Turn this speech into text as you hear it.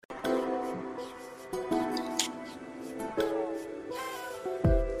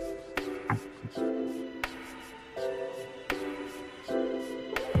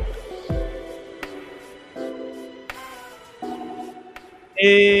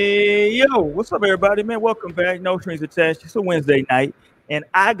Hey, yo, what's up, everybody, man? Welcome back. No Strings Attached. It's a Wednesday night, and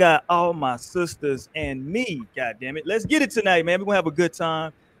I got all my sisters and me. God damn it. Let's get it tonight, man. We're going to have a good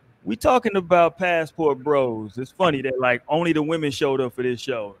time. We talking about Passport Bros. It's funny that, like, only the women showed up for this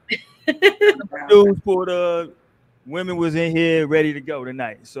show. Dudes pulled up. Women was in here ready to go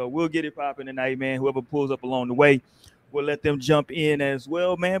tonight. So we'll get it popping tonight, man. Whoever pulls up along the way, we'll let them jump in as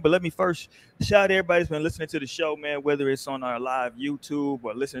well, man. But let me first shout out everybody that's been listening to the show, man, whether it's on our live YouTube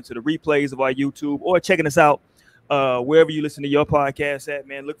or listening to the replays of our YouTube or checking us out wherever you listen to your podcast at,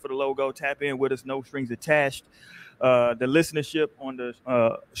 man. Look for the logo, tap in with us, no strings attached. The listenership on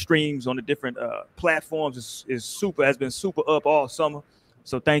the streams on the different platforms is super, has been super up all summer.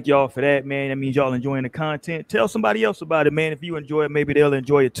 So thank y'all for that, man. That means y'all enjoying the content. Tell somebody else about it, man. If you enjoy it, maybe they'll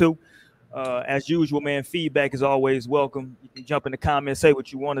enjoy it too. As usual, man, feedback is always welcome. You can jump in the comments, say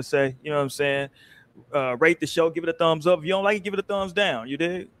what you want to say. You know what I'm saying? Rate the show, give it a thumbs up. If you don't like it, give it a thumbs down. You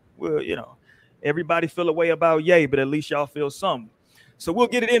did? Well, you know, everybody feel a way about Yay, but at least y'all feel something. So we'll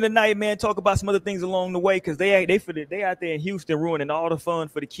get it in tonight, man. Talk about some other things along the way because they out there in Houston ruining all the fun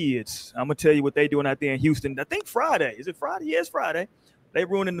for the kids. I'm gonna tell you what they doing out there in Houston. I think Friday. Is it Friday? Yeah, it's Friday. They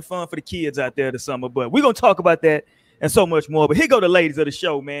ruining the fun for the kids out there this summer. But we're gonna talk about that and so much more. But here go the ladies of the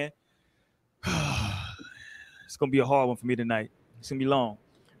show, man. It's gonna be a hard one for me tonight. It's gonna be long.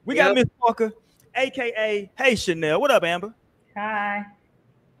 We got Miss Walker, aka Hey Chanel. What up, Amber? Hi.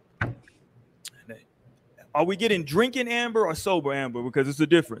 Are we getting drinking Amber or sober Amber? Because it's a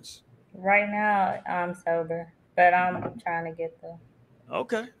difference. Right now, I'm sober, but I'm trying to get the.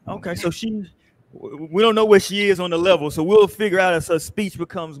 Okay. So we don't know where she is on the level, so we'll figure out as her speech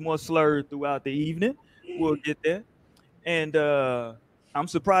becomes more slurred throughout the evening. We'll get there. And I'm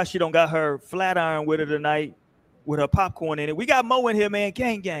surprised she don't got her flat iron with her tonight with her popcorn in it. We got Mo in here, man.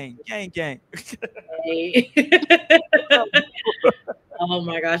 Gang. Hey. Oh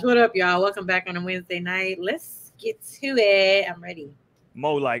my gosh. What up, y'all? Welcome back on a Wednesday night. Let's get to it. I'm ready.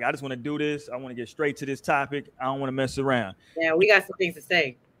 Mo, like, I just want to do this. I want to get straight to this topic. I don't want to mess around. Yeah, we got some things to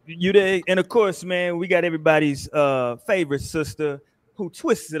say. You did, and of course, man, we got everybody's favorite sister who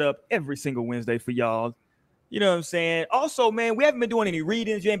twists it up every single Wednesday for y'all. You know what I'm saying? Also, man, we haven't been doing any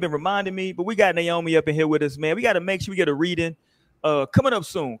readings. You ain't been reminding me, but we got Naomi up in here with us, man. We got to make sure we get a reading coming up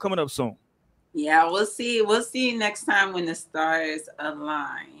soon. Yeah, we'll see. We'll see next time when the stars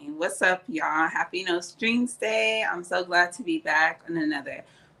align. What's up, y'all? Happy No Strings Day. I'm so glad to be back on another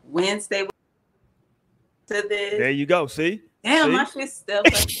Wednesday to this. There you go. See? Damn, my shit's still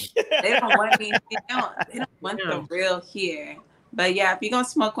they don't want me. They don't want the real here. But yeah, if you're gonna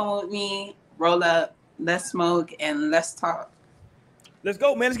smoke one with me, roll up, let's smoke and let's talk. Let's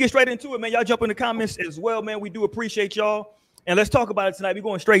go, man. Let's get straight into it, man. Y'all jump in the comments as well, man. We do appreciate y'all. And let's talk about it tonight. We're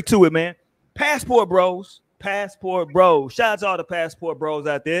going straight to it, man. Passport Bros. Shout out to all the Passport Bros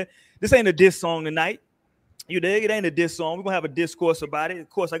out there. This ain't a diss song tonight. You dig? It ain't a diss song. We're going to have a discourse about it. Of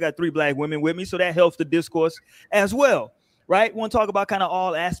course, I got 3 black women with me, so that helps the discourse as well, right? We want to talk about kind of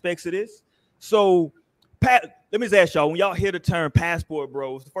all aspects of this. So, let me just ask y'all, when y'all hear the term Passport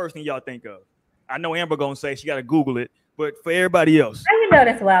Bros, the first thing y'all think of? I know Amber going to say she got to Google it, but for everybody else. How you know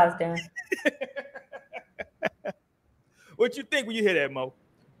that's what I was doing? What you think when you hear that, Mo?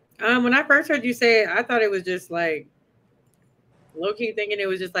 When I first heard you say it, I thought it was just like low-key thinking it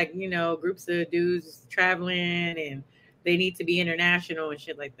was just like, you know, groups of dudes traveling and they need to be international and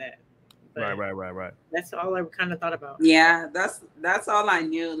shit like that. But right. That's all I kind of thought about. Yeah, that's all I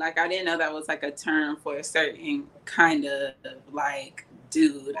knew. Like, I didn't know that was like a term for a certain kind of like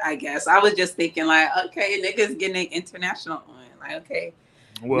dude, I guess. I was just thinking like, okay, niggas getting international on. Like, okay.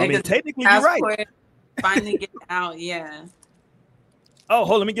 Well, I mean, technically you're right. Finally getting out, yeah. Oh,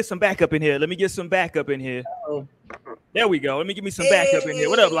 hold on. Let me get some backup in here. Oh. There we go. Let me give me some backup in here.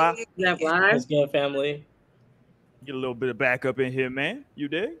 What up, Li? What's good, family? Get a little bit of backup in here, man. You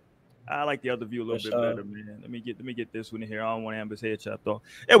dig? I like the other view a little bit better, man. Let me get this one in here. I don't want Amber's head chopped off.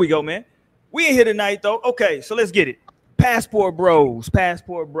 There we go, man. We ain't here tonight though. Okay, so let's get it. Passport Bros.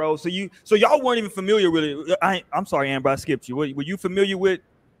 So y'all weren't even familiar with it. I'm sorry, Amber, I skipped you. Were you familiar with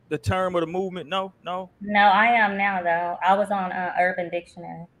the term or the movement? No. No, I am now though. I was on Urban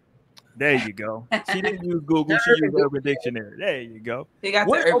Dictionary. There you go. She didn't use Google. She used Urban Dictionary. There you go. They got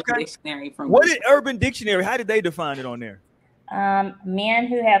the Urban Dictionary from What is Urban Dictionary? How did they define it on there? Men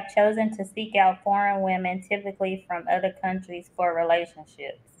who have chosen to seek out foreign women, typically from other countries, for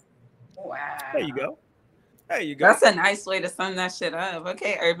relationships. Wow. There you go. That's a nice way to sum that shit up.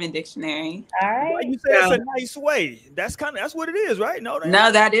 Okay, Urban Dictionary. All right. Why you say it's a nice way? That's what it is, right? No,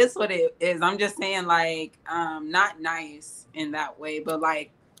 that is what it is. I'm just saying, like, not nice in that way, but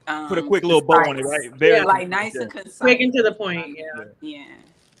like Put a quick little bow on it, right? Very like nice and concise. Quick and to the point. Yeah.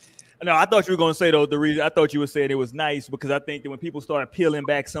 No, I thought you were going to say, though, the reason I thought you were saying it was nice because I think that when people started peeling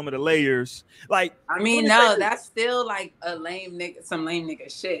back some of the layers, like, I mean, no, that's still like a lame nigga, some lame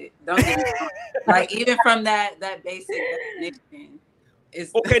nigga shit. Don't get me wrong. Like, even from that basic definition.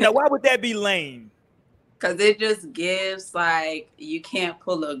 Okay, now why would that be lame? Because it just gives, like, you can't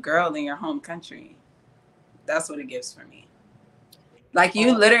pull a girl in your home country. That's what it gives for me. Like,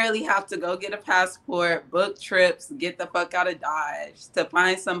 you literally have to go get a passport, book trips, get the fuck out of Dodge to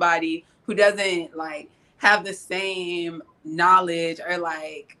find somebody who doesn't, like, have the same knowledge or,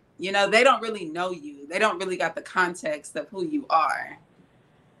 like, you know, they don't really know you. They don't really got the context of who you are.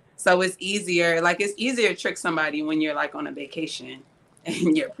 So it's easier. Like, it's easier to trick somebody when you're, like, on a vacation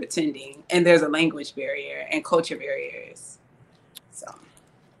and you're pretending. And there's a language barrier and culture barriers. So.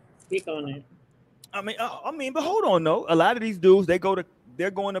 Speak on it. I mean, but hold on, though. A lot of these dudes, they're going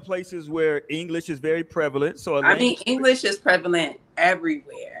to places where English is very prevalent. So English is prevalent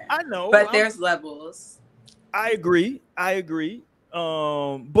everywhere. I know, but there's levels. I agree. But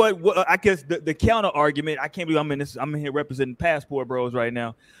I guess the counter argument, I can't believe I'm in here representing Passport Bros right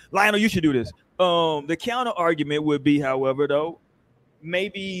now. Lionel, you should do this. The counter argument would be, however, though,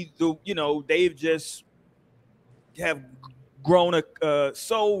 maybe they've just have grown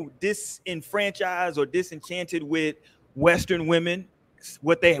so disenfranchised or disenchanted with Western women,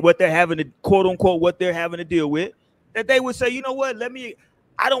 what they're having to quote unquote what they're having to deal with, that they would say, you know what,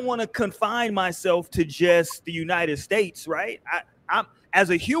 I don't want to confine myself to just the United States, right? I'm as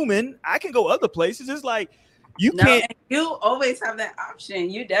a human, I can go other places. It's like you always have that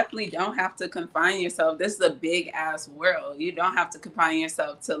option. You definitely don't have to confine yourself. This is a big ass world. You don't have to confine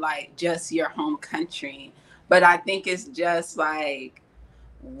yourself to like just your home country. But I think it's just like,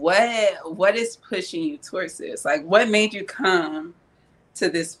 what is pushing you towards this? Like, what made you come to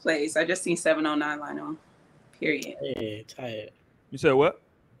this place? I just seen 709 Lionel, period. Hey, tired. You said what?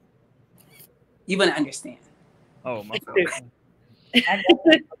 You wouldn't understand. Oh, my God.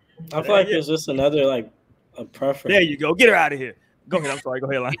 I feel like it's just another, like, a preference. There you go. Get her out of here. Go ahead. I'm sorry.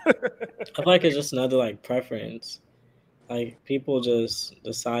 Go ahead, Lionel. I feel like it's just another, like, preference. Like, people just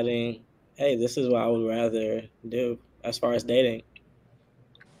deciding, hey, this is what I would rather do as far as dating.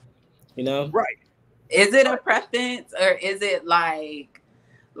 You know? Right. Is it a preference or is it like,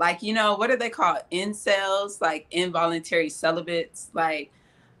 what are they called? Incels, like involuntary celibates. Like,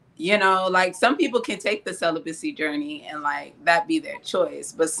 like some people can take the celibacy journey and like that be their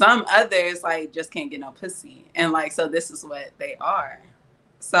choice. But some others like just can't get no pussy. And like, so this is what they are.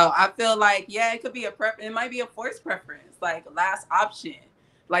 So I feel like, yeah, it could be a preference. It might be a forced preference, like last option.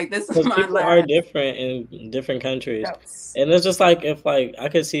 Like this is my people are different in different countries. Yes. And it's just like if like I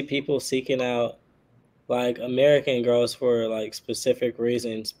could see people seeking out like American girls for like specific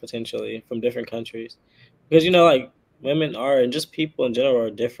reasons potentially from different countries. Because like women are and just people in general are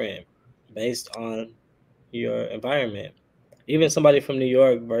different based on your environment. Even somebody from New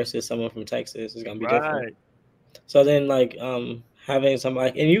York versus someone from Texas is gonna be different. So then like having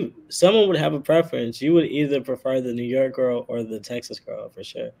somebody and someone would have a preference. You would either prefer the New York girl or the Texas girl for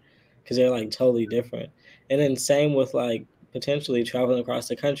sure, because they're like totally different. And then same with like potentially traveling across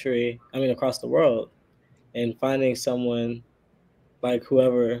the world, and finding someone like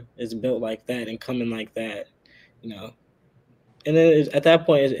whoever is built like that and coming like that, And then at that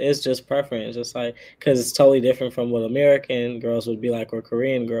point, it's just preference. It's like because it's totally different from what American girls would be like, or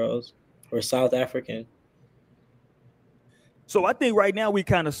Korean girls, or South African. So I think right now we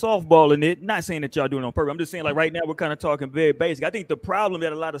kind of softballing it. Not saying that y'all doing it on purpose. I'm just saying like right now we're kind of talking very basic. I think the problem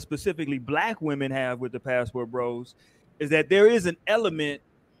that a lot of specifically Black women have with the Passport Bros is that there is an element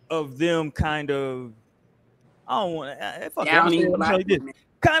of them kind of kind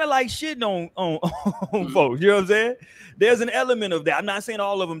of like shitting on folks. You know what I'm saying? There's an element of that. I'm not saying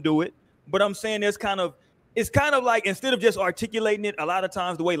all of them do it, but I'm saying it's kind of like instead of just articulating it, a lot of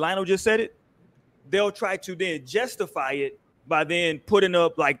times the way Lionel just said it, they'll try to then justify it by then putting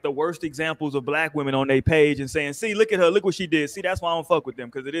up like the worst examples of Black women on their page and saying, see, look at her, look what she did. See, that's why I don't fuck with them,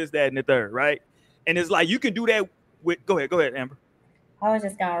 because it is that and the third, right? And it's like you can do that with go ahead, Amber. I was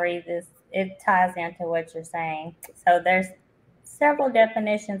just gonna read this. It ties into what you're saying. So there's several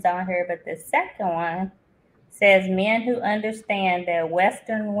definitions on here, but the second one says men who understand that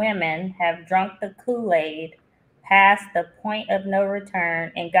Western women have drunk the Kool-Aid past the point of no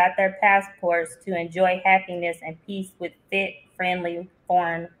return and got their passports to enjoy happiness and peace with fit, friendly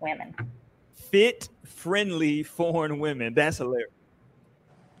foreign women. Fit, friendly foreign women. That's hilarious.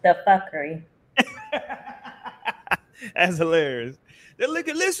 The fuckery. That's hilarious.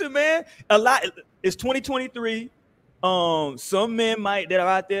 Listen, man. It's 2023. Some men that are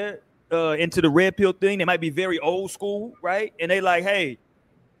out there into the red pill thing, they might be very old school, right? And they like, hey,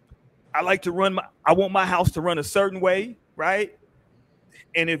 I want my house to run a certain way, right?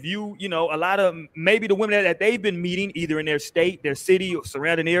 And if you know, a lot of maybe the women that they've been meeting either in their state, their city, or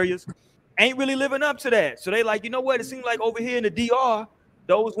surrounding areas ain't really living up to that. So they like, you know what? It seems like over here in the DR,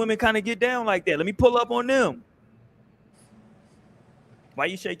 those women kind of get down like that. Let me pull up on them. Why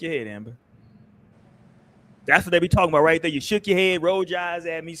you shake your head, Amber? That's what they be talking about right there. You shook your head, rolled your eyes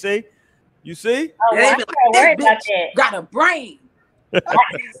at me. See? You see? Oh, They I'm be not like, worried this about bitch that. got a brain.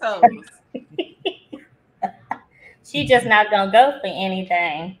 So, She just not gonna go for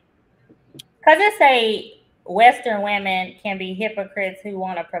anything. Cause it say Western women can be hypocrites who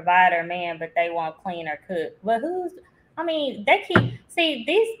want a provider man, but they won't clean or cook. But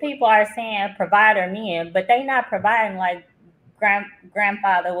these people are saying provider men, but they not providing like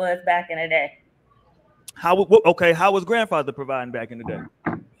grandfather was back in the day. How was grandfather providing back in the day?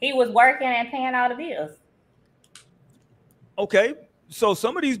 He was working and paying all the bills. Okay, so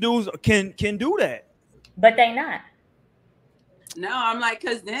some of these dudes can do that, but they not. No, I'm like,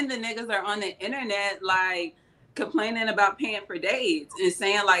 because then the niggas are on the internet like complaining about paying for dates and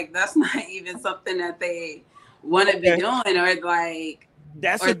saying like that's not even something that they want to be doing, or like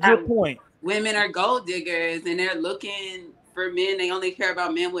that's a good point. Women are gold diggers and they're looking for men. They only care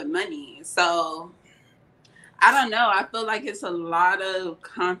about men with money. So I don't know. I feel like it's a lot of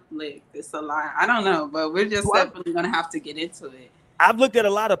conflict. It's a lot. I don't know, but we're just definitely gonna have to get into it. I've looked at a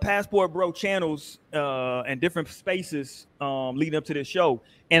lot of Passport Bro channels and different spaces leading up to this show,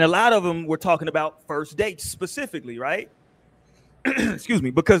 and a lot of them were talking about first dates specifically, right? Excuse me,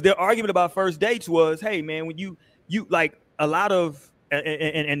 because their argument about first dates was, hey man, when you like a lot of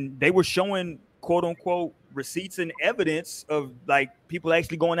and they were showing quote unquote receipts and evidence of like people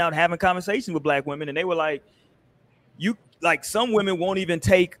actually going out and having conversations with black women, and they were like, some women won't even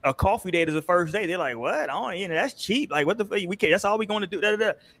take a coffee date as a first date. They're like, what? That's cheap. Like, what the fuck? We can't. That's all we going to do. Da,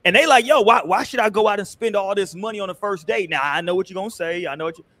 da, da. And they like, yo, why should I go out and spend all this money on a first date? Now I know what you're gonna say.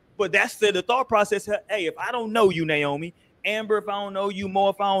 But that's the thought process. Hey, if I don't know you, Naomi, Amber, if I don't know you, Mo,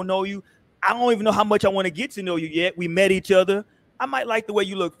 if I don't know you, I don't even know how much I want to get to know you yet. We met each other. I might like the way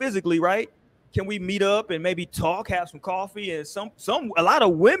you look physically, right? Can we meet up and maybe talk, have some coffee? And a lot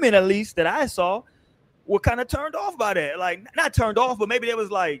of women, at least that I saw, were kind of turned off by that. Like, not turned off, but maybe they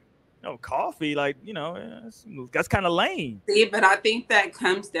was like, coffee, like, that's kind of lame. See, but I think that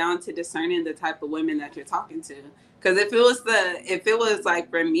comes down to discerning the type of women that you're talking to. Because if it was like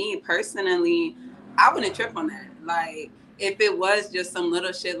for me personally, I wouldn't trip on that. Like, if it was just some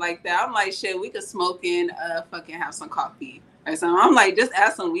little shit like that, I'm like, shit, we could smoke and fucking have some coffee or something. I'm like, just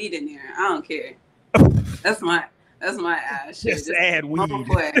add some weed in there. I don't care. That's my ass. Just add weed.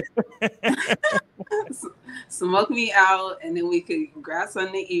 Smoke me out, and then we could grab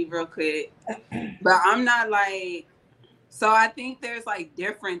something to eat real quick. But I'm not like. So I think there's like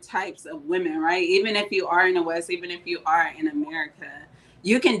different types of women, right? Even if you are in the West, even if you are in America,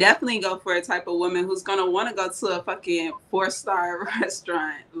 you can definitely go for a type of woman who's gonna want to go to a fucking 4-star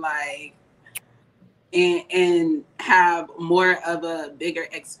restaurant, like. And have more of a bigger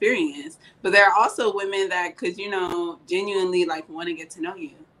experience. But there are also women that could, genuinely like want to get to know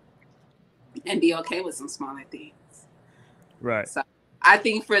you and be okay with some smaller things. Right. So I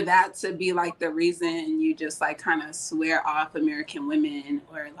think for that to be like the reason you just like kind of swear off American women,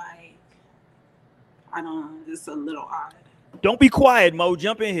 or like, I don't know, it's a little odd. Don't be quiet, Mo.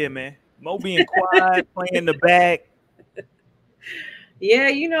 Jump in here, man. Mo being quiet, playing in the back. Yeah,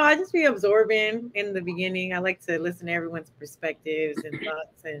 I just be absorbing in the beginning. I like to listen to everyone's perspectives and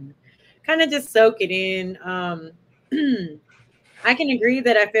thoughts and kind of just soak it in. I can agree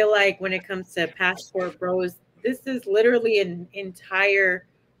that I feel like when it comes to Passport Bros, this is literally an entire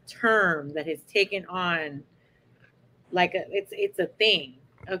term that has taken on like it's a thing.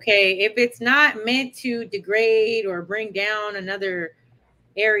 Okay, if it's not meant to degrade or bring down another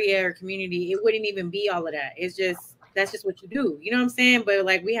area or community, it wouldn't even be all of that. It's just that's just what you do. You know what I'm saying? But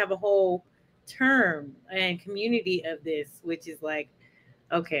like we have a whole term and community of this, which is like,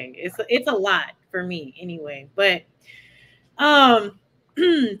 okay, it's a lot for me anyway. But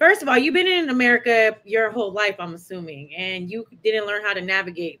first of all, you've been in America your whole life, I'm assuming, and you didn't learn how to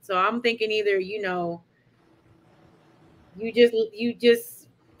navigate. So I'm thinking either, you just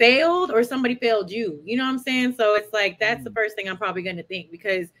failed or somebody failed you. You know what I'm saying? So it's like that's the first thing I'm probably going to think,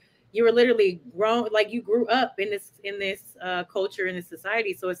 because you were literally grown, like you grew up in this culture, in this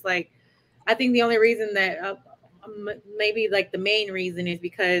society. So it's like, I think the only reason that maybe like the main reason is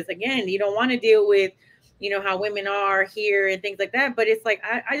because, again, you don't want to deal with, how women are here and things like that. But it's like,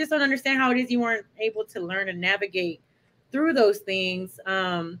 I just don't understand how it is you weren't able to learn and navigate through those things.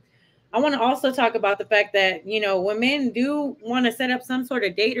 I want to also talk about the fact that, you know, when men do want to set up some sort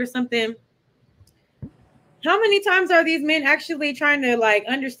of date or something, how many times are these men actually trying to like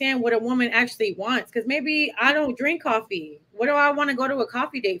understand what a woman actually wants? Because maybe I don't drink coffee. What do I want to go to a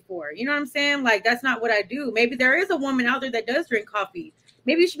coffee date for? You know what I'm saying? Like, that's not what I do. Maybe there is a woman out there that does drink coffee.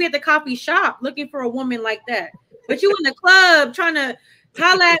 Maybe you should be at the coffee shop looking for a woman like that. But you in the club trying to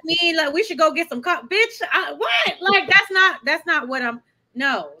holla at me like we should go get some coffee. Bitch, what? Like, that's not what I'm.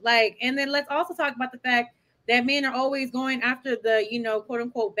 No, like, and then let's also talk about the fact that men are always going after the, you know, quote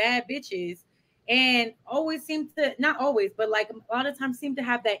unquote bad bitches, and always seem to, not always, but like a lot of times seem to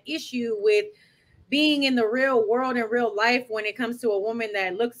have that issue with being in the real world and real life when it comes to a woman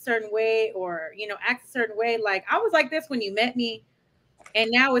that looks a certain way or, you know, acts a certain way. Like, I was like this when you met me, and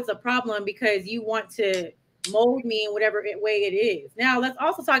now it's a problem because you want to mold me in whatever way it is. Now, let's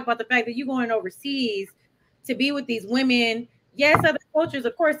also talk about the fact that you're going overseas to be with these women. Yes, other cultures,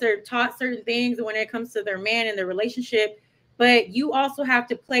 of course, they're taught certain things when it comes to their man and their relationship, but you also have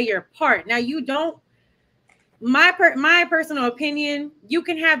to play your part. Now, you don't, my personal opinion, you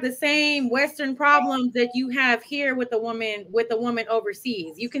can have the same Western problems that you have here with the woman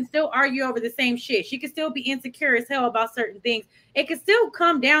overseas. You can still argue over the same shit. She can still be insecure as hell about certain things. It can still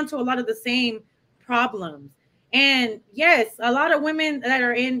come down to a lot of the same problems. And yes, a lot of women that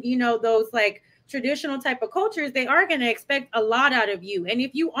are in, you know, those like traditional type of cultures, they are going to expect a lot out of you. And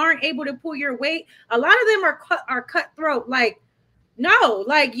if you aren't able to pull your weight, a lot of them are cutthroat. Like, no,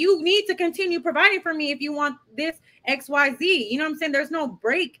 like, you need to continue providing for me if you want this XYZ. You know what I'm saying? There's no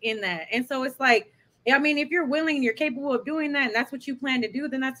break in that. And so it's like, I mean, if you're willing and you're capable of doing that and that's what you plan to do,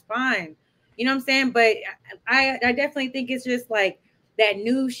 then that's fine. You know what I'm saying? But I definitely think it's just like that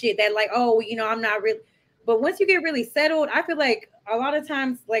new shit that like, oh, you know, I'm not really. But once you get really settled, I feel like a lot of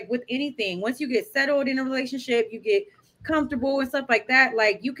times, like with anything, once you get settled in a relationship, you get comfortable and stuff like that,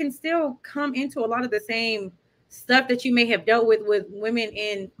 like you can still come into a lot of the same stuff that you may have dealt with women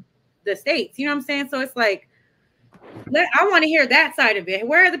in the States. You know what I'm saying? So it's like, I want to hear that side of it.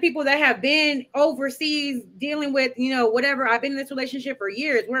 Where are the people that have been overseas dealing with, you know, whatever? I've been in this relationship for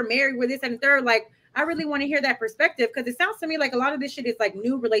years. We're married with this and third. Like, I really want to hear that perspective, because it sounds to me like a lot of this shit is like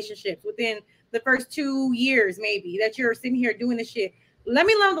new relationships within the first 2 years, maybe, that you're sitting here doing this shit. Let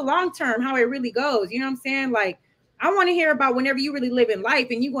me learn the long term how it really goes. You know what I'm saying? Like, I want to hear about whenever you really live in life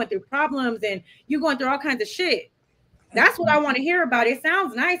and you're going through problems and you're going through all kinds of shit. That's what I want to hear about. It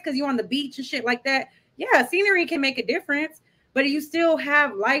sounds nice because you're on the beach and shit like that. Yeah, scenery can make a difference, but you still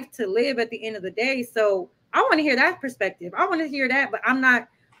have life to live at the end of the day. So I want to hear that perspective. I want to hear that, but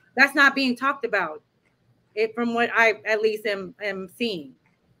that's not being talked about from what I at least am seeing.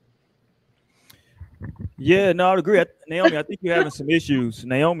 Yeah, no, I'd agree. Naomi, I think you're having some issues.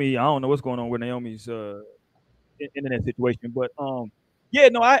 Naomi, I don't know what's going on with Naomi's internet situation, but yeah,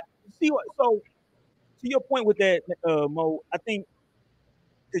 no, I see. So to your point with that, Mo, I think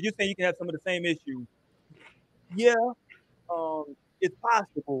because you're saying you can have some of the same issues. Yeah, it's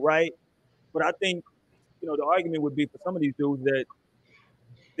possible, right? But I think, you know, the argument would be for some of these dudes that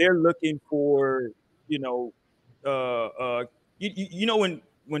they're looking for, you know, you know,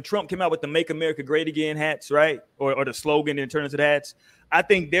 when Trump came out with the "Make America Great Again" hats, right? Or the slogan and turn into the hats. I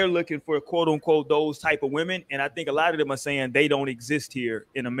think they're looking for quote unquote those type of women. And I think a lot of them are saying they don't exist here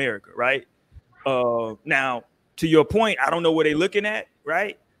in America, right? Now, to your point, I don't know what they're looking at,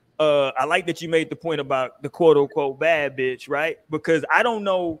 right? I like that you made the point about the quote unquote bad bitch, right? Because I don't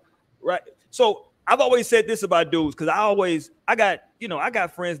know, right? So I've always said this about dudes, because I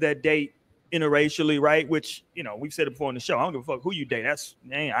got friends that date interracially, right? Which, you know, we've said it before on the show. I don't give a fuck who you date.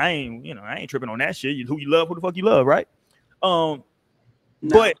 I ain't tripping on that shit. Who you love, who the fuck you love, right? No.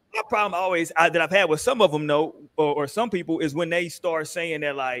 But my problem that I've had with some of them, though, or some people, is when they start saying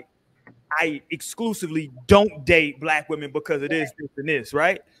that, like, I exclusively don't date black women because it is this and this,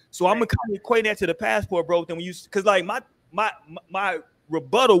 right? So I'm gonna kind of equate that to the passport bro thing. Because like my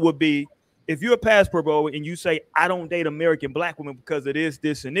rebuttal would be, if you're a passport bro and you say I don't date American black women because it is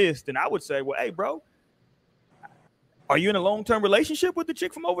this and this, then I would say, well, hey, bro, are you in a long-term relationship with the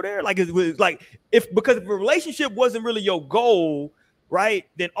chick from over there? Like, because if a relationship wasn't really your goal, right,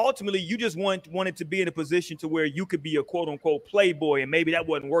 then ultimately you just wanted to be in a position to where you could be a quote-unquote playboy, and maybe that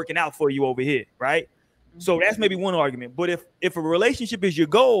wasn't working out for you over here, right? So that's maybe one argument. But if a relationship is your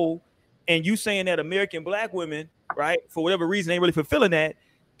goal and you saying that American black women, right, for whatever reason ain't really fulfilling that,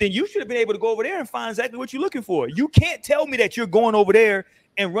 then you should have been able to go over there and find exactly what you're looking for. You can't tell me that you're going over there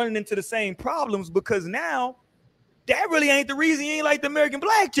and running into the same problems, because now that really ain't the reason you ain't like the American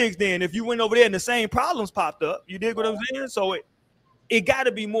black chicks then. If you went over there and the same problems popped up, you dig what I'm saying? So it got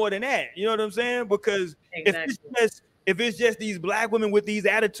to be more than that. You know what I'm saying? Because if it's just if it's just these black women with these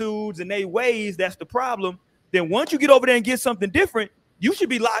attitudes and they ways, that's the problem. Then once you get over there and get something different, you should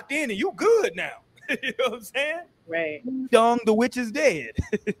be locked in and you good now. You know what I'm saying? Right. Dong, the witch is dead.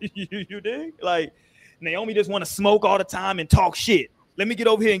 You dig? Like, Naomi just want to smoke all the time and talk shit. Let me get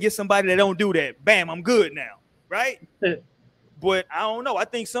over here and get somebody that don't do that. Bam, I'm good now. Right? But I don't know. I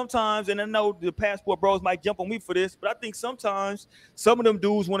think sometimes, and I know the passport bros might jump on me for this, but I think sometimes some of them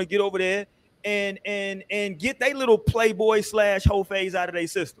dudes want to get over there and get their little playboy / whole phase out of their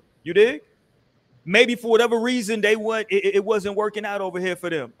system. You dig? Maybe for whatever reason it wasn't working out over here for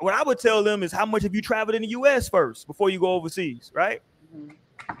them. What I would tell them is, how much have you traveled in the US first before you go overseas, right? Mm-hmm.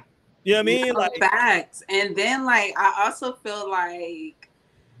 You know what I mean? Like facts. And then like I also feel like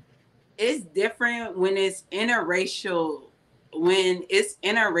it's different when it's interracial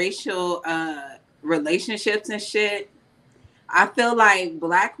relationships and shit. I feel like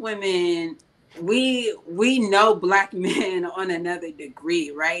black women, we know black men on another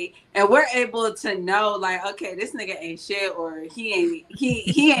degree, right? And we're able to know like, okay, this nigga ain't shit, or he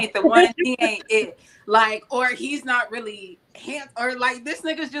ain't the one, he ain't it, like, or he's not really handsome, or like this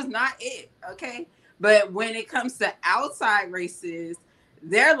nigga's just not it, okay? But when it comes to outside races,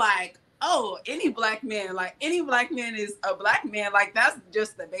 they're like, oh, any black man is a black man. Like, that's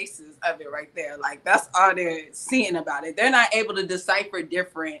just the basis of it right there. Like, that's all they're seeing about it. They're not able to decipher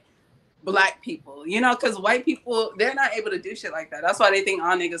different black people, you know, because white people, they're not able to do shit like that. That's why they think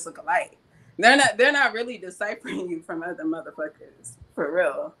all niggas look alike. They're not really deciphering you from other motherfuckers, for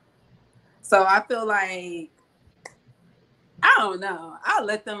real. So I feel like, I don't know. I'll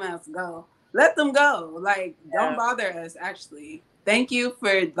let them ass go. Let them go. Like, don't bother us, actually. Thank you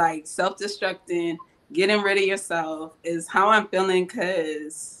for like self-destructing, getting rid of yourself is how I'm feeling,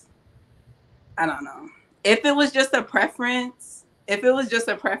 because I don't know. If it was just a preference,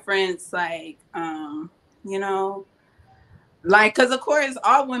 like, you know, like, because of course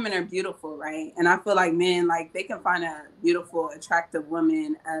all women are beautiful, right? And I feel like men, like, they can find a beautiful, attractive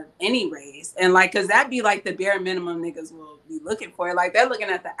woman of any race. And like, because that'd be like the bare minimum niggas will be looking for. Like, they're looking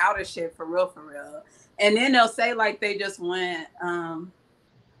at the outer shit for real. And then they'll say like they just want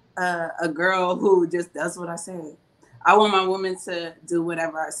a girl who just does what I say. I want my woman to do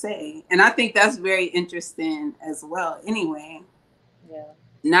whatever I say. And I think that's very interesting as well. Anyway,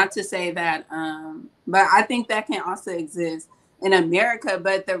 not to say that, but I think that can also exist in America.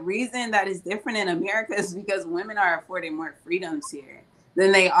 But the reason that is different in America is because women are afforded more freedoms here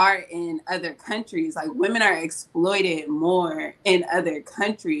than they are in other countries. Like, women are exploited more in other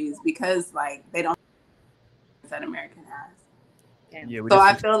countries because like they don't that American has. Yeah, so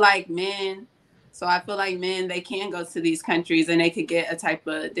I feel like men, they can go to these countries and they could get a type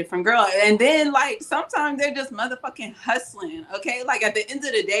of different girl. And then like sometimes they're just motherfucking hustling. Okay. Like, at the end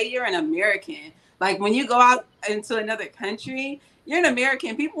of the day, you're an American. Like, when you go out into another country, you're an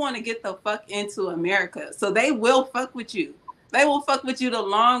American. People want to get the fuck into America. So they will fuck with you. They will fuck with you the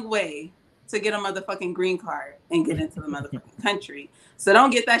long way to get a motherfucking green card and get into the motherfucking country. So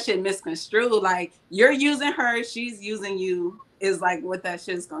don't get that shit misconstrued. Like, you're using her, she's using you, is like what that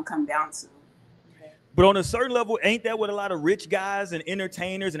shit's gonna come down to. But on a certain level, ain't that what a lot of rich guys and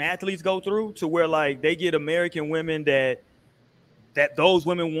entertainers and athletes go through, to where like they get American women that those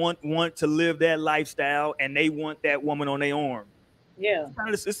women want to live that lifestyle, and they want that woman on their arm? Yeah,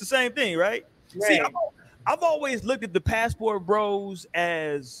 it's the same thing, right? See, I've always looked at the passport bros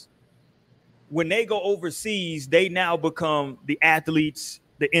as, when they go overseas, they now become the athletes,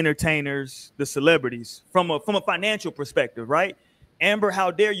 the entertainers, the celebrities from a financial perspective, right? Amber,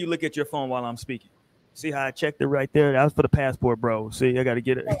 how dare you look at your phone while I'm speaking? See how I checked it right there? That was for the passport, bro. See, I got to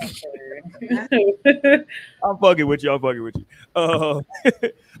get it. I'm fucking with you.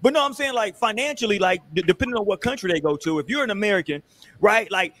 But no, I'm saying like financially, like depending on what country they go to, if you're an American,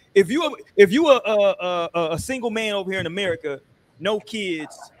 right? Like if you a single man over here in America, no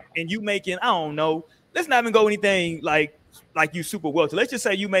kids, and you making, I don't know, let's not even go anything like you super wealthy. Let's just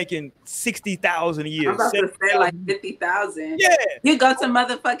say you making $60,000 a year. I'm about to say like 50,000. Yeah. You go to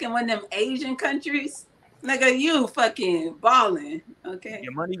motherfucking one of them Asian countries, nigga, you fucking balling. Okay.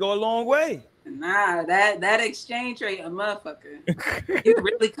 Your money go a long way. Nah, that exchange rate, a motherfucker. You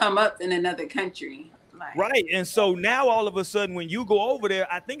really come up in another country. Like, right. And so now all of a sudden, when you go over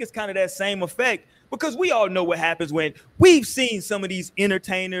there, I think it's kind of that same effect, because we all know what happens when we've seen some of these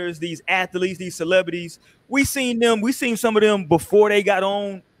entertainers, these athletes, these celebrities. We've seen some of them before they got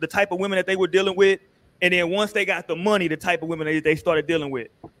on, the type of women that they were dealing with. And then once they got the money, the type of women they started dealing with.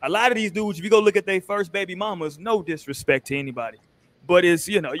 A lot of these dudes, if you go look at their first baby mamas, no disrespect to anybody, but it's,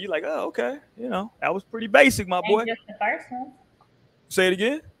 you know, you're like, oh, okay, you know, that was pretty basic, my boy. Just the first one. Say it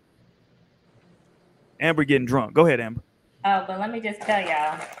again. Amber getting drunk. Go ahead, Amber. Oh, but let me just tell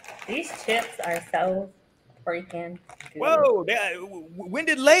y'all, these chips are so freaking good. Whoa! When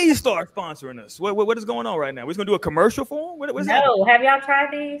did Lay's start sponsoring us? What is going on right now? We're gonna do a commercial for them? No, have y'all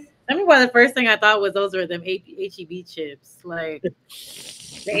tried these? I mean, the first thing I thought was those were them HEB chips, like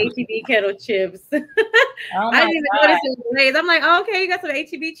the HEB kettle chips. Oh I didn't even notice it was Lay's. I'm like, oh, okay, you got some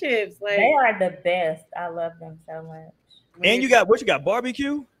HEB chips. Like they are the best. I love them so much. And you got what? You got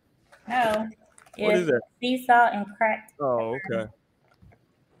barbecue? No. What is that? Sea salt and cracked. Oh, okay.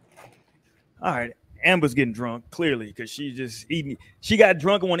 All right. Amber's getting drunk, clearly, because she just eating. She got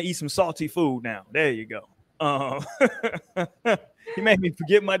drunk and want to eat some salty food now. There you go. He made me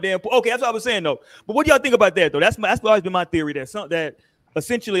forget my damn. Okay, that's what I was saying though. But what do y'all think about that though? That's always been my theory. That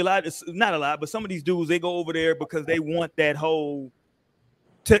essentially not a lot, but some of these dudes, they go over there because they want that whole.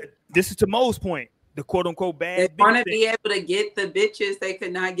 This is to Mo's point. The quote unquote bad. They want to be able to get the bitches they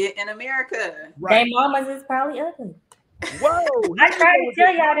could not get in America. Right. Their mamas is probably ugly. Whoa! I tried to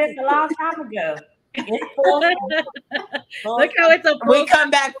tell y'all this a long time ago. Look how it's we come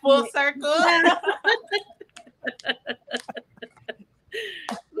back full circle.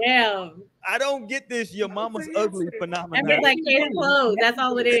 Damn. I don't get this. Your mama's ugly phenomenon. It's like case closed. That's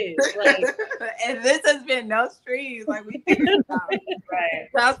all it is. Like, and this has been no streams. Like we think about. Right.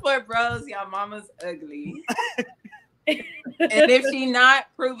 Passport bros, y'all mama's ugly. And if she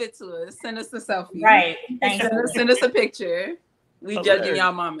not, prove it to us. Send us a selfie. Right. Send us a picture. We judging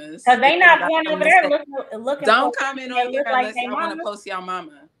y'all mamas. Because they not going over there looking. Don't comment on here unless you want to post y'all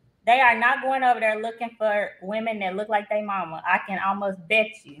mama. They are not going over there looking for women that look like their mama. I can almost bet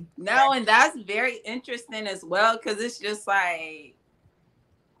you. No, and that's very interesting as well, because it's just like,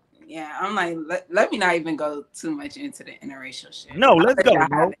 yeah, I'm like, let me not even go too much into the interracial shit. No, let's go,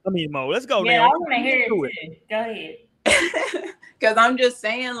 Mo. Mo, let's go now. Yeah, I want to hear it too. Go ahead. Because I'm just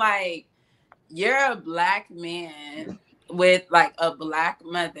saying, like, you're a black man with like a black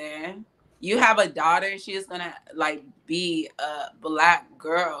mother. You have a daughter, she's gonna like be a black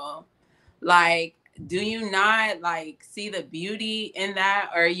girl. Like, do you not like see the beauty in that,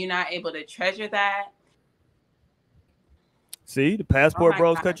 or are you not able to treasure that? See, the passport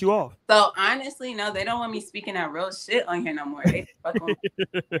bros cut you off. So honestly, no, they don't want me speaking that real shit on here no more.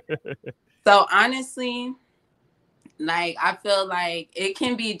 So honestly, like, I feel like it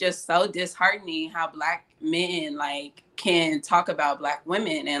can be just so disheartening how black men like can talk about black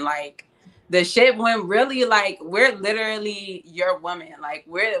women, and like the shit when really like we're literally your woman, like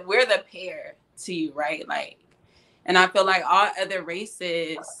we're the pair to you, right? Like, and I feel like all other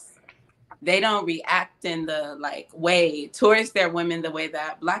races, they don't react in the like way towards their women the way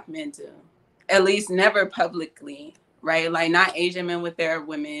that black men do, at least never publicly, right? Like not Asian men with their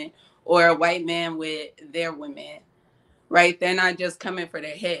women or a white man with their women, right? They're not just coming for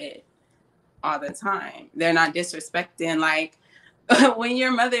their head all the time. They're not disrespecting like when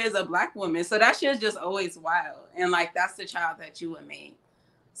your mother is a black woman. So that shit's just always wild. And like, that's the child that you would make.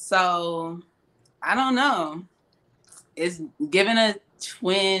 So I don't know. It's giving a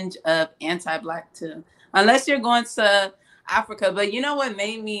twinge of anti-black too, unless you're going to Africa. But you know what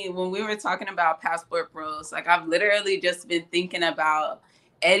made me, when we were talking about passport bros, like I've literally just been thinking about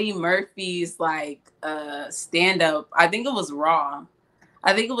Eddie Murphy's like stand-up. I think it was Raw.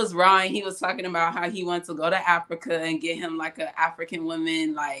 And he was talking about how he wants to go to Africa and get him like an African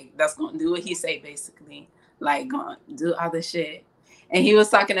woman, like that's gonna do what he say, basically, like gonna do other shit. And he was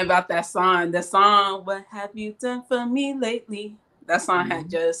talking about that song, the song "What Have You Done For Me Lately?" That song had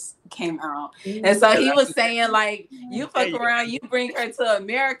just came out, and so he was saying like, you fuck around, you bring her to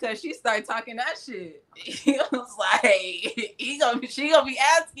America, she start talking that shit. He was like, she gonna be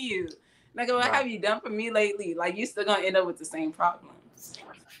asking you, like, what have you done for me lately? Like, you still gonna end up with the same problem.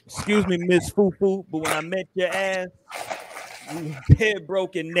 Excuse me, Miss Fufu, but when I met your ass, you were dead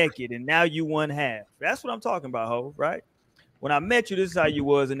broken naked, and now you one half. That's what I'm talking about, ho, right? When I met you, this is how you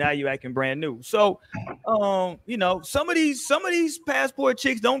was, and now you acting brand new. So, you know, some of these passport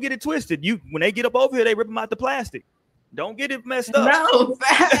chicks, don't get it twisted. When they get up over here, they rip them out the plastic. Don't get it messed up. No,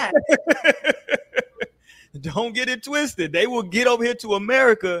 fact. Don't get it twisted. They will get over here to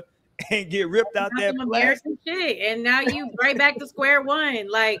America and get ripped out that American shit, and now you right back to square one.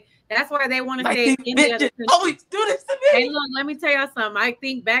 Like that's why they want to say India. Always do this to me. Hey, look, let me tell y'all something. I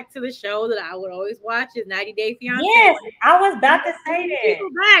think back to the show that I would always watch is 90 Day Fiancé. Yes, I was about to say that. People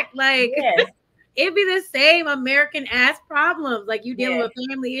back, like yes. It'd be the same American ass problems. Like you dealing with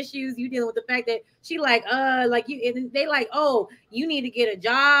family issues, you dealing with the fact that she like you, and they like, oh, you need to get a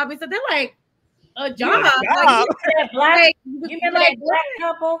job, and so they're like. A job. Like, you remember that black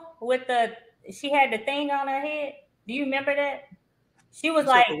couple with she had the thing on her head? Do you remember that? She was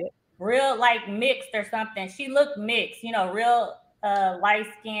like, real like mixed or something. She looked mixed, you know, real light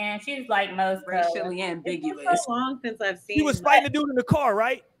skin. She's like most racially ambiguous. It's so long since I've seen. He was fighting the dude in the car,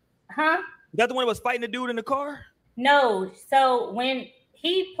 right? Huh? Is that the one that was fighting the dude in the car? No. So when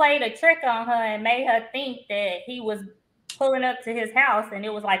he played a trick on her and made her think that he was pulling up to his house and it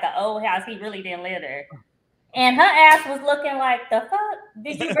was like an old house, he really didn't live there. And her ass was looking like, the fuck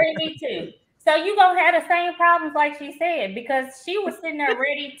did you bring me to? So you gonna have the same problems like she said, because she was sitting there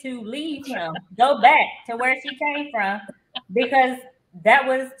ready to leave him, go back to where she came from, because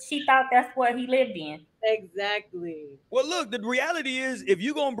she thought that's what he lived in. Exactly. Well, look, the reality is, if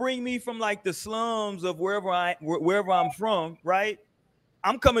you're gonna bring me from like the slums of wherever I'm from, right?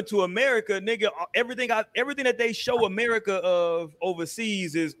 I'm coming to America, nigga. Everything that they show America of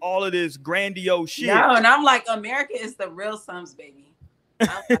overseas is all of this grandiose shit. No, and I'm like, America is the real slums, baby.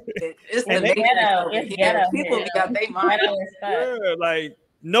 It's the ghetto. People got their mind. Yeah, like,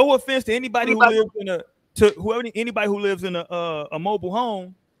 no offense to anybody who lives in a mobile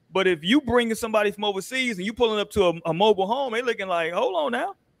home, but if you bringing somebody from overseas and you pulling up to a mobile home, they looking like, hold on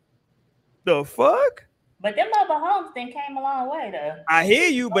now, the fuck. But them mobile homes then came a long way though. I hear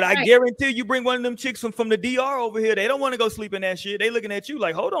you, but I guarantee you bring one of them chicks from the DR over here, they don't want to go sleep in that shit. They looking at you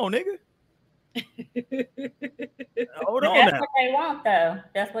like, hold on, nigga. Hold on. That's what they want, though.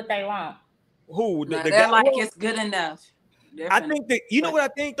 That's what they want. Who? They're like, it's good enough. I think that, you know what I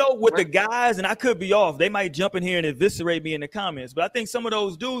think though, with the guys, and I could be off, they might jump in here and eviscerate me in the comments, but I think some of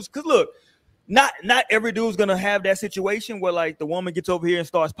those dudes, because look, not every dude's gonna have that situation where like the woman gets over here and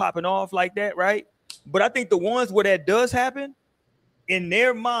starts popping off like that, right? But I think the ones where that does happen, in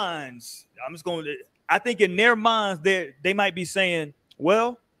their minds, I think in their minds, they might be saying,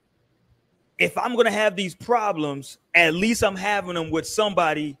 well, if I'm going to have these problems, at least I'm having them with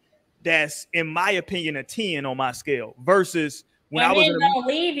somebody that's, in my opinion, a 10 on my scale, versus when I was gonna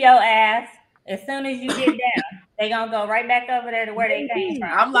leave your ass as soon as you get down. They gonna go right back over there to where they came from.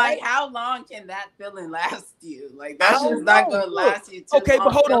 I'm like, how long can that feeling last you? Like, that's just not gonna last you too long. Okay,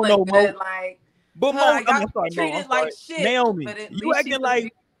 but hold on, no, Mo. Like, but Mo, I'm sorry, like shit. Naomi, you acting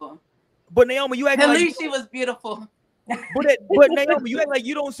like, but Naomi, you acting at like least she was beautiful. But Naomi, you act like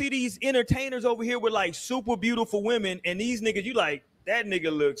you don't see these entertainers over here with like super beautiful women, and these niggas, you like, that nigga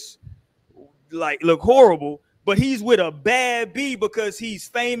look horrible, but he's with a bad B because he's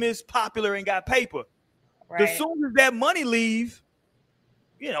famous, popular, and got paper. Right. As soon as that money leave,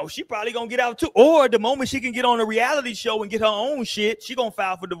 you know, she probably gonna get out too. Or the moment she can get on a reality show and get her own shit, she gonna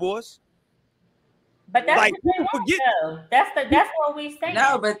file for divorce. But that's like, what they want, though. That's what we say.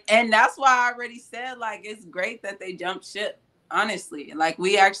 No, and that's why I already said, like, it's great that they jump ship. Honestly, like,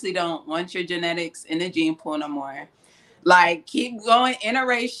 we actually don't want your genetics in the gene pool no more. Like, keep going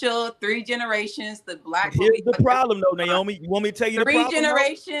interracial, 3 generations. The black. Here's the problem, though, Naomi. You want me to tell you the problem? 3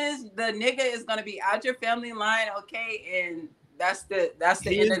 generations. The nigga is gonna be out your family line, okay, and that's the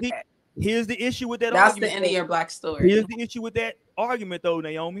end of that. Here's the issue with that. That's the end of your black story. Here's the issue with that argument, though,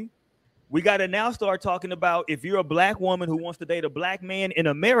 Naomi. We got to now start talking about, if you're a black woman who wants to date a black man in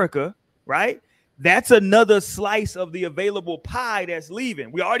America, right? That's another slice of the available pie that's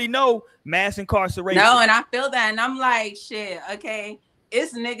leaving. We already know mass incarceration. No, and I feel that, and I'm like, shit, okay,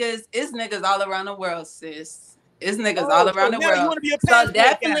 it's niggas all around the world, sis. It's niggas all around the world. You want to be a passport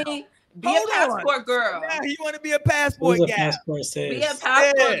definitely be a passport girl. Now you want to be a passport guy. Be a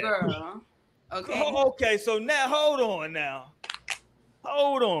passport girl. Okay. Okay, so now hold on now.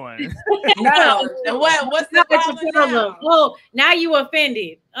 Hold on. No. What's the problem now? Oh, now you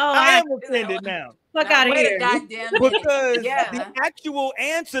offended. Oh, I am offended now. Fuck out of here. Because the actual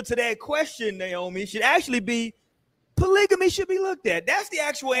answer to that question, Naomi, should actually be polygamy should be looked at. That's the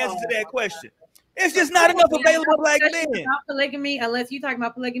actual answer to that question. It's just not enough available black men. About polygamy, unless you're talking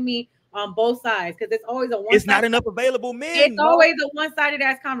about polygamy on both sides, because it's always a one. It's not enough available men. It's always a one-sided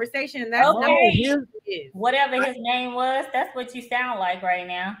ass conversation. And that's whatever his name was. That's what you sound like right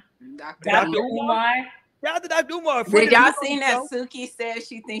now, Dr. Umar. Shout out to Dr. Umar. Did y'all seen that Suki said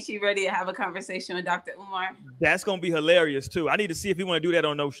she thinks she's ready to have a conversation with Dr. Umar? That's gonna be hilarious too. I need to see if you want to do that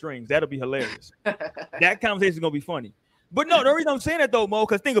on No Strings. That'll be hilarious. That conversation is gonna be funny. But no, the reason I'm saying that though, Mo,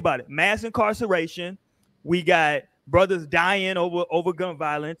 because think about it: mass incarceration. We got brothers dying over gun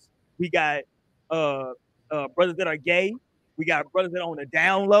violence. We got brothers that are gay. We got brothers that are on the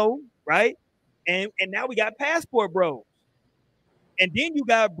down low, right? And now we got passport bros. And then you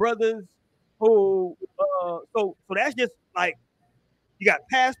got brothers who so that's just like you got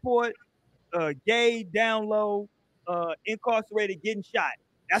passport, gay, down low, incarcerated, getting shot.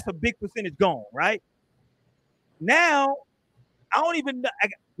 That's a big percentage gone, right? Now, I don't even know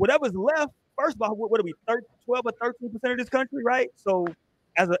whatever's left. First of all, what are we, 12 or 13% of this country, right? So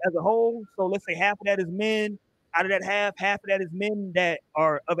as a whole. So let's say half of that is men. Out of that half of that is men that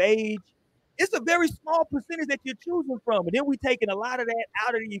are of age. It's a very small percentage that you're choosing from, and then we taking a lot of that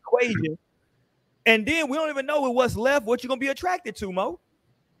out of the equation, and then we don't even know what's left, what you're gonna be attracted to, Mo.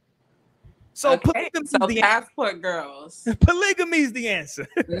 So okay, so passport girls. Polygamy is the answer.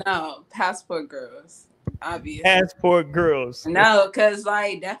 No, passport girls, obviously. Passport girls. No, because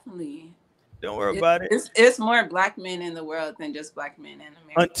like definitely. Don't worry about it. It's more black men in the world than just black men in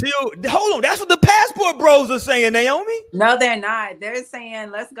America. Hold on, that's what the passport bros are saying, Naomi. No, they're not. They're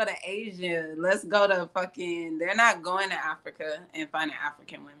saying let's go to Asia. Let's go to fucking. They're not going to Africa and finding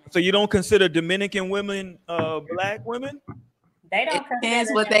African women. So you don't consider Dominican women black women? They don't. It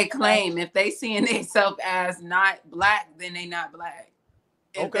depends what they claim. If they seeing themselves as not black, then they not black.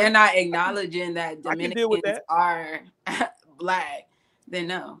 If they're not acknowledging that Dominicans are black, then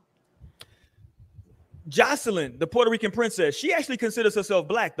no. Jocelyn, the Puerto Rican princess, she actually considers herself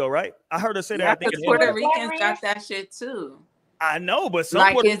black, though, right? I heard her say that. Yeah, I think Puerto Ricans got that shit too. I know, but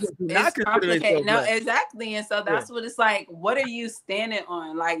some Puerto Ricans do not consider themselves black. No, exactly, and so that's what it's like. What are you standing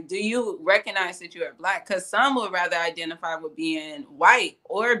on? Like, do you recognize that you are black? Because some would rather identify with being white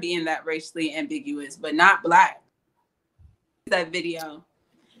or being that racially ambiguous, but not black. That video.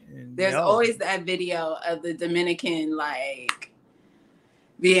 There's always that video of the Dominican, like,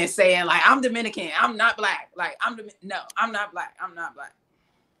 being saying like I'm Dominican, I'm not black. Like I'm not black. I'm not black.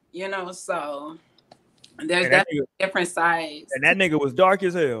 You know, so there's definitely different sides. And that nigga was dark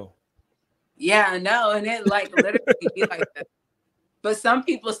as hell. Yeah, I know, and it like literally be like that. But some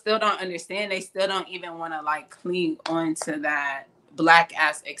people still don't understand. They still don't even want to like cling on to that black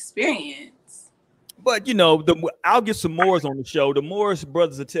ass experience. But you know, I'll get some Moors on the show. The Moors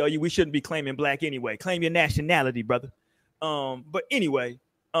brothers will tell you we shouldn't be claiming black anyway. Claim your nationality, brother. But anyway.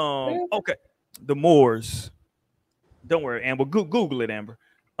 Okay, the Moors. Don't worry, Amber. Google it, Amber.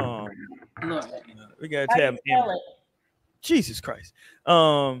 We gotta tab Amber. Jesus Christ.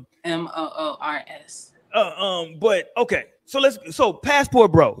 Moors. But okay, so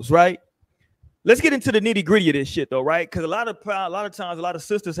passport bros, right? Let's get into the nitty gritty of this shit, though, right? Because a lot of times, a lot of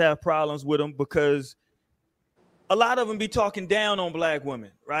sisters have problems with them because a lot of them be talking down on black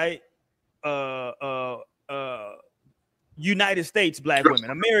women, right? United States black women,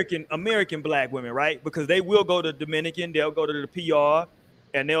 American black women, right? Because they will go to Dominican, they'll go to the PR,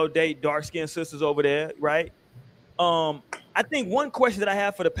 and they'll date dark-skinned sisters over there, right? I think one question that I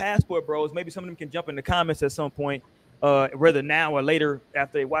have for the passport bros, maybe some of them can jump in the comments at some point, whether now or later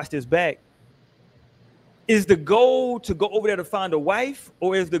after they watch this back. Is the goal to go over there to find a wife,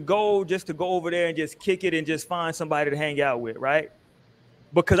 or is the goal just to go over there and just kick it and just find somebody to hang out with, right?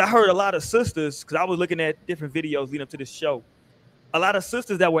 Because I heard a lot of sisters, because I was looking at different videos leading up to this show, a lot of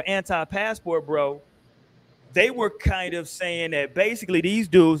sisters that were anti-passport, bro, they were kind of saying that basically these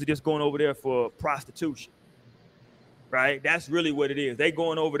dudes are just going over there for prostitution, right? That's really what it is. They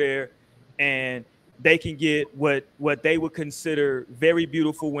going over there and they can get what they would consider very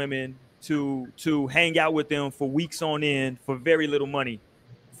beautiful women to hang out with them for weeks on end for very little money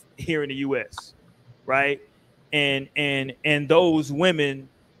here in the U.S., right? And those women,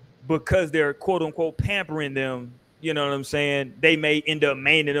 because they're quote unquote pampering them, you know what I'm saying, they may end up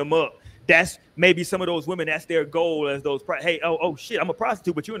maining them up. That's maybe some of those women, that's their goal as those, hey, oh shit, I'm a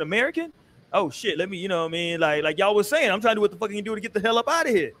prostitute, but you an American? Oh shit, let me, you know what I mean? Like y'all was saying, I'm trying to do what the fuck you can do to get the hell up out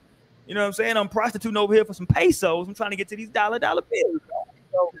of here. You know what I'm saying? I'm prostituting over here for some pesos. I'm trying to get to these dollar bills.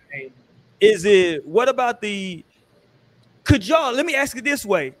 So, what about could y'all, let me ask it this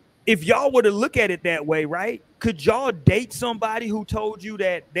way. If y'all were to look at it that way, right? Could y'all date somebody who told you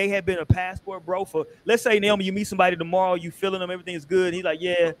that they had been a passport bro for, let's say, Naomi, you meet somebody tomorrow, you feeling them, everything is good. And he's like,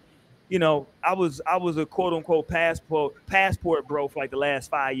 yeah, you know, I was a quote unquote passport bro for like the last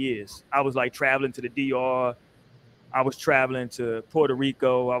 5 years. I was like traveling to the DR. I was traveling to Puerto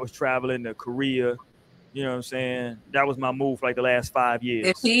Rico. I was traveling to Korea. You know what I'm saying? That was my move for like the last 5 years.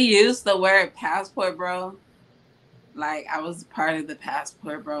 If he used the word passport bro, like I was part of the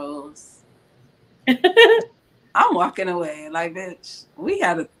passport bros, I'm walking away. Like, bitch, we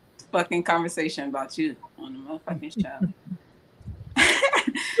had a fucking conversation about you on the motherfucking show.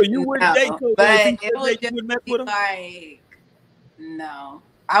 So you wouldn't date him, but it would just be like, no.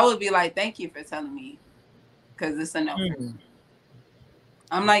 I would be like, thank you for telling me, because it's a no.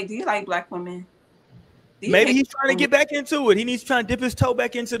 I'm like, do you like black women? Maybe he's trying to get back into it. He needs to try and dip his toe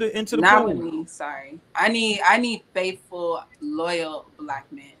back into the Not pool. with me, sorry. I need faithful, loyal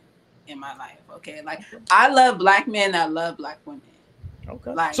black men in my life. Okay, like I love black men that love black women.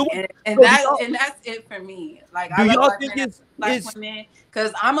 Okay. Like, So and so that's it for me. Like, I do love y'all black think men, it's black women,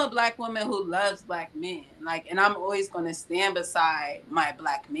 because I'm a black woman who loves black men. Like, and I'm always gonna stand beside my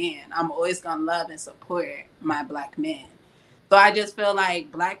black man. I'm always gonna love and support my black men. So I just feel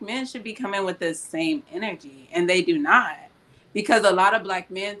like black men should be coming with the same energy, and they do not, because a lot of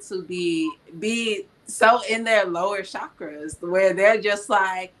black men to be so in their lower chakras where they're just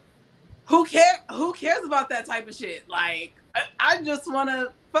like, who cares about that type of shit? Like, I just want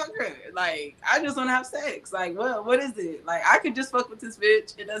to fuck her. Like, I just want to have sex. Like, what is it? Like, I could just fuck with this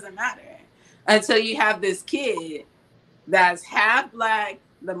bitch. It doesn't matter. Until you have this kid that's half black.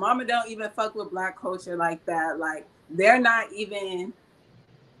 The mama don't even fuck with black culture like that. Like, they're not even,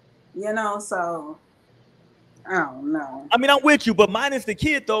 so I don't know. I mean, I'm with you, but minus the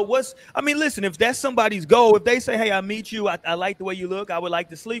kid though. Listen, if that's somebody's goal, if they say, hey, I meet you, I like the way you look, I would like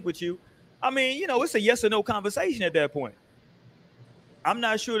to sleep with you. I mean, it's a yes or no conversation at that point. I'm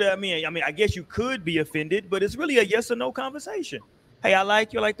not sure that, I guess you could be offended, but it's really a yes or no conversation. Hey, I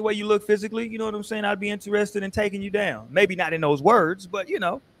like you. I like the way you look physically. You know what I'm saying? I'd be interested in taking you down. Maybe not in those words, but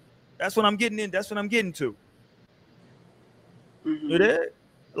that's what I'm getting in. That's what I'm getting to. Mm-hmm.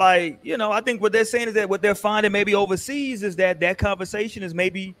 Like, I think what they're saying is that what they're finding maybe overseas is that conversation is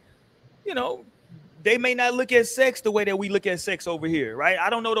maybe, they may not look at sex the way that we look at sex over here, right?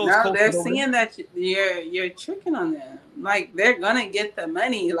 I don't know those. No, they're seeing that you're tricking on them. Like, they're gonna get the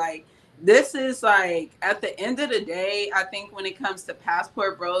money. Like, this is like, at the end of the day, I think when it comes to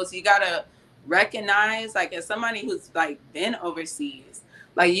passport bros, you gotta recognize, like, as somebody who's like been overseas,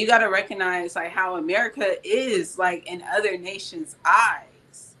 like, you gotta recognize like how America is like in other nations'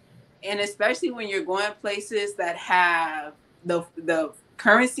 eyes, and especially when you're going places that have the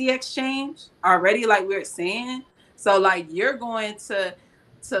currency exchange already, like we were saying. So like, you're going to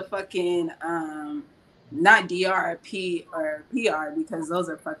fucking not DRP or PR, because those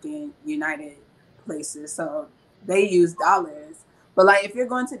are fucking United places, so they use dollars. But like, if you're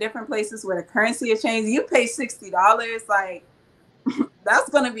going to different places where the currency exchange, you pay $60, like that's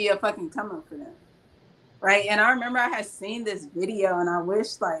gonna be a fucking come up for them, right? And I remember I had seen this video, and I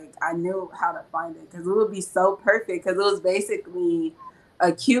wish like I knew how to find it, because it would be so perfect, because it was basically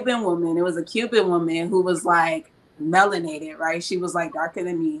a Cuban woman. It was a Cuban woman who was like melanated, right? She was like darker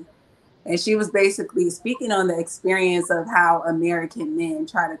than me. And she was basically speaking on the experience of how American men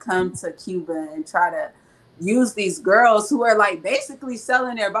try to come to Cuba and try to use these girls who are like basically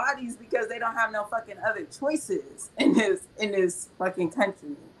selling their bodies because they don't have no fucking other choices in this fucking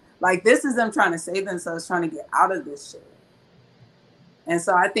country. Like, this is them trying to save themselves, trying to get out of this shit. And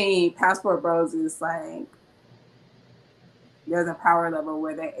so I think passport bros is like, there's a power level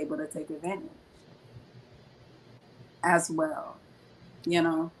where they're able to take advantage as well,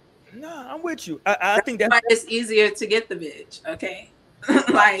 No, I'm with you. I think that's it's easier to get the bitch, okay?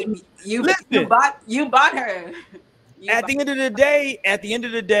 Like, you bought her. At the end of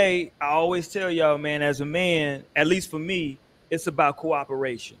the day, I always tell y'all, man, as a man, at least for me, it's about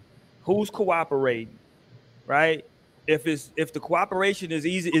cooperation. Who's cooperating, right? If the cooperation is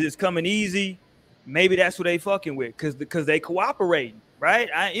easy, is coming easy, maybe that's who they fucking with, because they cooperating, right?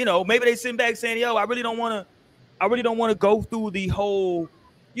 Maybe they sitting back saying, yo, I really don't want to go through the whole,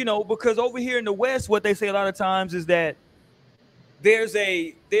 because over here in the West, what they say a lot of times is that there's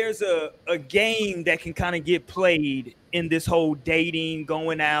a game that can kind of get played in this whole dating,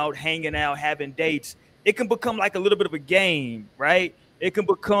 going out, hanging out, having dates. It can become like a little bit of a game, right? It can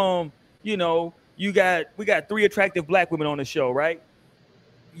become, we got 3 attractive black women on the show, right?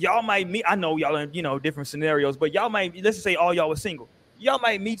 Y'all might meet, I know y'all in, different scenarios, but y'all might, let's just say all y'all were single. Y'all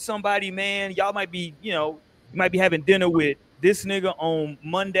might meet somebody, man. Y'all might be, you might be having dinner with this nigga on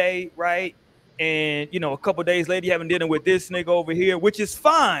Monday, right? And, a couple days later, you having dinner with this nigga over here, which is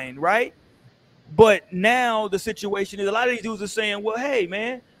fine, right? But now the situation is, a lot of these dudes are saying, well, hey,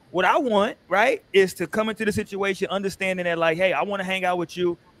 man, what I want, right, is to come into the situation understanding that, like, hey, I want to hang out with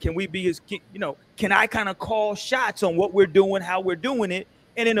you. Can we be can I kind of call shots on what we're doing, how we're doing it?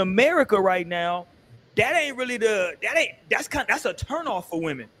 And in America right now, that ain't really that's a turnoff for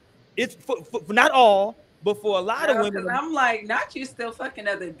women. It's for not all, but for a lot of women. I'm like, not you still fucking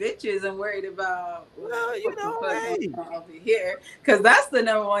other bitches and worried about over here, because that's the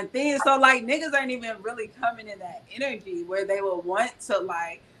number one thing. So like, niggas aren't even really coming in that energy where they will want to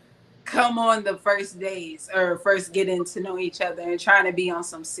like come on the first dates or first getting to know each other and trying to be on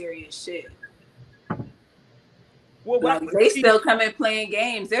some serious shit. Well, like, they still coming playing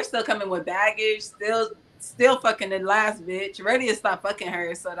games. They're still coming with baggage. Still fucking the last bitch. Ready to stop fucking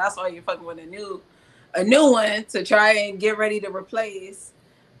her. So that's why you're fucking with a new one to try and get ready to replace.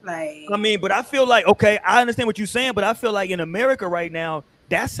 Like, I mean, but I feel like, okay, I understand what you're saying, but I feel like in America right now,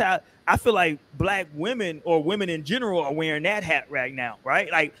 that's how I feel like black women or women in general are wearing that hat right now, right?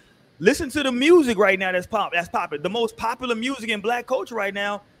 Like, listen to the music right now that's popular. The most popular music in black culture right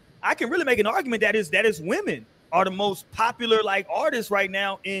now, I can really make an argument that is women are the most popular like artists right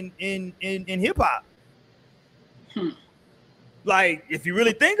now in hip hop. Like, if you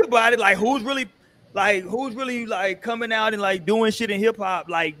really think about it, like who's really like coming out and like doing shit in hip hop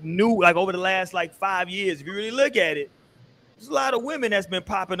like new like over the last like 5 years? If you really look at it, there's a lot of women that's been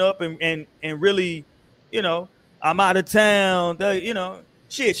popping up and really, you know, I'm out of town. You know,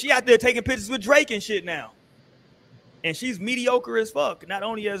 shit, she out there taking pictures with Drake and shit now, and she's mediocre as fuck. Not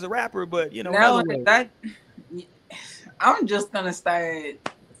only as a rapper, but you know, no, that I'm just gonna start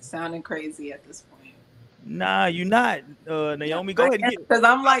sounding crazy at this point. Nah, you're not, Naomi. Go ahead. Because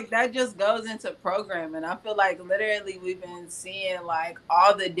I'm like, that just goes into programming. I feel like literally we've been seeing like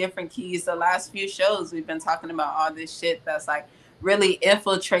all the different keys. The last few shows we've been talking about all this shit that's like really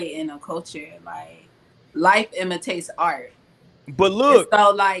infiltrating a culture. Like, life imitates art. But look, and so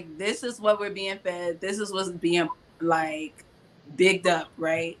like this is what we're being fed. This is what's being like bigged up,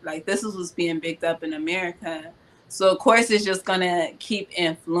 right? Like this is what's being bigged up in America. So of course it's just gonna keep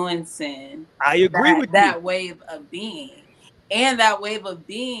influencing. I agree with that wave of being, and that wave of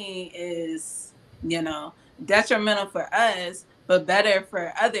being is, you know, detrimental for us, but better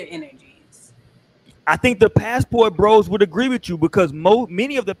for other energies. I think the Passport Bros would agree with you because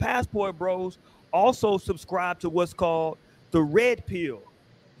many of the Passport Bros also subscribe to what's called the red pill.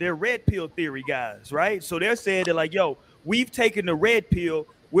 They're red pill theory guys, right? So they're saying that like, yo, we've taken the red pill.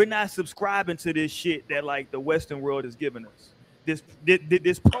 We're not subscribing to this shit that like the Western world is giving us.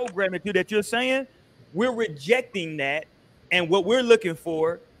 This program that you're saying, we're rejecting that, and what we're looking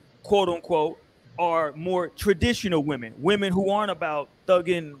for, quote unquote, are more traditional women who aren't about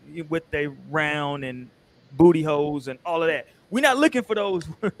thugging with they round and booty holes and all of that. We're not looking for those.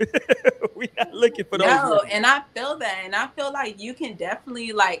 We're not looking for those. No, and I feel that, and I feel like you can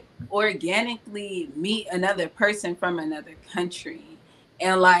definitely like organically meet another person from another country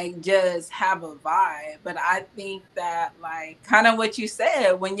and like just have a vibe. But I think that like kind of what you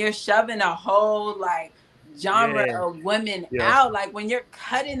said, when you're shoving a whole like genre of women out, like when you're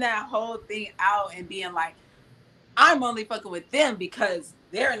cutting that whole thing out and being like, I'm only fucking with them because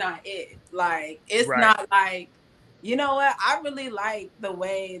they're not it. Like it's not like, you know what? I really like the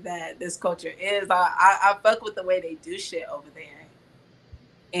way that this culture is. I fuck with the way they do shit over there.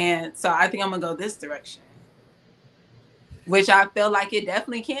 And so I think I'm gonna go this direction. Which I feel like it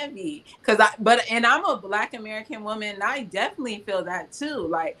definitely can be. And I'm a Black American woman, and I definitely feel that too.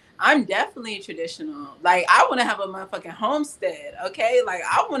 Like, I'm definitely traditional. Like, I want to have a motherfucking homestead, okay? Like,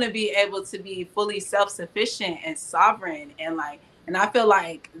 I want to be able to be fully self-sufficient and sovereign. And I feel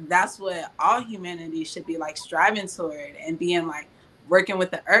like that's what all humanity should be, like, striving toward and being, like, working with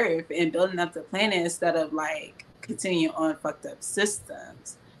the earth and building up the planet instead of, like, continuing on fucked up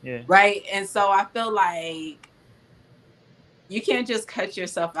systems. Yeah. Right? And so I feel like you can't just cut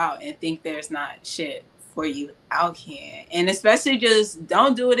yourself out and think there's not shit for you out here. And especially just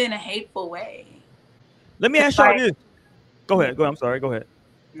don't do it in a hateful way. Let me ask y'all this. Go ahead. I'm sorry. Go ahead.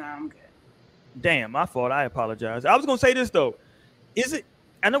 No, I'm good. Damn, my fault. I apologize. I was going to say this, though.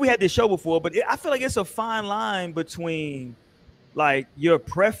 I know we had this show before, but I feel like it's a fine line between, like, your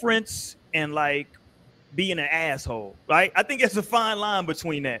preference and, like, being an asshole, right? I think it's a fine line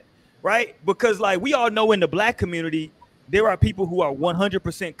between that, right? Because, like, we all know in the Black community, there are people who are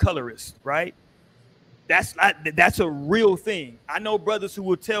 100% colorist, right? That's a real thing. I know brothers who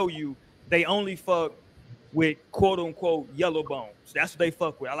will tell you they only fuck with quote unquote yellow bones. That's what they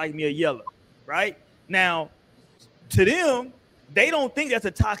fuck with. I like me a yellow, right? Now, to them, they don't think that's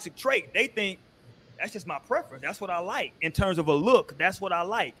a toxic trait. They think that's just my preference. That's what I like in terms of a look. That's what I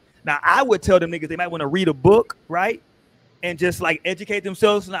like. Now, I would tell them niggas they might want to read a book, right? And just like educate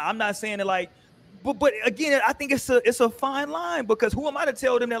themselves. Now, I'm not saying that like, but again, I think it's a fine line because who am I to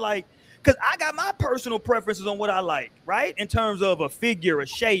tell them that like, because I got my personal preferences on what I like, right? In terms of a figure, a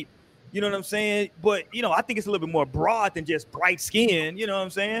shape, you know what I'm saying? But, you know, I think it's a little bit more broad than just bright skin, you know what I'm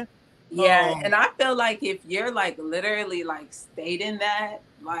saying? Yeah, and I feel like if you're like literally like stating that,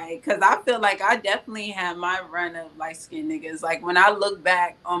 like, because I feel like I definitely had my run of light skinned niggas. Like when I look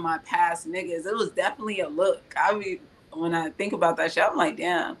back on my past niggas, it was definitely a look. When I think about that shit, I'm like,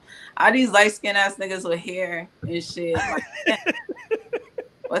 damn, all these light skinned ass niggas with hair and shit. Like,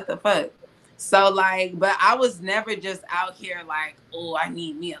 what the fuck? So like, but I was never just out here like, oh, I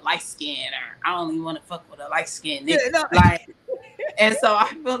need me a light skin, or I only want to fuck with a light skinned nigga. Like, and so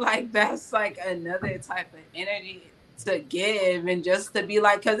I feel like that's like another type of energy to give and just to be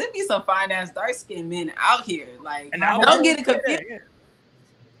like, because it be some fine ass dark skinned men out here. Like, And don't get it confused.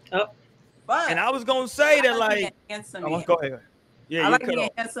 And I was gonna say that, like, handsome go ahead. Yeah, I like being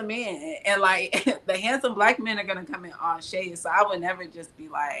handsome men, and like the handsome black men are gonna come in all shades. So I would never just be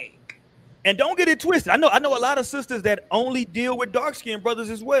like. And don't get it twisted. I know a lot of sisters that only deal with dark skinned brothers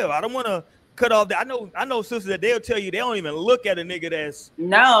as well. I don't want to cut off that. I know sisters that they'll tell you they don't even look at a nigga that's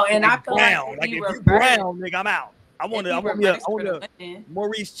no. And I feel brown. Like if you brown, nigga, I'm out. I want a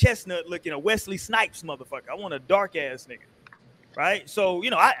Maurice Chestnut looking, a Wesley Snipes motherfucker. I want a dark ass nigga. Right, so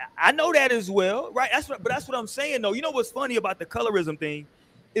I know that as well, right? That's what I'm saying though. You know what's funny about the colorism thing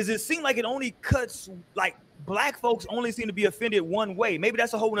is it seems like it only cuts, like black folks only seem to be offended one way. Maybe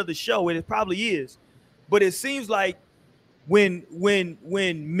that's a whole nother show, and it probably is. But it seems like when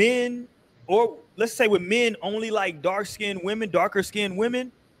men, or let's say when men only like darker skinned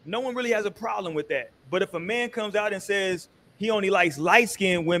women, no one really has a problem with that. But if a man comes out and says he only likes light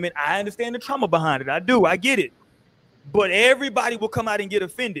skinned women, I understand the trauma behind it. I get it. But everybody will come out and get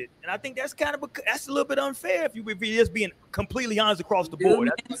offended, and I think that's that's a little bit unfair if you're just being completely honest across the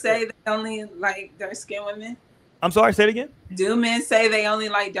board. Do men say they only like dark skinned women? I'm sorry, say it again. Do men say they only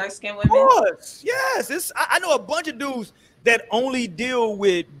like dark skinned women? Of course, yes. I know a bunch of dudes that only deal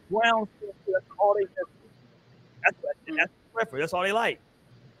with brown skin. That's all they. That's preference. That's all they like.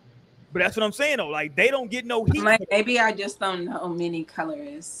 But that's what I'm saying though. Like they don't get no heat. Like maybe I just don't know many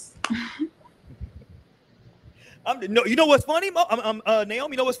colorists. No, you know what's funny, Naomi?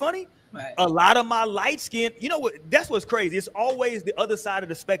 You know what's funny? Right. A lot of my light skin, you know what? That's what's crazy. It's always the other side of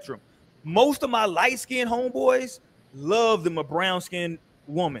the spectrum. Most of my light skinned homeboys love them a brown skinned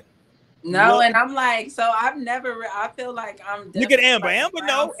woman. No, and I'm like, so I've never. I feel like I'm. Look at Amber. Like Amber,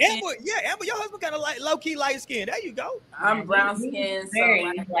 no. Amber, yeah. Amber, your husband kind of like low key light skin. There you go. I'm brown skinned,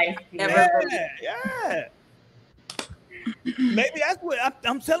 so like, yeah. Maybe that's what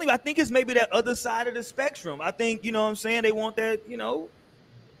I'm telling you. I think it's maybe that other side of the spectrum. I think, you know what I'm saying? They want that, you know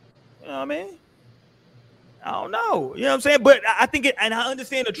what I mean? I don't know. You know what I'm saying? But I think and I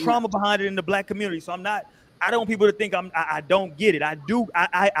understand the trauma behind it in the black community. So I don't want people to think I don't get it. I do.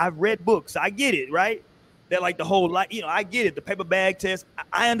 I've read books. I get it, right? That like the whole, like, I get it. The paper bag test.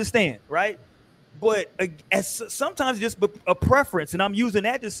 I understand, right? But as sometimes just a preference. And I'm using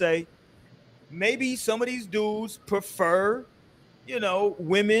that to say, maybe some of these dudes prefer,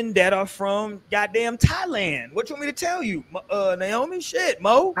 women that are from goddamn Thailand. What you want me to tell you, Naomi? Shit,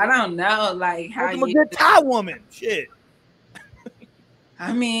 Mo. I don't know, like how I'm a good Thai woman. Shit.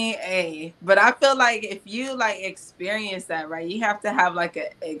 I mean, hey, but I feel like if you like experience that, right, you have to have like an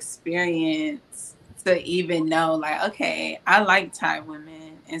experience to even know, like, okay, I like Thai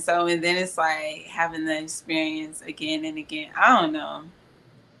women, and then it's like having the experience again and again. I don't know.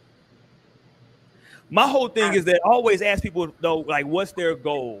 My whole thing is that I always ask people though, like, what's their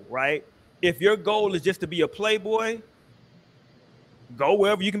goal, right? If your goal is just to be a playboy, go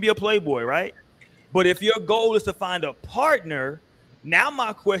wherever you can be a playboy, right? But if your goal is to find a partner, now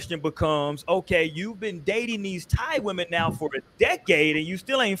my question becomes, okay, you've been dating these Thai women now for a decade and you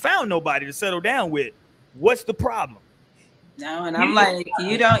still ain't found nobody to settle down with. What's the problem? No, and I'm like,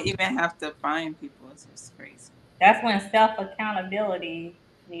 you don't even have to find people. It's just crazy. That's when self-accountability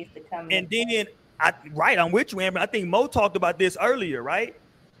needs to come in. And then I'm with you, Amber. I think Mo talked about this earlier, right?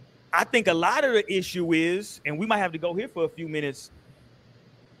 I think a lot of the issue is, and we might have to go here for a few minutes,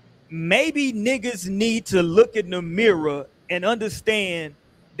 maybe niggas need to look in the mirror and understand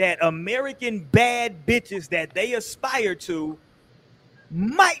that American bad bitches that they aspire to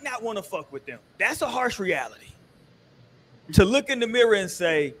might not want to fuck with them. That's a harsh reality. To look in the mirror and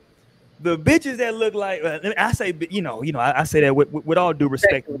say, the bitches that look like, I say, I say that with all due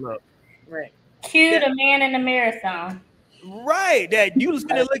respect and love. Right. Cue the man in the mirror song. Right. That you was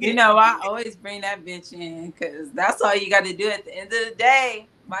gonna look at. I always bring that bitch in because that's all you got to do at the end of the day.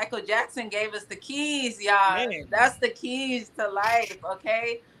 Michael Jackson gave us the keys, y'all. Man. That's the keys to life,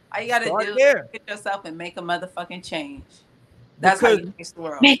 okay? All you got to do is look at yourself and make a motherfucking change. That's how you change the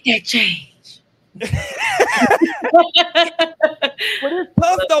world. Make that change. But it's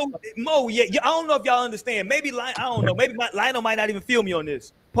tough though, Mo. Yeah, I don't know if y'all understand. Maybe I don't know. Maybe Lionel might not even feel me on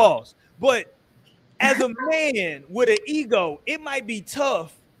this. Pause. But as a man with an ego, it might be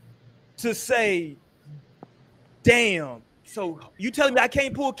tough to say, "Damn." So you telling me I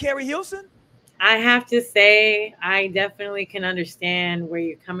can't pull Carrie Hilson? I have to say, I definitely can understand where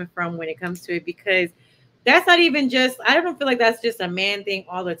you're coming from when it comes to it, because that's not even just, I don't feel like that's just a man thing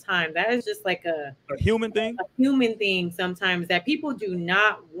all the time. That is just like a human thing. A human thing sometimes, that people do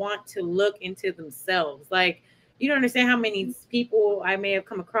not want to look into themselves. Like, you don't understand how many people I may have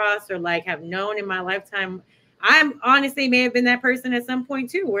come across or like have known in my lifetime. I'm honestly may have been that person at some point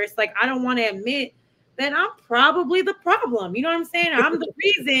too, where it's like, I don't want to admit that I'm probably the problem. You know what I'm saying? I'm the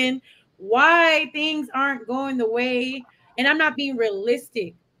reason why things aren't going the way, and I'm not being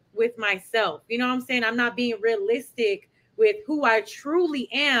realistic with myself. You know what I'm saying? I'm not being realistic with who I truly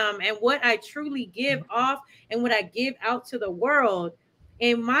am and what I truly give off and what I give out to the world.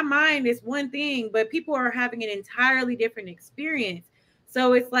 In my mind, it's one thing, but people are having an entirely different experience.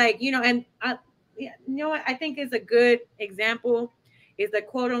 So it's like, you know, and you know what I think is a good example is the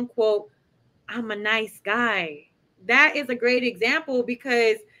quote unquote, I'm a nice guy. That is a great example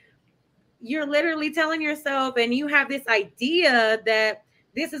because you're literally telling yourself and you have this idea that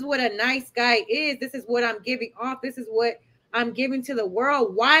this is what a nice guy is. This is what I'm giving off. This is what I'm giving to the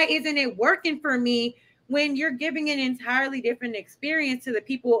world. Why isn't it working for me when you're giving an entirely different experience to the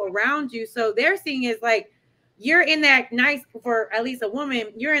people around you? So they're seeing is like, you're in that nice, for at least a woman,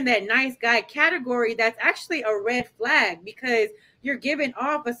 you're in that nice guy category. That's actually a red flag because you're giving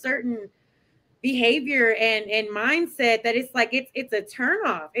off a certain behavior and mindset that it's like it's a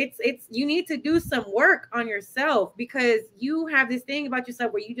turnoff. It's you need to do some work on yourself because you have this thing about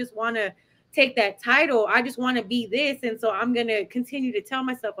yourself where you just want to take that title. I just want to be this, and so I'm gonna continue to tell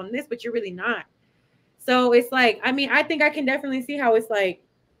myself I'm this, but you're really not. So it's like, I mean, I think I can definitely see how it's like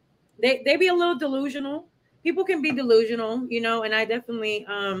they be a little delusional. People can be delusional, you know, and I definitely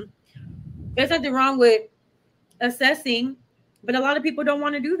there's nothing wrong with assessing, but a lot of people don't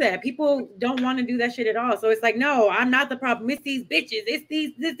want to do that. People don't want to do that shit at all. So it's like, no, I'm not the problem. It's these bitches. It's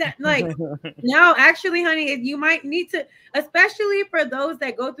these, this, that. Like, no, actually, honey, you might need to, especially for those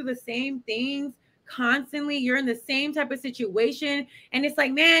that go through the same things constantly. You're in the same type of situation. And it's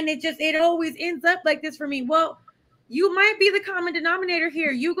like, man, it always ends up like this for me. Well, you might be the common denominator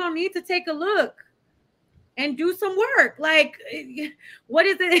here. You're going to need to take a look and do some work. Like, what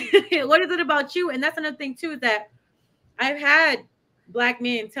is it? What is it about you? And that's another thing too, that I've had Black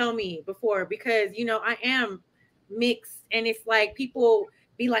men tell me before, because, you know, I am mixed, and it's like people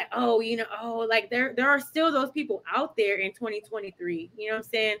be like, oh, you know, oh, like there are still those people out there in 2023, you know what I'm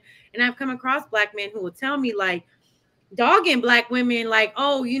saying? And I've come across Black men who will tell me, like, dogging Black women, like,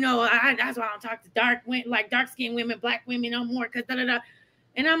 oh, you know, that's why I don't talk to dark-skinned women, Black women no more, because da-da-da.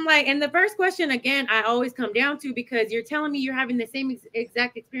 And I'm like, and the first question, again, I always come down to, because you're telling me you're having the same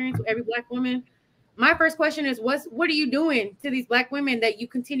exact experience with every Black woman. My first question is, what are you doing to these Black women that you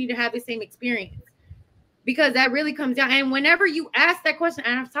continue to have the same experience? Because that really comes down. And whenever you ask that question,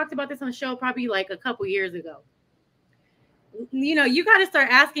 and I've talked about this on the show probably like a couple years ago, you know, you got to start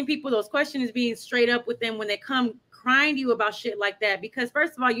asking people those questions, being straight up with them when they come crying to you about shit like that. Because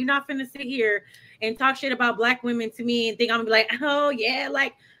first of all, you're not finna sit here and talk shit about Black women to me and think I'm gonna be like, oh yeah,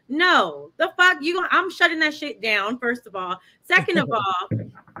 like, no, the fuck I'm shutting that shit down, first of all. Second of all,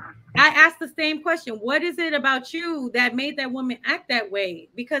 I asked the same question. What is it about you that made that woman act that way?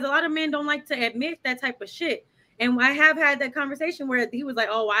 Because a lot of men don't like to admit that type of shit. And I have had that conversation where he was like,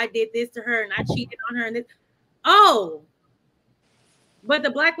 oh, I did this to her and I cheated on her and this. Oh, but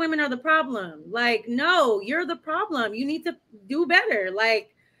the Black women are the problem. Like, no, you're the problem. You need to do better.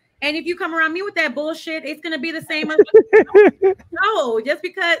 Like, and if you come around me with that bullshit, it's going to be the same. No, just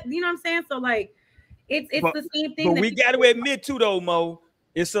because, you know what I'm saying? So like, it's the same thing. But we got to admit too, though, Mo,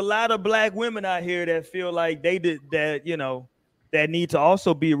 it's a lot of Black women out here that feel like they did that, you know, that need to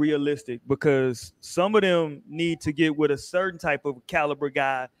also be realistic, because some of them need to get with a certain type of caliber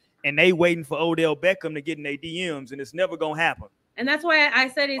guy and they waiting for Odell Beckham to get in their DMs, and it's never going to happen. And that's why I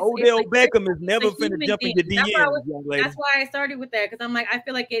said Odell Beckham is never finna jump in your DMs, young lady. That's why I started with that, because I'm like, I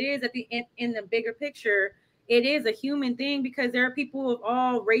feel like it is in the bigger picture, it is a human thing, because there are people of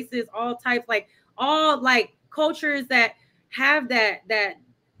all races, all types, like all like cultures that have that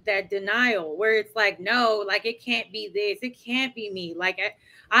denial where it's like, no, like it can't be this, it can't be me. Like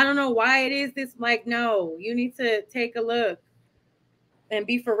I don't know why it is this. Like, no, you need to take a look and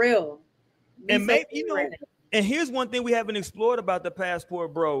be for real. And maybe, you know, and here's one thing we haven't explored about the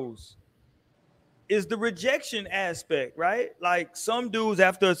Passport Bros is the rejection aspect, right? Like some dudes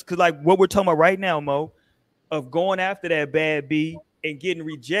after us, because like what we're talking about right now, Mo, of going after that bad B and getting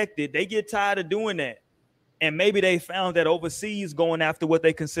rejected, they get tired of doing that. And maybe they found that overseas, going after what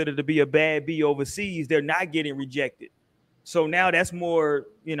they consider to be a bad B overseas, they're not getting rejected. So now that's more,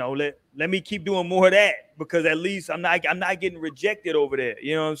 you know, let me keep doing more of that, because at least I'm not getting rejected over there.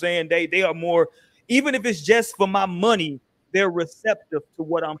 You know what I'm saying? They are more, even if it's just for my money, they're receptive to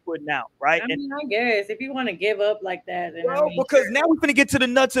what I'm putting out, right? I mean, I guess if you want to give up like that, then well, because now we're gonna get to the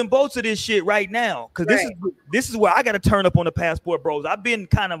nuts and bolts of this shit right now. Because this is where I got to turn up on the Passport Bros. I've been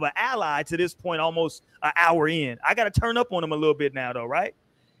kind of an ally to this point, almost an hour in. I got to turn up on them a little bit now, though, right?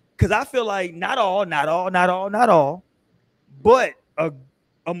 because I feel like not all, but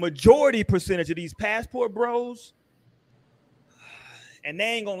a majority percentage of these passport bros, and they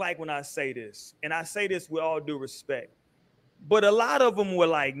ain't gonna like when I say this, and I say this with all due respect, but a lot of them were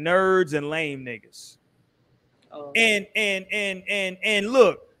like nerds and lame niggas. Oh. And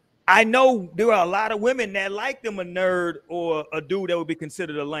look, I know there are a lot of women that like them a nerd or a dude that would be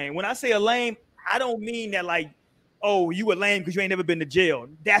considered a lame. When I say a lame, I don't mean that like, oh, you a lame because you ain't never been to jail.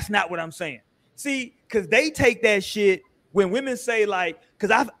 That's not what I'm saying. See, because they take that shit when women say like,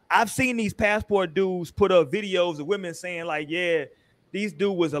 because I've seen these passport dudes put up videos of women saying like, yeah, these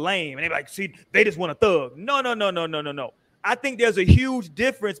dude was a lame. And they're like, see, they just want a thug. No. I think there's a huge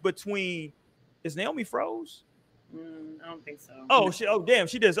difference between, is Naomi froze? I don't think so. Oh shit! Oh damn!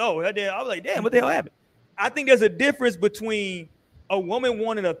 She just I was like, damn, what the hell happened? I think there's a difference between a woman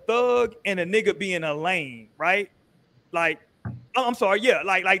wanting a thug and a nigga being a lame, right? Like, I'm sorry, yeah,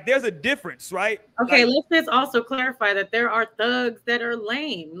 like there's a difference, right? Okay, like, let's just also clarify that there are thugs that are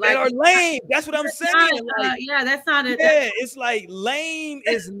lame. Like, that are lame. That's what I'm saying. Like, yeah, that's not it. Yeah, it's like lame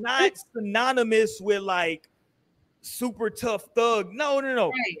is not synonymous with like super tough thug. No.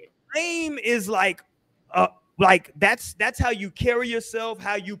 Right. Lame is like that's how you carry yourself,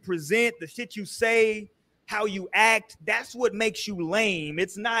 how you present, the shit you say, how you act. That's what makes you lame.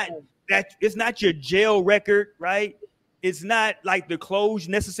 It's not that, it's not your jail record, right? It's not like the clothes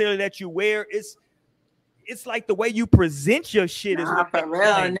necessarily that you wear. It's like the way you present your shit is what for real,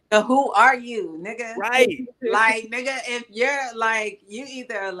 nigga. Who are you, nigga? Right. Like, nigga, if you're like, you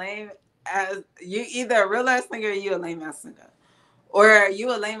either a lame as you either a real ass nigga or you a lame ass nigga, or you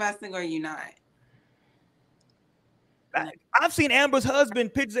a lame ass nigga or you not. I've seen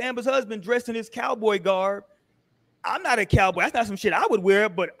pictures of Amber's husband dressed in his cowboy garb. I'm not a cowboy. That's not some shit I would wear,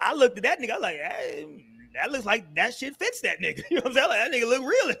 but I looked at that nigga, I was like, hey, that looks like that shit fits that nigga. You know what I'm saying? Like, that nigga look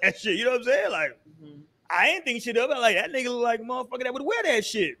real in that shit. You know what I'm saying? Like, I ain't thinking shit up. I'm like, that nigga look like a motherfucker that would wear that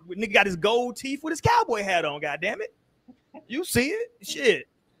shit. Nigga got his gold teeth with his cowboy hat on, goddammit. You see it? Shit.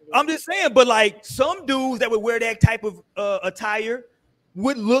 I'm just saying, but like some dudes that would wear that type of attire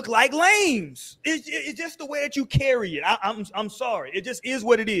would look like lames. It's just the way that you carry it. I'm sorry. It just is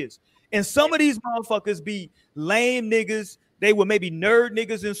what it is. And some of these motherfuckers be lame niggas. They were maybe nerd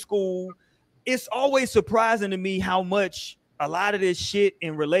niggas in school. It's always surprising to me how much a lot of this shit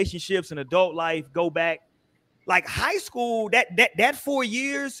in relationships and adult life go back. Like high school, that 4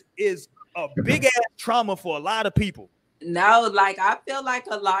 years is a big ass trauma for a lot of people. No, like I feel like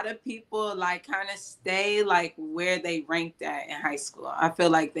a lot of people like kind of stay like where they ranked at in high school. I feel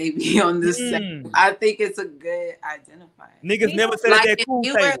like they be on this. I think it's a good identifier. Niggas never said like, that cool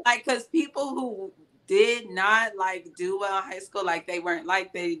you were like, because people who did not like do well in high school, like they weren't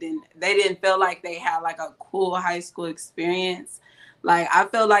like they didn't feel like they had like a cool high school experience. Like I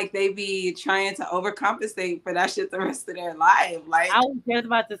feel like they be trying to overcompensate for that shit the rest of their life. Like I was just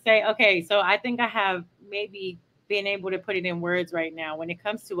about to say, okay, so I think I have maybe being able to put it in words right now when it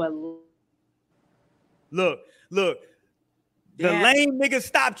comes to a look the lame niggas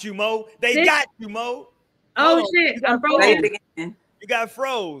stopped you, Mo. They got you, Mo. Oh shit, I'm frozen. You got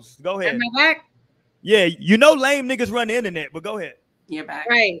froze. Go ahead. Am I back? Yeah, you know lame niggas run the internet, but go ahead. You're back.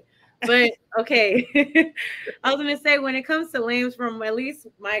 Right. But okay. I was gonna say when it comes to lames, from at least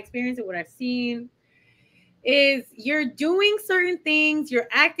my experience and what I've seen, is you're doing certain things, you're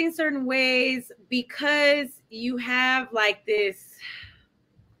acting certain ways because you have like this,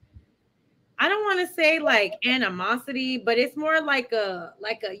 I don't want to say like animosity, but it's more like a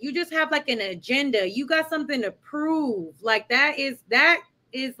you just have like an agenda. You got something to prove. Like that is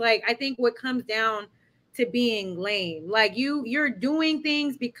like I think what comes down to being lame. Like you're doing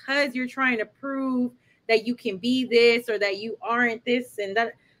things because you're trying to prove that you can be this or that you aren't this and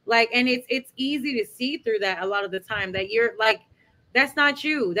that. Like, and it's easy to see through that a lot of the time that you're like, that's not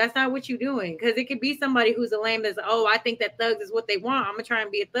you. That's not what you're doing. Because it could be somebody who's a lame that's, oh, I think that thugs is what they want. I'm gonna try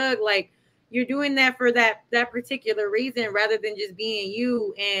and be a thug. Like you're doing that for that particular reason rather than just being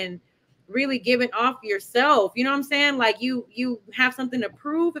you and really giving off yourself. You know what I'm saying? Like you have something to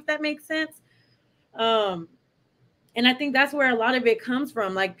prove, if that makes sense. And I think that's where a lot of it comes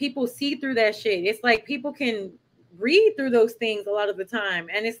from. Like people see through that shit. It's like people can read through those things a lot of the time.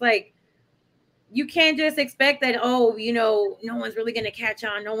 And it's like, you can't just expect that, oh, you know, no one's really going to catch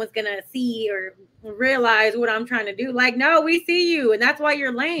on. No one's going to see or realize what I'm trying to do. Like, no, we see you. And that's why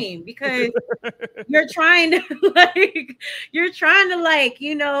you're lame, because you're trying to like,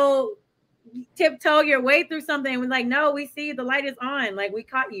 you know, tiptoe your way through something. We're like, no, we see the light is on. Like we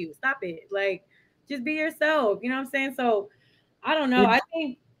caught you. Stop it. Like, just be yourself. You know what I'm saying? So I don't know. I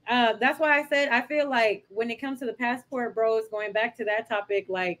think that's why I said, I feel like when it comes to the passport bros, going back to that topic,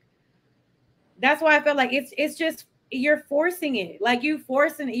 like that's why I feel like it's just you're forcing it. Like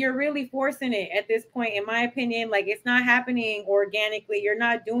you're really forcing it at this point, in my opinion. Like it's not happening organically. You're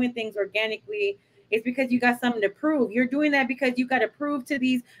not doing things organically. It's because you got something to prove. You're doing that because you got to prove to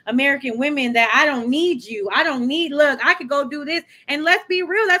these American women that I don't need you. I don't need, look, I could go do this. And let's be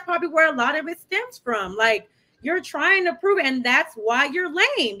real, that's probably where a lot of it stems from. Like you're trying to prove it, and that's why you're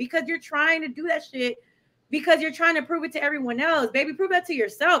lame, because you're trying to do that shit because you're trying to prove it to everyone else. Baby, prove that to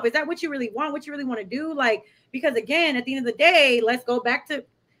yourself. Is that what you really want? What you really want to do? Like, because again, at the end of the day, let's go back to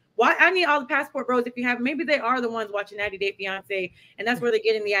why I need all the passport bros. If you have, maybe they are the ones watching 90 Day Fiance, and that's where they're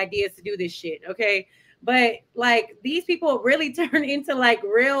getting the ideas to do this shit. Okay. But like these people really turn into like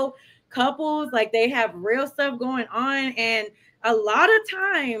real couples, like they have real stuff going on. And a lot of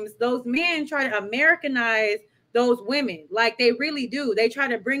times those men try to Americanize those women. Like they really do. They try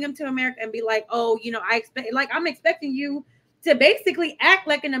to bring them to America and be like, oh, you know, I'm expecting you to basically act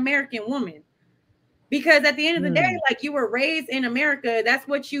like an American woman. Because at the end of the day, like you were raised in America, that's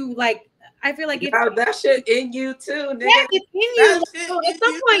what you like. I feel like that shit in you too, nigga. Yeah, it's in you. So at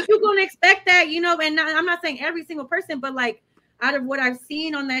some point, you're gonna expect that, you know. And I'm not saying every single person, but like out of what I've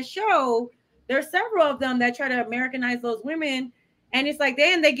seen on that show, there's several of them that try to Americanize those women, and it's like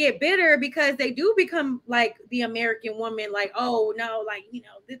then they get bitter because they do become like the American woman. Like, oh no, like you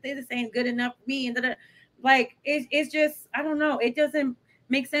know, this ain't good enough for me, and like it's just I don't know. It doesn't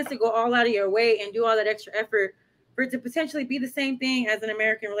make sense to go all out of your way and do all that extra effort for it to potentially be the same thing as an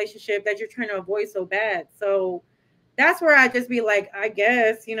American relationship that you're trying to avoid so bad. So that's where I just be like, I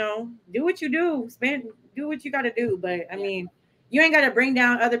guess, you know, do what you do, do what you got to do. But I mean, you ain't got to bring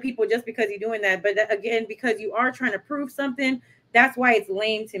down other people just because you're doing that. But again, because you are trying to prove something, that's why it's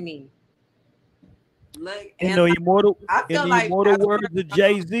lame to me. Look, in the immortal words of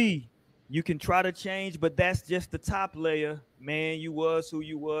Jay-Z, you can try to change, but that's just the top layer. Man, you was who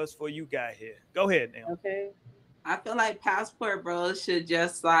you was before you got here. Go ahead now. Okay. I feel like passport bros should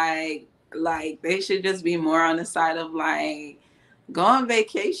just like they should just be more on the side of like go on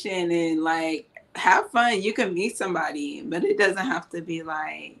vacation and like have fun. You can meet somebody, but it doesn't have to be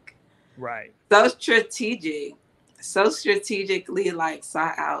like right. So strategically like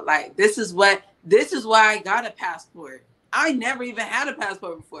sought out. Like this is why I got a passport. I never even had a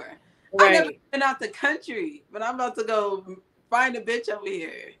passport before. Right. I never been out the country, but I'm about to go find a bitch over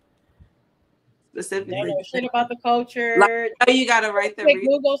here. Specifically, know shit about the culture. Like, you gotta write the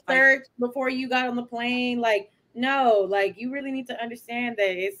Google search before you got on the plane. Like, no, like you really need to understand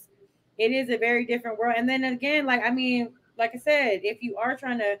that it is a very different world. And then again, like I mean, like I said, if you are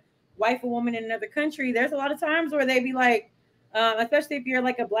trying to wife a woman in another country, there's a lot of times where they be like, especially if you're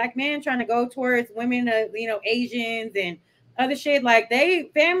like a black man trying to go towards women, you know, Asians and other shit, like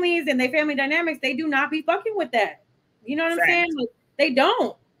families and they family dynamics, they do not be fucking with that. You know what I'm saying? Like, they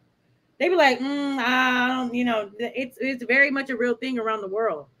don't. They be like, I don't, you know, it's very much a real thing around the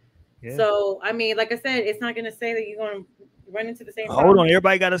world. Yeah. So, I mean, like I said, it's not going to say that you're going to run into the same problem. Hold on.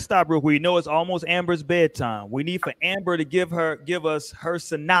 Everybody got to stop real quick. You know, it's almost Amber's bedtime. We need for Amber to give us her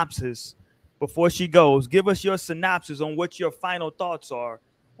synopsis before she goes. Give us your synopsis on what your final thoughts are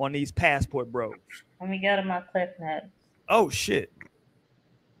on these passport bros. Let me go to my clip notes. Oh, shit.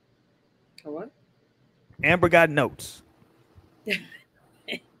 What? Amber got notes.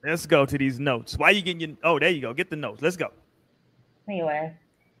 Let's go to these notes. Why are you getting your... Oh, there you go. Get the notes. Let's go. Anyway,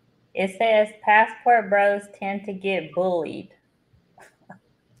 it says passport bros tend to get bullied.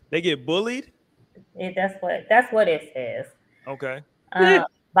 They get bullied? That's what it says. Okay.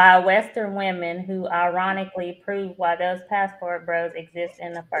 By Western women who ironically prove why those passport bros exist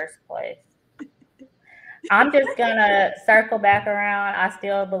in the first place. I'm just going to circle back around. I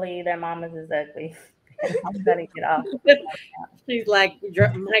still believe their mamas is ugly. I'm gonna get off. She's like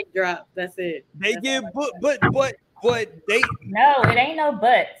mic drop. That's it. They get but they no, it ain't no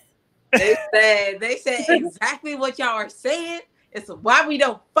buts. They said exactly what y'all are saying. It's why we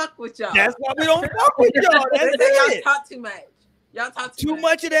don't fuck with y'all. That's why we don't fuck with y'all. That's it. Y'all talk too much. Y'all talk too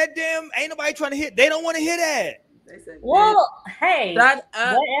much of that damn. Ain't nobody trying to hit. They don't want to hear that. Well, hey,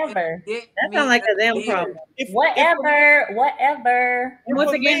 whatever. That sounds like a damn problem. Whatever. And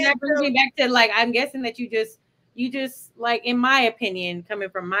once again, that brings me back to like I'm guessing that you just like, in my opinion, coming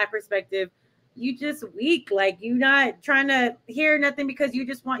from my perspective, you just weak. Like you're not trying to hear nothing because you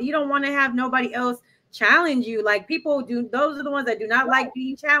don't want to have nobody else challenge you. Like people do. Those are the ones that do not like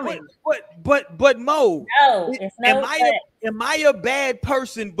being challenged. But Mo, no, it's no. Am I a bad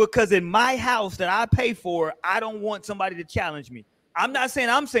person because in my house that I pay for, I don't want somebody to challenge me? I'm not saying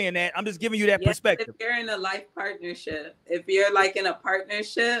I'm saying that. I'm just giving you that perspective. If you're in a life partnership, if you're like in a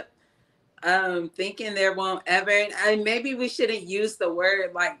partnership, thinking there won't ever, and maybe we shouldn't use the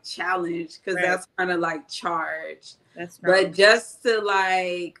word like challenge because that's kind of like charge. That's right. But just to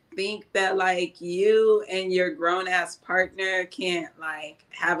like think that like you and your grown ass partner can't like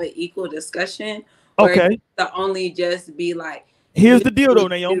have an equal discussion. Okay. To only just be like, here's the deal though,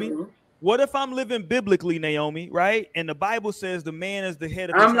 Naomi. What if I'm living biblically, Naomi, right? And the Bible says the man is the head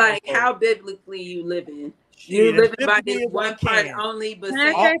of I'm like, how biblically you living? You living by this one part only, but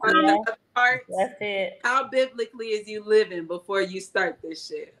saying the other parts. That's it. How biblically is you living before you start this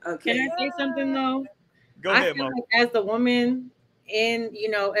shit? Okay. Can I say something though? Go ahead, Mo. Like as the woman, and you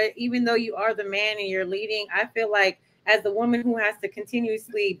know, even though you are the man and you're leading, I feel like as the woman who has to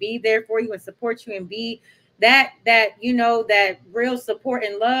continuously be there for you and support you and be that you know, that real support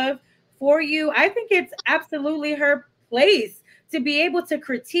and love for you, I think it's absolutely her place to be able to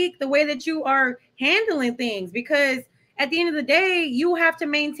critique the way that you are handling things, because at the end of the day, you have to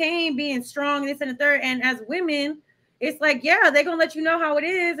maintain being strong, this and the third. And as women, it's like, yeah, they're gonna let you know how it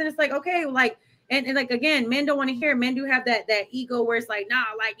is, and it's like, okay, like, and like again, men don't want to hear. Men do have that ego where it's like, nah,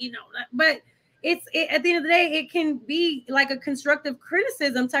 like, you know, but at the end of the day, it can be like a constructive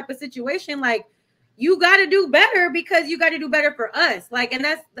criticism type of situation, like, you got to do better because you got to do better for us. Like, and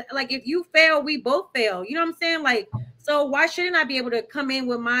that's like, if you fail, we both fail. You know what I'm saying? Like, so why shouldn't I be able to come in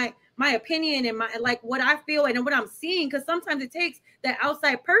with my opinion and my, like, what I feel and what I'm seeing? Because sometimes it takes that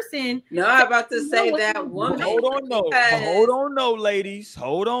outside person. No, I'm about to say that woman. Hold on, no, ladies.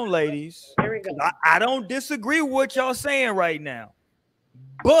 Hold on, ladies. There we go. I don't disagree with what y'all saying right now.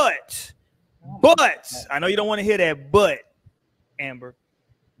 But I know you don't want to hear that, but Amber,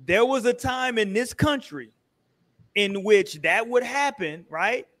 there was a time in this country in which that would happen,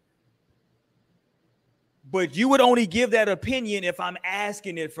 right? But you would only give that opinion if I'm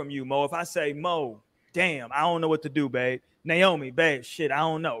asking it from you, Mo. If I say, Mo, damn, I don't know what to do, babe. Naomi, babe, shit, I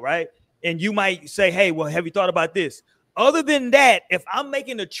don't know, right? And you might say, hey, well, have you thought about this? Other than that, if I'm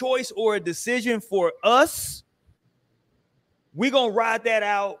making a choice or a decision for us, we're going to ride that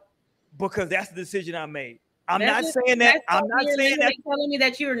out because that's the decision I made. I'm not saying that. I'm not saying that. Telling me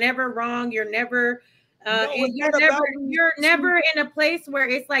that you're never wrong. You're never. You're never in a place where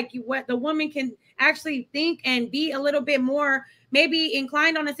it's like what the woman can actually think and be a little bit more maybe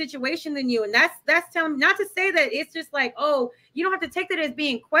inclined on a situation than you. And that's telling me, not to say that it's just like, oh, you don't have to take that as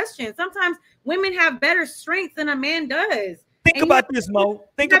being questioned. Sometimes women have better strengths than a man does. Think about this, Mo.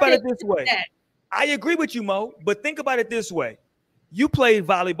 Think about it this way. I agree with you, Mo, but think about it this way. You played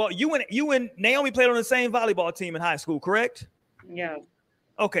volleyball. You and Naomi played on the same volleyball team in high school, correct? Yeah.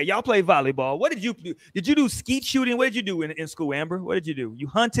 Okay, y'all played volleyball. What did you do? Did you do skeet shooting? What did you do in school, Amber? What did you do? You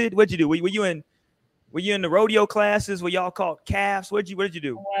hunted? What did you do? Were you in the rodeo classes where y'all caught calves? What did you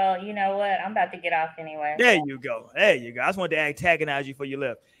do? Well, you know what? I'm about to get off anyway. There you go. I just wanted to antagonize you for your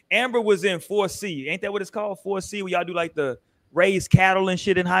left. Amber was in 4C. Ain't that what it's called? 4C, where y'all do like the raised cattle and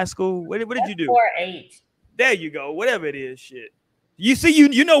shit in high school. What did you do? 4H. There you go. Whatever it is, shit. You see,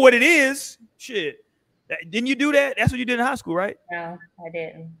 you know what it is. Shit. Didn't you do that? That's what you did in high school, right? No, I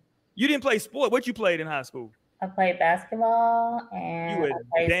didn't. You didn't play sport. What you played in high school? I played basketball and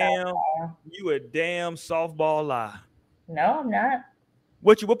softball. You a damn softball lie. No, I'm not.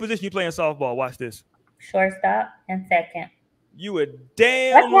 What position you play in softball? Watch this. Shortstop and second. You a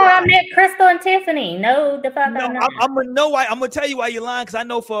damn. That's why I met Crystal and Tiffany. No, the fuck no, I'm gonna tell you why you're lying, because I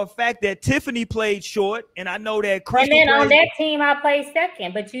know for a fact that Tiffany played short, and I know that Crystal. And then on that team, I played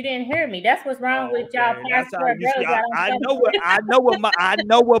second, but you didn't hear me. That's what's wrong with y'all. I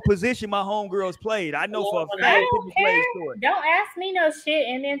know what position my homegirls played. I know for a fact Tiffany played short. Don't ask me no shit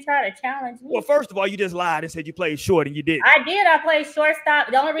and then try to challenge me. Well, first of all, you just lied and said you played short, and you didn't. I did. I played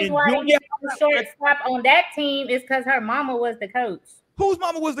shortstop. The only reason why I didn't get shortstop on that team is because her mama was the coach. Whose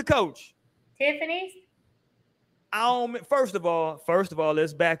mama was the coach? Tiffany's. First of all,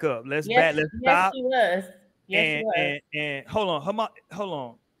 let's back up. Let's stop. Yes, she was. And hold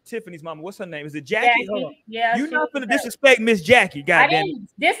on. Tiffany's mama, what's her name? Is it Jackie? Hold on. Yeah. You're not gonna disrespect Miss Jackie, goddamn. I didn't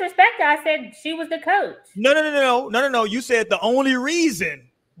disrespect her. I said she was the coach. No. You said the only reason.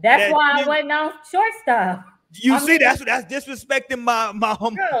 That's why I wasn't on shortstop. That's disrespecting my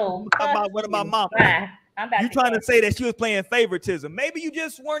one of my mamas. You trying to say that she was playing favoritism? Maybe you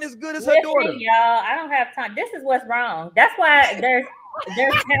just weren't as good as her daughter. Y'all, I don't have time. This is what's wrong. That's why there's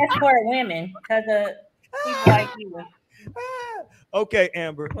passport women, because of people like you. Okay,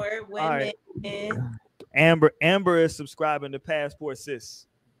 Amber. Passport women. Right. Amber is subscribing to Passport Sis.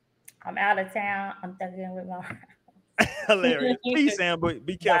 I'm out of town. I'm thugging with my. Hilarious. Peace, Amber.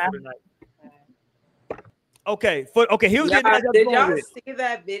 Be careful tonight. Okay, here's did y'all see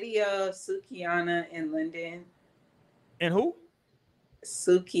that video of Sukihana in London? And who?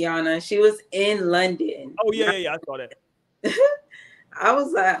 Sukiana. She was in London. Oh yeah, I saw that. I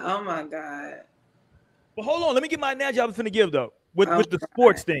was like, oh my God. But hold on, let me get my analogy I was finna give though with the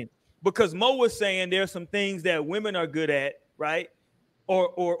sports thing, because Mo was saying there's some things that women are good at, right?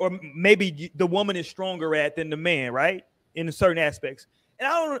 Or maybe the woman is stronger at than the man, right? In certain aspects, and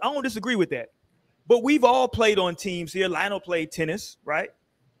I don't disagree with that. But we've all played on teams here. Lionel played tennis, right?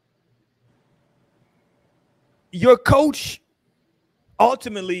 Your coach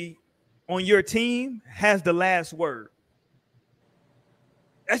ultimately on your team has the last word.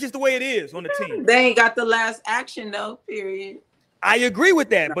 That's just the way it is on the team. They ain't got the last action though, period. I agree with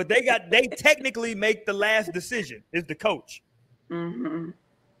that, but they technically make the last decision is the coach. Mm-hmm.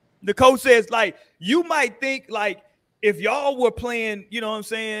 The coach says, like, you might think like if y'all were playing, you know what I'm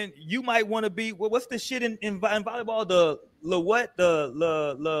saying, you might want to be, well, what's the shit in volleyball?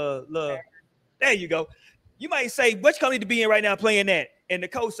 There you go. You might say, which company to be in right now playing that? And the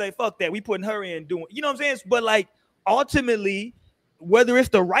coach say, fuck that. We putting her in doing, you know what I'm saying? But like ultimately, whether it's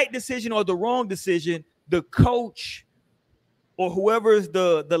the right decision or the wrong decision, the coach or whoever is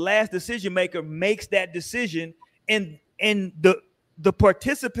the last decision maker makes that decision, and the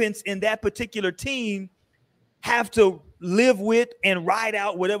participants in that particular team have to live with and ride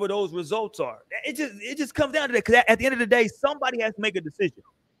out whatever those results are. It just comes down to that, because at the end of the day, somebody has to make a decision.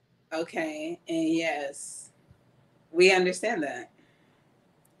 Okay, and yes, we understand that.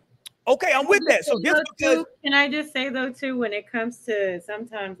 Okay, I'm with that. So can I just say though too, when it comes to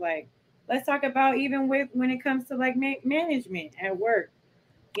sometimes like, let's talk about even when it comes to like management at work.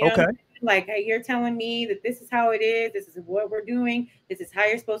 You know, like, hey, you're telling me that this is how it is. This is what we're doing. This is how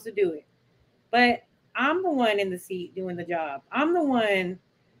you're supposed to do it. But I'm the one in the seat doing the job. I'm the one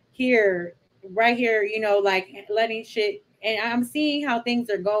here, right here, you know, like letting shit, and I'm seeing how things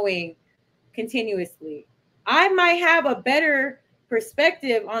are going continuously. I might have a better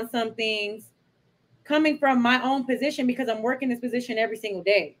perspective on some things coming from my own position because I'm working this position every single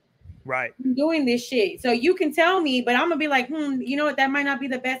day. Right. I'm doing this shit. So you can tell me, but I'm gonna be like, you know what, that might not be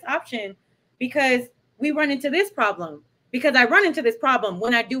the best option because we run into this problem. Because I run into this problem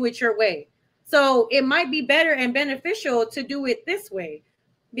when I do it your way. So it might be better and beneficial to do it this way.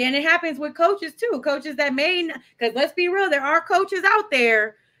 And it happens with coaches too. Coaches that because let's be real, there are coaches out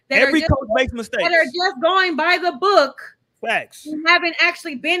there that every coach makes mistakes. That are just going by the book. Facts. Haven't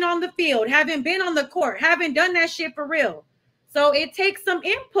actually been on the field, haven't been on the court, haven't done that shit for real. So it takes some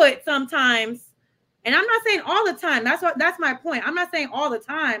input sometimes. And I'm not saying all the time. That's my point. I'm not saying all the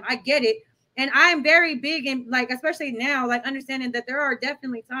time. I get it. And I'm very big in, like, especially now, like understanding that there are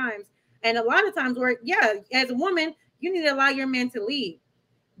definitely times and a lot of times where, yeah, as a woman, you need to allow your man to lead.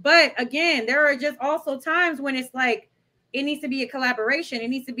 But again, there are just also times when it's like, it needs to be a collaboration. It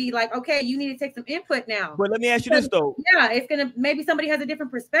needs to be like, okay, you need to take some input now. But let me ask you this though. Yeah, it's gonna, maybe somebody has a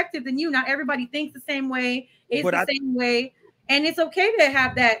different perspective than you. Not everybody thinks the same way. It's the same way. And it's okay to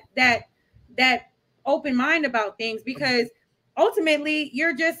have that open mind about things, because ultimately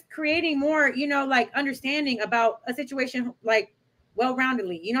you're just creating more, you know, like understanding about a situation, like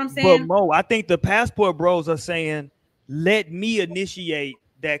well-roundedly. You know what I'm saying? But Mo, I think the passport bros are saying, let me initiate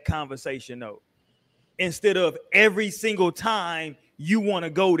that conversation though, instead of every single time you want to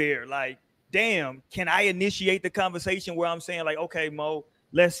go there. Like, damn, can I initiate the conversation where I'm saying like, okay, Mo,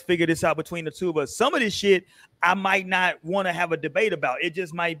 let's figure this out between the two of us. Some of this shit I might not want to have a debate about. It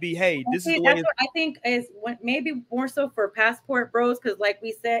just might be, hey, this is the way. That's what I think is maybe more so for passport bros, because like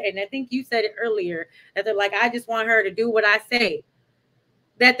we said, and I think you said it earlier, that they're like, I just want her to do what I say.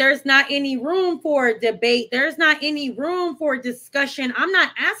 That there's not any room for debate. There's not any room for discussion. I'm not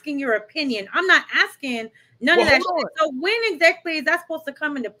asking your opinion. I'm not asking none of that shit. So when exactly is that supposed to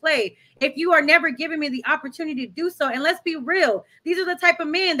come into play if you are never giving me the opportunity to do so? And let's be real. These are the type of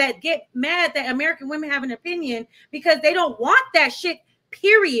men that get mad that American women have an opinion because they don't want that shit,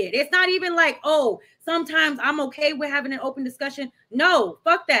 period. It's not even like, oh, sometimes I'm okay with having an open discussion. No,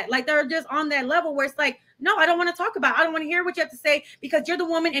 fuck that. Like they're just on that level where it's like, no, I don't want to talk about it. I don't want to hear what you have to say because you're the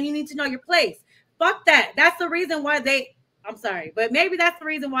woman and you need to know your place. Fuck that. That's the reason why I'm sorry, but maybe that's the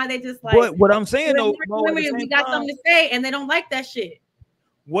reason why they just like. But what I'm saying though, women, we got something to say and they don't like that shit.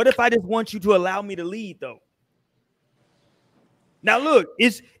 What if I just want you to allow me to lead though? Now look,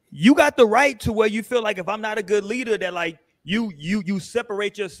 you got the right to where you feel like if I'm not a good leader, that like you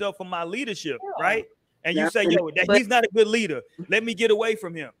separate yourself from my leadership, right? And you say, yo, that he's not a good leader. Let me get away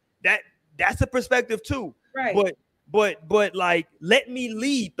from him. That's a perspective too. Right. But like, let me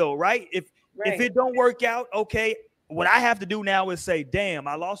lead though, right? If it don't work out, okay, what I have to do now is say, damn,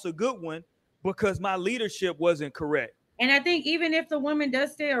 I lost a good one because my leadership wasn't correct. And I think even if the woman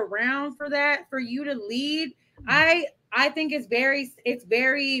does stay around for that, for you to lead, I I think it's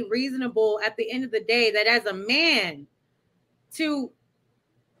very reasonable at the end of the day that as a man to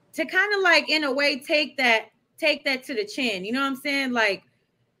kind of like in a way take that to the chin. You know what I'm saying? Like,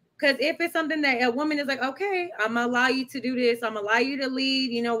 because if it's something that a woman is like, okay, I'm gonna allow you to do this, I'm gonna allow you to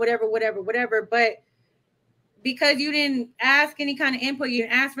lead, you know, whatever. But because you didn't ask any kind of input, you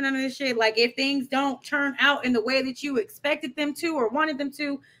didn't ask for none of this shit. Like, if things don't turn out in the way that you expected them to or wanted them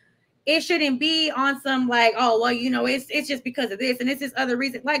to, it shouldn't be on some like, oh, well, you know, it's just because of this and it's this other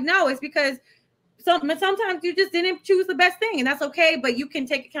reason. Like, no, it's because sometimes you just didn't choose the best thing, and that's okay. But you can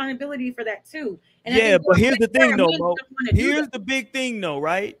take accountability for that too. And yeah, but here's the thing, though, Mo. Here's the big thing, though,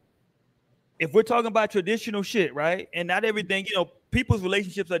 right? If we're talking about traditional shit, right, and not everything, you know, people's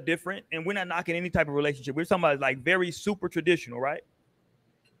relationships are different, and we're not knocking any type of relationship. We're talking about like very super traditional, right?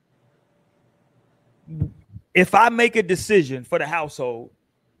 If I make a decision for the household,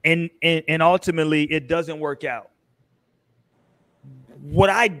 and ultimately it doesn't work out,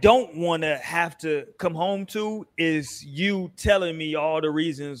 what I don't want to have to come home to is you telling me all the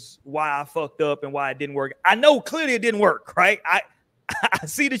reasons why I fucked up and why it didn't work. I know clearly it didn't work, right? I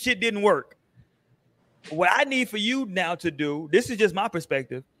see the shit didn't work. What I need for you now to do, this is just my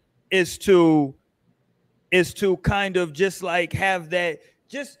perspective, is to kind of just like have that,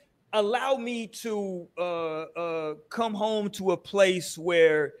 just allow me to come home to a place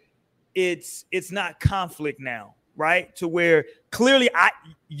where it's not conflict now, right? To where clearly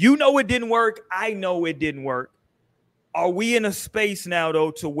you know it didn't work, I know it didn't work. Are we in a space now though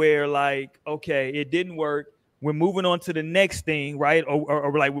to where like, okay, it didn't work, we're moving on to the next thing, right?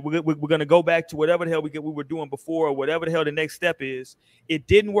 Or like we're going to go back to whatever the hell we were doing before, or whatever the hell the next step is. It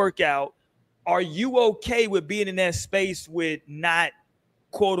didn't work out. Are you okay with being in that space with not,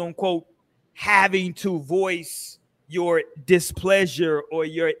 quote unquote, having to voice your displeasure or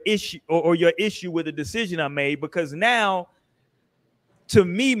your issue or your issue with the decision I made? Because now, to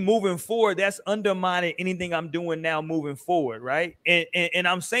me, moving forward, that's undermining anything I'm doing now moving forward, right? And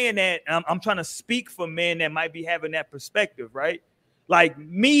I'm saying that I'm trying to speak for men that might be having that perspective, right? Like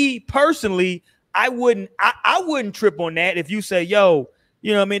me personally, I wouldn't trip on that if you say, yo,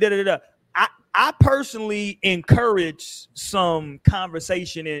 you know what I mean? I personally encourage some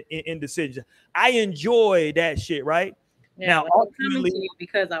conversation in decisions. I enjoy that shit, right? Yeah, now, like ultimately,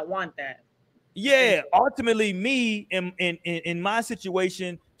 because I want that. Yeah, ultimately, me in my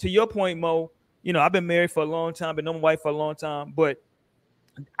situation, to your point, Mo, you know, I've been married for a long time, been known my wife for a long time, but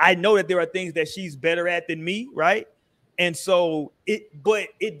I know that there are things that she's better at than me, right? And so it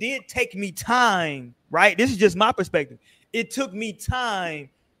did take me time, right? This is just my perspective. It took me time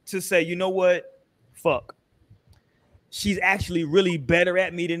to say, you know what, fuck, she's actually really better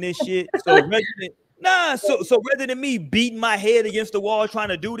at me than this shit. So rather than me beating my head against the wall trying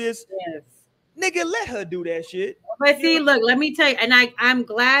to do this, yes, nigga, let her do that shit. But see, look, let me tell you, and I'm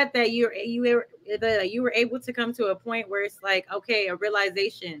glad that you were able to come to a point where it's like, okay, a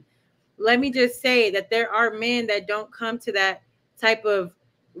realization. Let me just say that there are men that don't come to that type of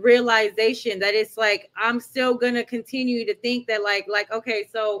realization, that it's like, I'm still gonna continue to think that like, okay,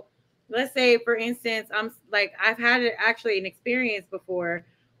 so let's say, for instance, I'm like, I've had actually an experience before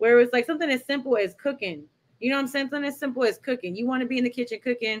where it was like something as simple as cooking. You know what I'm saying? Something as simple as cooking. You want to be in the kitchen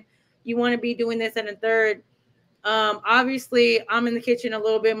cooking. You want to be doing this and a third. Obviously, I'm in the kitchen a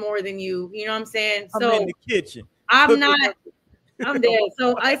little bit more than you. You know what I'm saying? So I'm in the kitchen. I'm not. I'm there.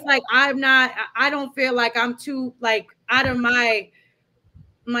 So it's like I'm not. I don't feel like I'm too like out of my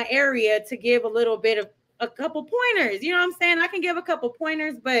area to give a little bit of a couple pointers. You know what I'm saying? I can give a couple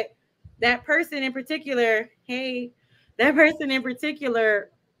pointers, but that person in particular,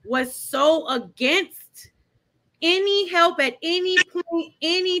 was so against any help at any point,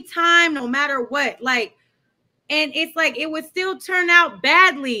 any time, no matter what. Like, and it's like it would still turn out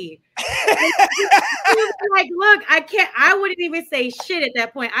badly. Like, look, I wouldn't even say shit at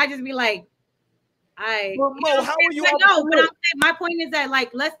that point. I just be like, Mo, how are you? No, but I'm saying, my point is that, like,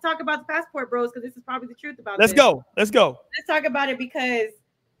 let's talk about the passport, bros, because this is probably the truth about Let's go. Let's talk about it, because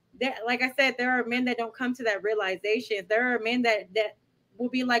like I said, there are men that don't come to that realization. There are men that will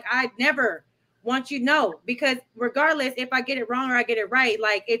be like, I never want you to know, because regardless if I get it wrong or I get it right,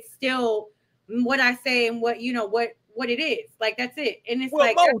 like, it's still what I say and what, you know, what it is. Like, that's it. And it's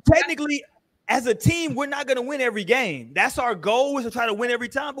like, Mo, technically, as a team, we're not going to win every game. That's our goal, is to try to win every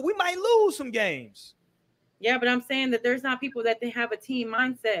time, but we might lose some games. Yeah, but I'm saying that there's not people that they have a team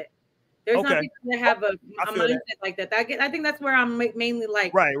mindset. There's not people that have a mindset like that. I think that's where I'm mainly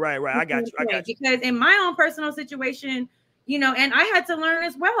like. Right. I got you. Because in my own personal situation, you know, and I had to learn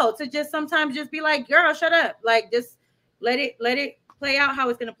as well to just sometimes just be like, girl, shut up. Like, just let it play out how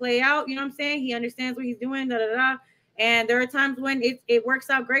it's going to play out. You know what I'm saying? He understands what he's doing, And there are times when it works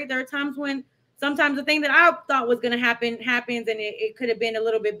out great. There are times when sometimes the thing that I thought was going to happens, and it could have been a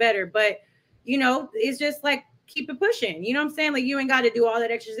little bit better. But, you know, it's just like, keep it pushing. You know what I'm saying? Like, you ain't got to do all that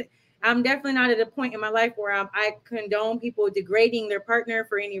extra. I'm definitely not at a point in my life where I condone people degrading their partner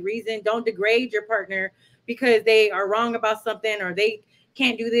for any reason. Don't degrade your partner because they are wrong about something, or they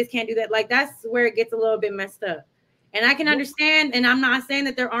can't do this, can't do that. Like, that's where it gets a little bit messed up. And I can understand, and I'm not saying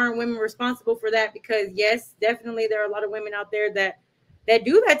that there aren't women responsible for that, because yes, definitely there are a lot of women out there that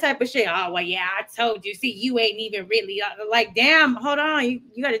do that type of shit. Oh, well, yeah, I told you. See, you ain't even really like, damn, hold on. You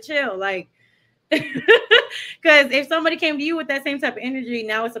got to chill. Like, because if somebody came to you with that same type of energy,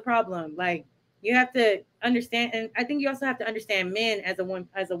 now it's a problem. Like, you have to understand. And I think you also have to understand men as a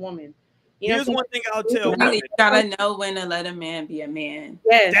woman. You Here's one thing I'll tell women. You gotta know when to let a man be a man.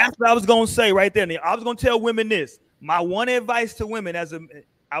 Yes. That's what I was going to say right there. I was going to tell women this. My one advice to women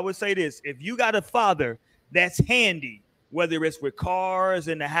I would say this. If you got a father that's handy, whether it's with cars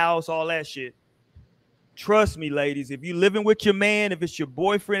in the house, all that shit, trust me, ladies, if you're living with your man, if it's your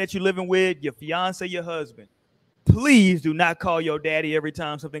boyfriend that you're living with, your fiance, your husband, please do not call your daddy every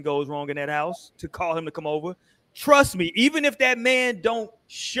time something goes wrong in that house to call him to come over. Trust me, even if that man don't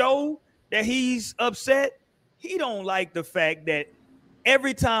show that he's upset, he don't like the fact that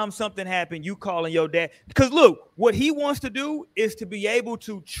every time something happened, you calling your dad. Because look, what he wants to do is to be able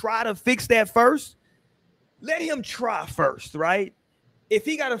to try to fix that first. Let him try first, right? If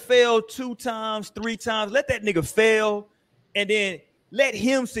he got to fail 2 times, 3 times, let that nigga fail. And then let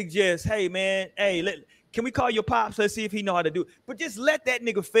him suggest, hey, man, hey, can we call your pops? Let's see if he know how to do it. But just let that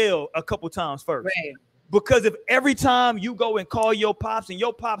nigga fail a couple times first. Right. Because if every time you go and call your pops, and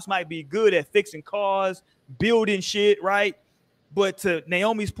your pops might be good at fixing cars, building shit, right? But to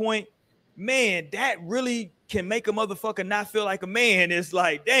Naomi's point, man, that really can make a motherfucker not feel like a man. It's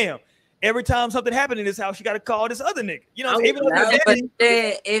like, damn, every time something happened in this house, you got to call this other nigga. You know,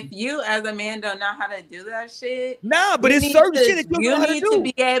 if you as a man don't know how to do that shit, nah, but it's certain shit that you need to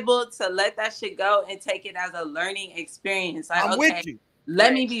be able to let that shit go and take it as a learning experience. Like, I'm with you.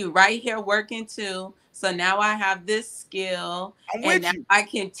 Let me be right here working too. So now I have this skill, and now I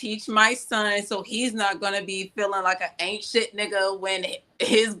can teach my son, so he's not gonna be feeling like an ain't shit nigga when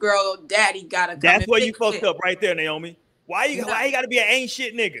his girl daddy gotta come. That's where you fucked up right there, Naomi. Why you gotta be an ain't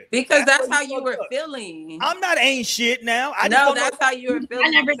shit nigga? Because that's how you were feeling. I'm not ain't shit now. That's how you were feeling. I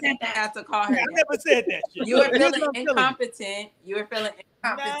never said that. I have to call her. I never said that shit. You were feeling incompetent. You were feeling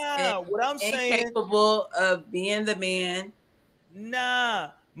incompetent. Nah, what I'm saying, incapable of being the man. Nah,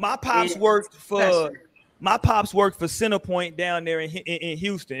 my pops worked for Centerpoint down there in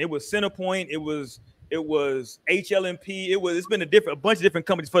Houston. It was Centerpoint. It was HLMP. It's been a bunch of different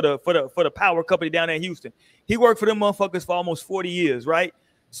companies for the power company down there in Houston. He worked for them motherfuckers for almost 40 years, right?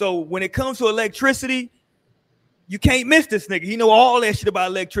 So when it comes to electricity, you can't miss this nigga. He know all that shit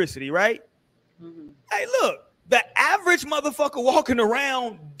about electricity, right? Mm-hmm. Hey, look, the average motherfucker walking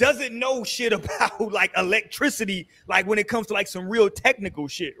around doesn't know shit about like electricity, like when it comes to like some real technical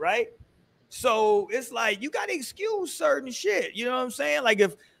shit, right? So it's like you gotta excuse certain shit. You know what I'm saying? Like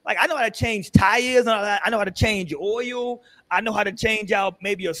I know how to change tires, I know how to change oil, I know how to change out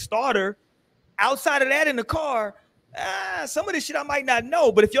maybe a starter. Outside of that in the car, some of this shit I might not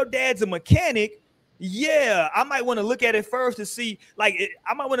know. But if your dad's a mechanic, yeah, I might want to look at it first to see. Like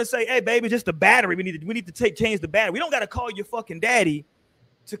I might want to say, hey, baby, just the battery. We need to change the battery. We don't got to call your fucking daddy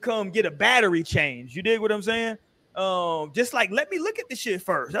to come get a battery change. You dig what I'm saying? Just like let me look at the shit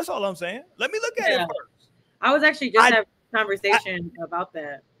first. That's all I'm saying. Let me look at it first. I was actually just having a conversation about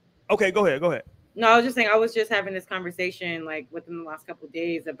that. Okay, go ahead. No, I was just saying I was just having this conversation like within the last couple of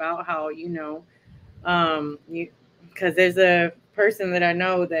days about how, you know, because there's a person that I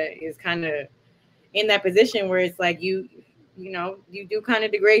know that is kind of in that position where it's like you know, you do kind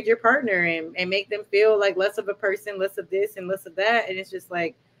of degrade your partner and make them feel like less of a person, less of this and less of that. And it's just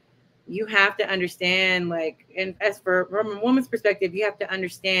like, you have to understand, like, and as from a woman's perspective, you have to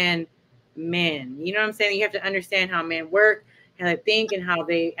understand men. You know what I'm saying? You have to understand how men work, how they think, and how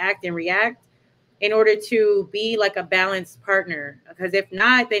they act and react in order to be like a balanced partner. Because if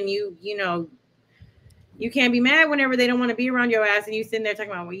not, then you know, you can't be mad whenever they don't want to be around your ass and you sitting there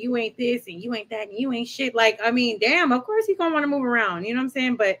talking about, well, you ain't this and you ain't that and you ain't shit. Like, I mean, damn, of course he's gonna want to move around. You know what I'm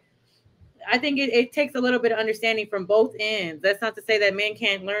saying? But I think it takes a little bit of understanding from both ends. That's not to say that men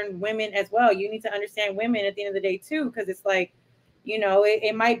can't learn women as well. You need to understand women at the end of the day too, because it's like, you know,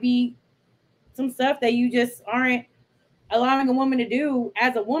 it might be some stuff that you just aren't allowing a woman to do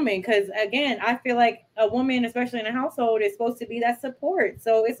as a woman. Because again, I feel like a woman, especially in a household, is supposed to be that support.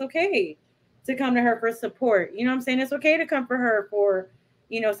 So it's okay to come to her for support. You know what I'm saying? It's okay to come for her for,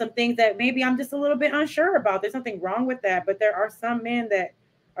 some things that maybe I'm just a little bit unsure about. There's nothing wrong with that, but there are some men that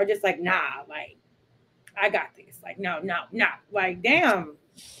are just like, nah, like, I got this. Like, no. Like, damn.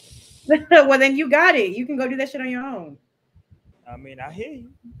 Well, then you got it. You can go do that shit on your own. I mean, I hear you.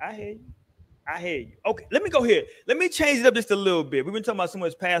 Okay, let me go here. Let me change it up just a little bit. We've been talking about so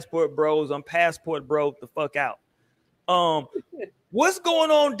much passport bros. I'm passport bro the fuck out. What's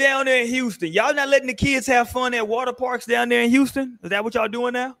going on down there in Houston? Y'all not letting the kids have fun at water parks down there in Houston? Is that what y'all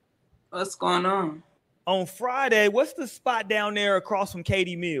doing now? What's going on? On Friday, what's the spot down there across from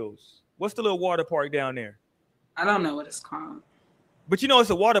Katie Mills? What's the little water park down there? I don't know what it's called. But it's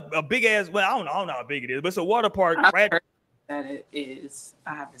a big ass. Well, I don't know how big it is, but it's a water park. I've heard that it is.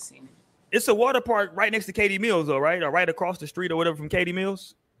 I haven't seen it. It's a water park right next to Katie Mills, though, right? Or right across the street or whatever from Katie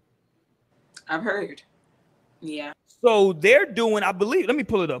Mills. I've heard. Yeah. So they're doing, I believe. Let me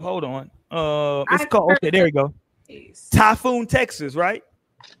pull it up. Hold on. It's called. Okay, there you go. Typhoon, Texas, right?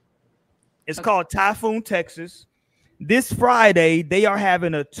 It's called Typhoon, Texas. This Friday, they are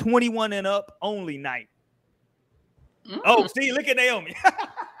having a 21 and up only night. Oh, see, look at Naomi.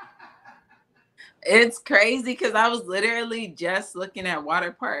 It's crazy because I was literally just looking at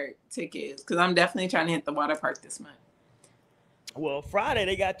water park tickets because I'm definitely trying to hit the water park this month. Well, Friday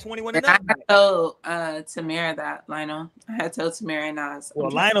they got 21 and up. I told Tamara that, Lionel. I had told Tamara and Nas. Well,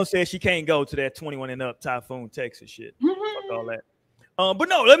 Lionel said she can't go to that 21 and up Typhoon, Texas shit. Fuck all that. But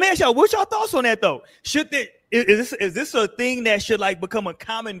no, let me ask y'all, what's your thoughts on that though? Is this a thing that should like become a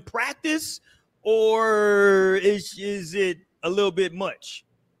common practice, or is it a little bit much?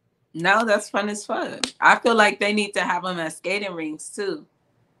 No, that's fun as fuck. I feel like they need to have them at skating rinks too.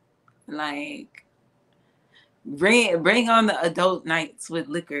 Like, bring on the adult nights with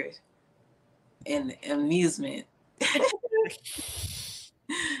liquor and amusement.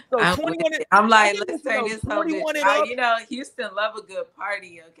 So I'm like, let's turn this whole bitch out. Houston love a good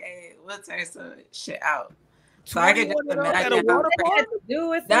party, okay? We'll turn some shit out. So I could just imagine.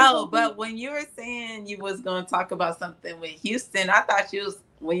 No, but when you were saying you was going to talk about something with Houston, I thought you was,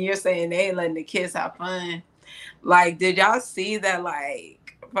 when you're saying they ain't letting the kids have fun, like, did y'all see that, like,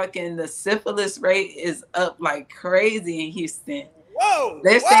 fucking the syphilis rate is up like crazy in Houston? Whoa!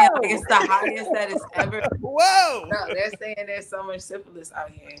 They're saying like it's the highest that it's ever. Whoa! No, they're saying there's so much syphilis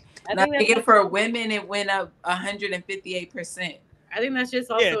out here. I think for women it went up 158%. I think that's just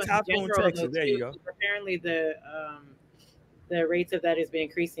also in Typhoon, general. Texas. There you go. Apparently, the rates of that has been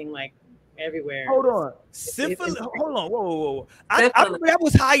increasing like everywhere. Hold on, syphilis. Hold on, whoa. I remember that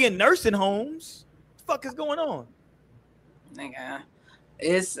was high in nursing homes. What the fuck is going on? Nigga.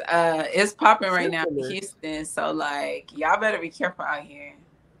 It's popping right now in Houston, so like y'all better be careful out here.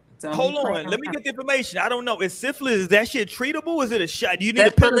 Hold on, let me get the information. I don't know. Is syphilis, is that shit treatable? Is it a shot? Do you need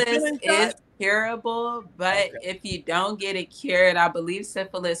syphilis is curable, but if you don't get it cured, I believe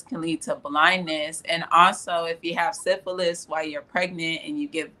syphilis can lead to blindness. And also, if you have syphilis while you're pregnant and you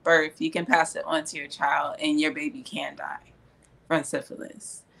give birth, you can pass it on to your child, and your baby can die from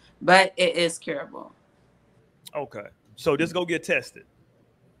syphilis. But it is curable. Okay, so just go get tested.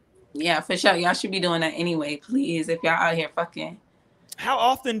 Yeah, for sure. Y'all should be doing that anyway, please. If y'all out here fucking. How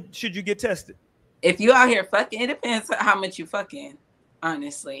often should you get tested? If you out here fucking, it depends on how much you fucking,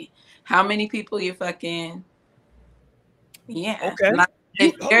 honestly. How many people you fucking. Yeah. Okay. Like,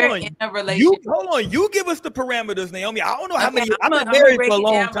 if you're in a relationship. Hold on. You give us the parameters, Naomi. I don't know how many. I've been married for a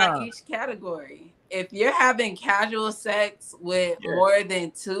long time. Each category. If you're having casual sex with more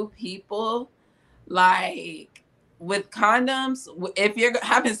than 2 people, like. With condoms, if you're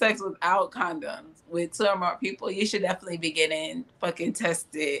having sex without condoms with 2 or more people, you should definitely be getting fucking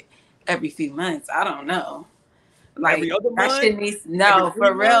tested every few months. I don't know. Like every other that month? shit needs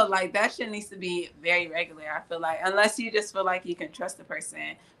for real. Like that shit needs to be very regular. I feel like unless you just feel like you can trust the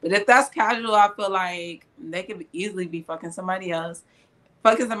person. But if that's casual, I feel like they could easily be fucking somebody else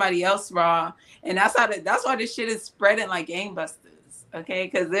raw, and that's why this shit is spreading like gangbusters. Okay,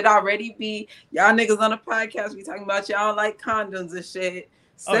 because it already be y'all niggas on the podcast. We talking about y'all like condoms and shit.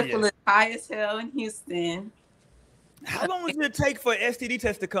 Syphilis high as hell in Houston. How long does it take for STD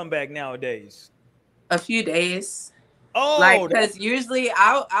test to come back nowadays? A few days. Oh, like because usually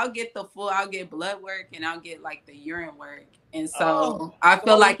I'll get I'll get blood work and I'll get like the urine work, and so I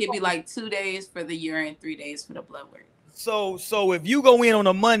feel like it'd be like 2 days for the urine, 3 days for the blood work. So if you go in on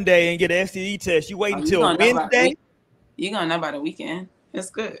a Monday and get an STD test, you wait until Wednesday. You're gonna know by the weekend.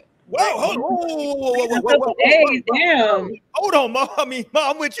 It's good. Whoa, hold on, Mo. I mean, Mo,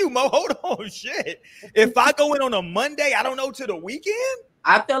 I'm with you, Mo. Hold on, shit. If I go in on a Monday, I don't know till the weekend.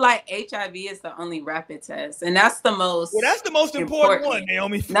 I feel like HIV is the only rapid test, and that's the most. Well, that's the most important one,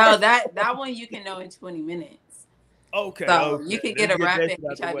 Naomi. No, that one you can know in 20 minutes. Okay. So okay. you can Let's get a that rapid shit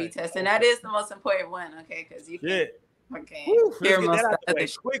out the way. HIV test, and that is the most important one, okay? Because you can Whew, let's cure get most that of out the the way other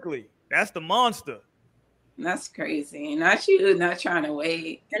shit. quickly. That's the monster. That's crazy. Not you, not trying to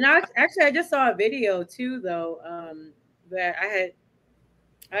wait. And I just saw a video too, though, that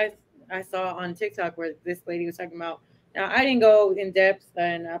I saw on TikTok where this lady was talking about. Now I didn't go in depth,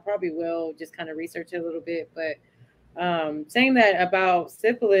 and I probably will just kind of research it a little bit, but saying that about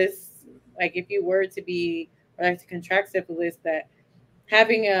syphilis, like if you were to be or like to contract syphilis, that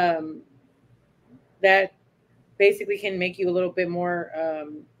having that basically can make you a little bit more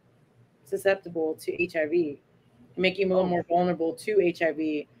susceptible to HIV, make you a little more vulnerable to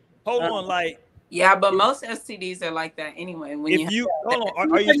HIV. Hold on, like yeah, but most STDs are like that anyway. When if you hold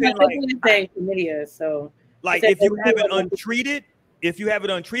on, are you saying chlamydia? So like if you have it untreated,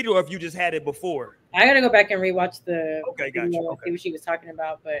 or if you just had it before? I gotta go back and rewatch the video and see what she was talking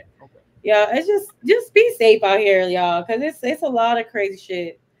about. But yeah, it's just be safe out here, y'all, because it's a lot of crazy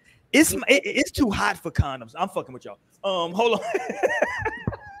shit. It's too hot for condoms. I'm fucking with y'all. Hold on.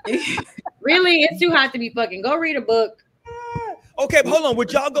 Really, it's too hot to be fucking. Go read a book. Okay, but hold on.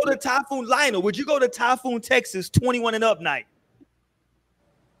 Would y'all go to Typhoon, Lionel? Would you go to Typhoon, Texas, 21 and up night?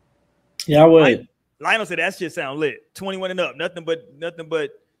 Yeah, I would. Lionel said that shit sound lit. 21 and up. Nothing but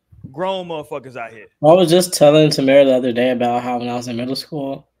grown motherfuckers out here. I was just telling Tamara the other day about how when I was in middle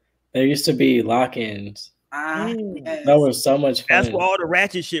school, there used to be lock-ins. Yes. That was so much fun. That's where all the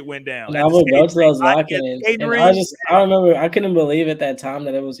ratchet shit went down. And I would go to those lock-ins, and I remember I couldn't believe at that time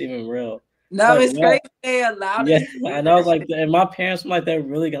that it was even real. No, it's crazy. They allowed it. Yeah, and I was like, and my parents were like, they're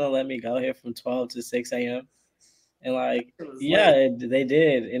really gonna let me go here from 12 to 6 a.m. And like, they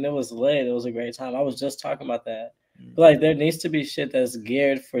did, and it was lit. It was a great time. I was just talking about that. But like, there needs to be shit that's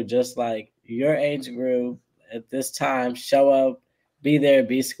geared for just like your age group at this time. Show up, be there,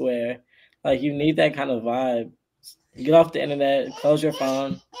 be square. Like, you need that kind of vibe. Get off the internet, close your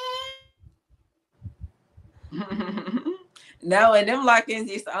phone. No, and them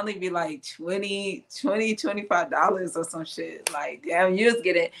lock-ins used to only be like $25 or some shit. Like, damn, you just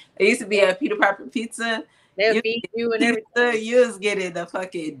get it. It used to be a Peter Piper pizza. They'll feed you and everything. You just get it the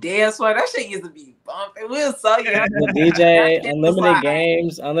fucking dance one. That shit used to be bumping. We was so young. The DJ, unlimited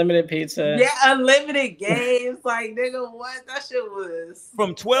games, unlimited pizza. Yeah, unlimited games. Like, nigga, what? That shit was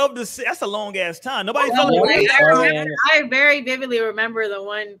from 12 to 6. That's a long ass time. Nobody I very vividly remember the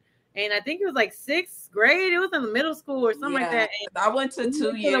one, and I think it was like 6th grade. It was in the middle school or something like that. And I went to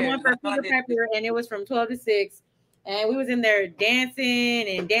 2 years. The one for Peter Piper, and it was from 12 to 6. And we was in there dancing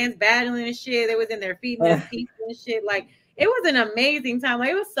and dance battling and shit. They was in there feeding us pizza and shit. Like, it was an amazing time. Like,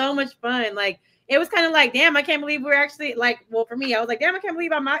 it was so much fun. Like, it was kind of like, damn, I can't believe we're actually, like, well, for me, I was like, damn, I can't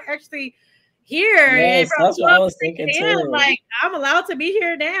believe I'm actually here. Yes, that's what I was thinking too. Like, I'm allowed to be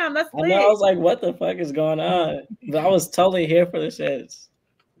here. Damn, that's lit. I was like, what the fuck is going on? But I was totally here for the shits.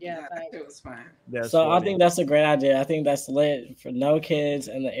 Yeah, it was fine. So I think that's a great idea. I think that's lit for no kids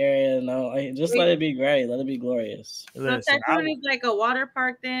in the area. No, like, just let it be great. Let it be glorious. So Typhoon is like a water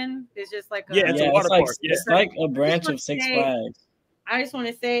park. Then it's just like it's a water park. It's like a branch of Six Flags. I just want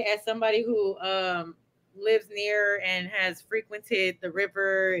to say, as somebody who lives near and has frequented the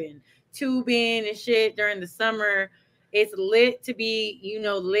river and tubing and shit during the summer, it's lit to be,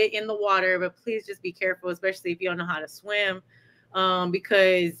 lit in the water. But please just be careful, especially if you don't know how to swim.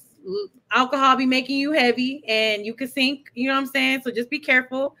 Because alcohol be making you heavy and you could sink, you know what I'm saying? So just be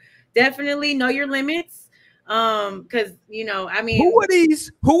careful. Definitely know your limits. Because I mean, who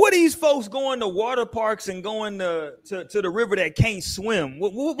are these folks going to water parks and going to the river that can't swim?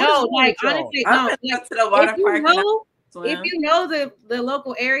 What no, like honestly, no. Like, to the water park. If you know the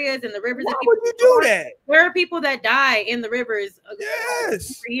local areas and the rivers, why would you do that? There are people that die in the rivers.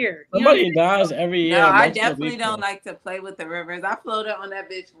 Yes, every year. Somebody dies every year. No, I definitely don't like to play with the rivers. I floated on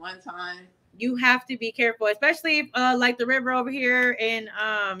that bitch one time. You have to be careful, especially like the river over here in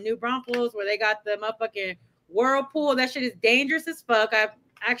New Braunfels, where they got the motherfucking whirlpool. That shit is dangerous as fuck. I've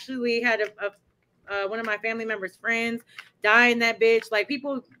actually had one of my family members' friends die in that bitch. Like,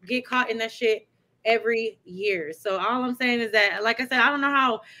 people get caught in that shit every year. So all I'm saying is that, like I said, I don't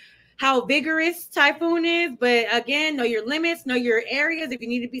know how vigorous Typhoon is, but again, know your limits, know your areas. If you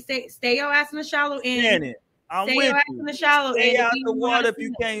need to be stay your ass in the shallow end. Stay your ass in the shallow end. Stay out the water if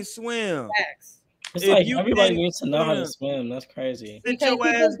you can't swim. It's like everybody needs to know how to swim. That's crazy. Sit your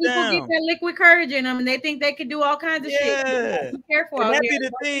ass down. People get that liquid courage in them, and they think they can do all kinds of shit. Be careful. And that be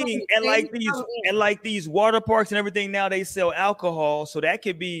the thing. And like these water parks and everything now, they sell alcohol, so that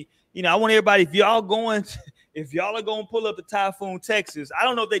could be. I want everybody, if y'all are going to pull up to Typhoon, Texas, I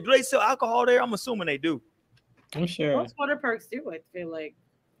don't know if they sell alcohol there. I'm assuming they do. I'm sure. Most water parks do, I feel like.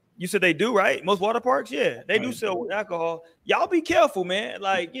 You said they do, right? Most water parks, yeah, they do sell alcohol. Y'all be careful, man.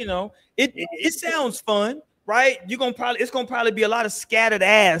 Like, you know, it sounds fun, right? It's gonna probably be a lot of scattered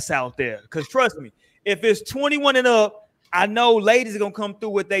ass out there. Cause trust me, if it's 21 and up, I know ladies are gonna come through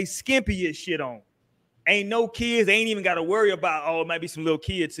with they skimpiest shit on. Ain't no kids, they ain't even gotta worry about, oh, it might be some little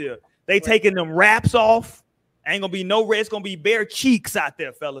kids here. They taking them wraps off. Ain't gonna be no red, it's gonna be bare cheeks out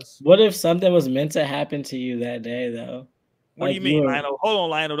there, fellas. What if something was meant to happen to you that day, though? What do you mean, Lionel? Hold on,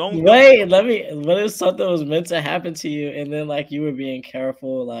 Lionel. Don't wait. What if something was meant to happen to you, and then like you were being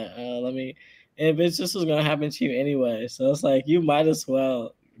careful, like and if it just was gonna happen to you anyway, so it's like you might as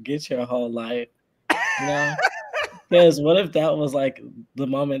well get your whole life, you know? Because what if that was like the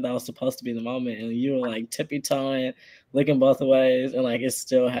moment that was supposed to be the moment, and you were like tippy toeing, looking both ways, and like it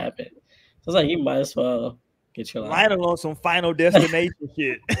still happened? So it's like you might as well get your life. Lionel on some Final Destination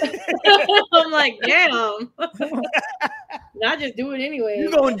shit. I'm like, damn. Not just do it anyway.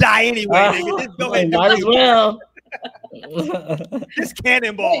 You're gonna die anyway, nigga. Just go ahead. Might as well. This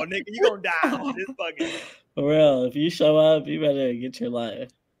cannonball, nigga. You gonna die. This fucking. For real, if you show up, you better get your life.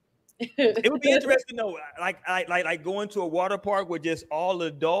 It would be interesting though, like going to a water park with just all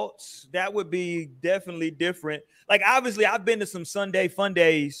adults. That would be definitely different. Like obviously, I've been to some Sunday fun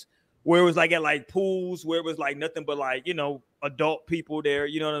days where it was like at like pools where it was like nothing but like, you know, adult people there.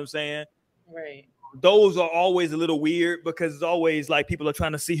 You know what I'm saying? Right. Those are always a little weird because it's always like people are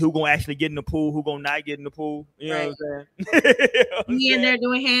trying to see who gonna actually get in the pool, who gonna not get in the pool. You know what I'm saying? Me and they're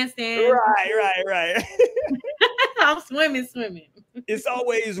doing handstands. Right. I'm swimming. It's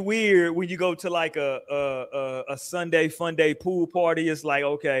always weird when you go to like a Sunday fun day pool party. It's like,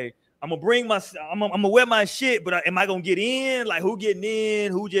 okay, I'm gonna wear my shit, but am I gonna get in? Like, who getting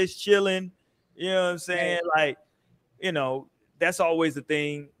in? Who just chilling? You know what I'm saying? Right. Like, you know, that's always the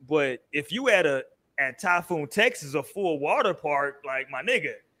thing. But if you at Typhoon, Texas, a full water park, like my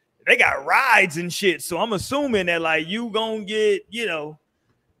nigga, they got rides and shit. So I'm assuming that like you gonna get, you know,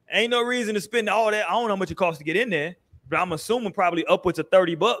 ain't no reason to spend all that. I don't know how much it costs to get in there, but I'm assuming probably upwards of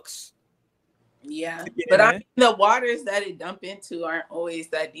 $30. Yeah, but the waters that it dump into aren't always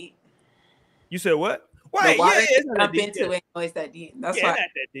that deep. You said what? Right, the water it's dump into ain't always that deep. That's why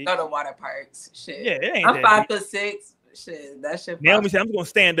I go to water parks. Shit. Yeah, it ain't I'm that 5'6". Shit, that shit. Naomi said, I'm gonna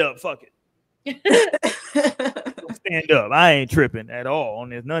stand up. Fuck it. Stand up. I ain't tripping at all on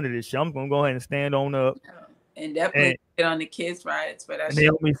this. None of this shit. I'm gonna go ahead and stand on up. And definitely get on the kids' rides for that.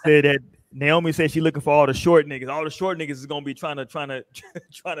 Naomi said she looking for all the short niggas. All the short niggas is gonna be trying to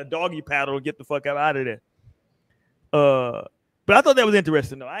doggy paddle and get the fuck out of there. But I thought that was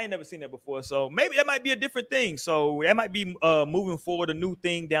interesting though. I ain't never seen that before. So maybe that might be a different thing. So that might be moving forward a new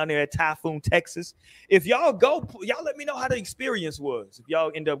thing down there at Typhoon, Texas. If y'all go, y'all let me know how the experience was. If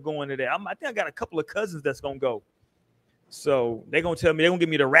y'all end up going to that, I think I got a couple of cousins that's gonna go. So they're gonna tell me, they're gonna give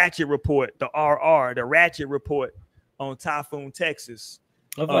me the Ratchet report, the Ratchet report on Typhoon, Texas.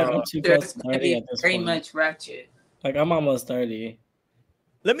 I'm too close to 30 at this very point. much ratchet. Like I'm almost 30.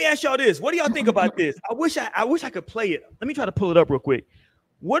 Let me ask y'all this. What do y'all think about this? I wish I could play it. Let me try to pull it up real quick.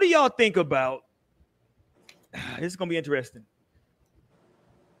 What do y'all think about? This is gonna be interesting.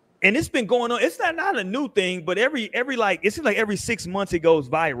 And it's been going on. It's not a new thing, but every like it seems like every 6 months it goes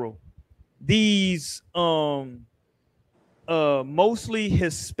viral. These mostly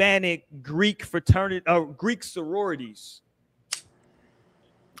Hispanic Greek fraternity, Greek sororities.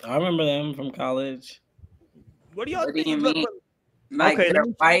 I remember them from college. What do y'all What think? do you mean? Like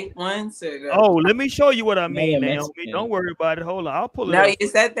the white ones? Or let me show you what I mean, Naomi. Mexican. Don't worry about it. Hold on. I'll pull it no, up. you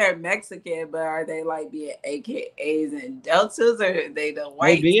said they're Mexican, but are they like being AKAs and Deltas, or are they the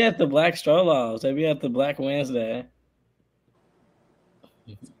white? They be at the Black Stroll-offs. They be at the Black Wednesday.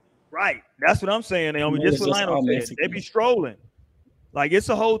 Right. That's what I'm saying, Naomi. Just what Lionel said. They be strolling. Like, it's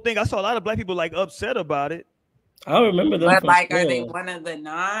a whole thing. I saw a lot of black people, like, upset about it. I remember them. But, like, school. are they one of the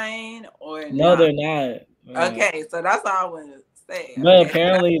 9 or no? not? They're not. Okay, so that's all I want to say. But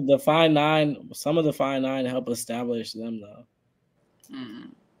apparently, the Fine Nine, some of the Fine Nine help establish them, though.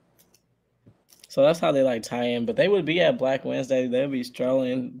 So that's how they like tie in. But they would be at Black Wednesday. They would be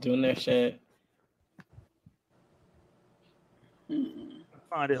strolling, doing their shit.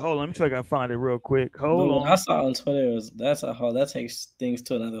 Find it. Hold on. Let me try to find it real quick. Hold on. I saw on Twitter that takes things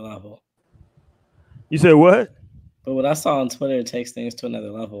to another level. You said what? But what I saw on Twitter takes things to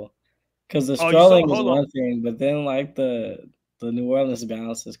another level. Because the strolling is one thing, but then like the New Orleans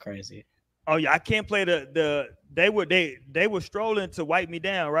balance is crazy. Oh yeah, I can't play they were strolling to Wipe Me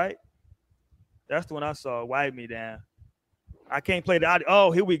Down, right? That's the one I saw. Wipe Me Down. I can't play the audio.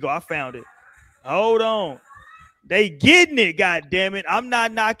 Oh, here we go. I found it. Hold on. They getting it, god damn it. I'm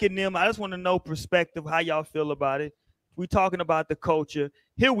not knocking them. I just want to know perspective, how y'all feel about it. We talking about the culture.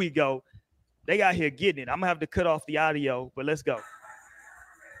 Here we go. They out here getting it. I'm gonna have to cut off the audio, but let's go.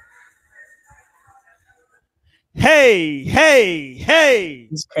 Hey, hey, hey.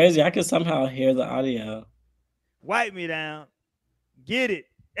 It's crazy. I could somehow hear the audio. Wipe me down. Get it.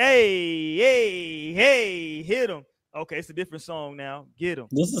 Hey, hey, hey. Hit him. Okay, it's a different song now. Get him.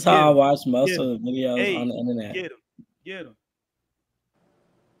 This is how I watch most of the videos on the internet. Get him. Get him.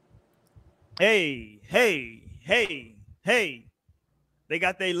 Hey, hey, hey, hey. They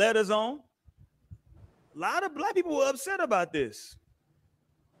got their letters on. A lot of black people were upset about this.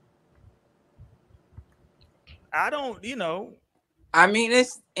 I don't, I mean,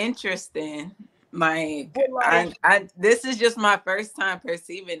 it's interesting. Like this is just my first time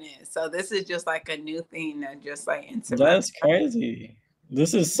perceiving it. So this is just like a new thing that just like That's crazy.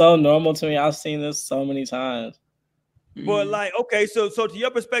 This is so normal to me. I've seen this so many times. But like, okay, so to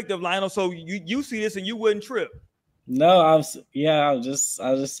your perspective, Lionel, so you see this and you wouldn't trip. No, I'll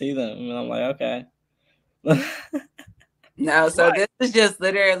just see them and I'm like, okay. No, so this is just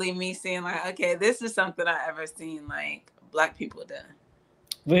literally me seeing like, okay, this is something I ever seen like black people do.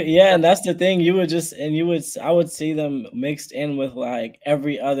 But yeah, and that's the thing. I would see them mixed in with like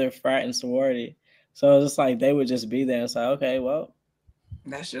every other frat and sorority. So it's just like they would just be there. It's like, okay, well,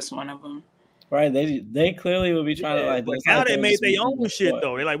 that's just one of them. Right? They clearly would be trying to like. But now they made their own shit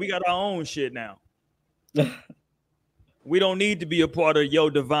though. They're like, we got our own shit now. We don't need to be a part of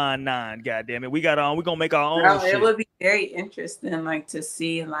Yo Divine 9. Goddamn it, we got our own. We're gonna make our own. Shit. It would be very interesting, like to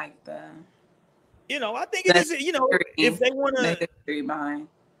see like the. I think it is. If they want to history behind.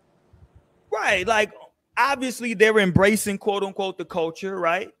 Right, like obviously they're embracing quote unquote the culture,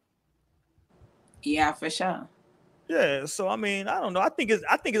 right? Yeah, for sure. Yeah, so I mean, I don't know. I think it's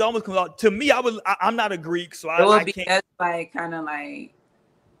almost comes out to me. I'm not a Greek, so I can't. That's like kind of like.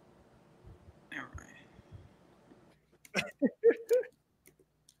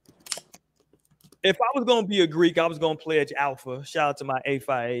 If I was gonna be a Greek, I was gonna pledge Alpha. Shout out to my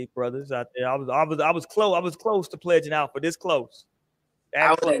A5A brothers out there. I was close. I was close to pledging Alpha. This close.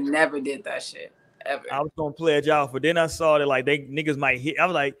 I would have never did that shit ever. I was gonna pledge Alpha. Then I saw that like they niggas might hit. I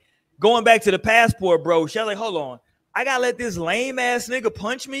was like, going back to the passport, bro. She was like, hold on. I gotta let this lame ass nigga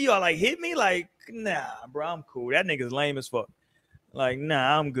punch me or like hit me? Like, nah, bro, I'm cool. That nigga's lame as fuck. Like,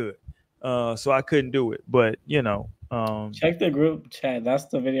 nah, I'm good. So I couldn't do it. But check the group chat. That's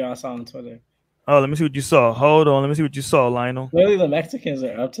the video I saw on Twitter. Oh, let me see what you saw. Hold on, let me see what you saw, Lionel. Really, the Mexicans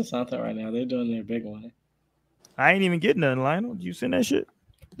are up to something right now. They're doing their big one. I ain't even getting nothing, Lionel. Did you send that shit?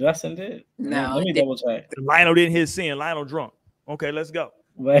 Did I send it? No. Let me double check. Lionel didn't hit send. Lionel drunk. Okay, let's go.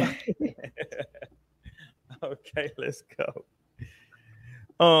 Okay, let's go.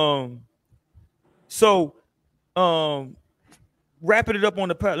 Wrapping it up on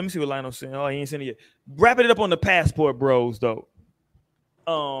the let me see what Lionel's saying. Oh, he ain't sending it yet. Wrapping it up on the passport bros, though.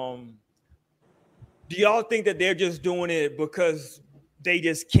 Do y'all think that they're just doing it because they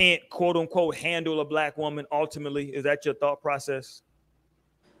just can't, quote unquote, handle a black woman ultimately? Is that your thought process?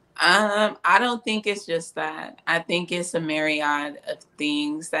 I don't think it's just that. I think it's a myriad of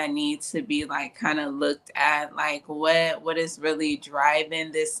things that need to be like kind of looked at, like what is really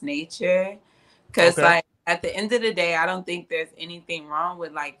driving this nature. Because like at the end of the day, I don't think there's anything wrong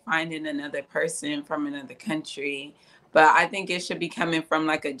with like finding another person from another country. But I think it should be coming from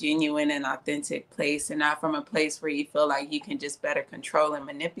like a genuine and authentic place and not from a place where you feel like you can just better control and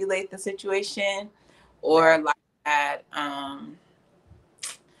manipulate the situation or like that,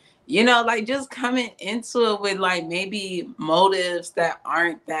 like just coming into it with like maybe motives that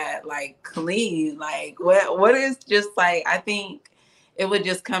aren't that like clean. Like what is just like, I think it would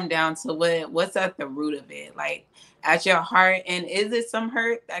just come down to what's at the root of it, like at your heart. And is it some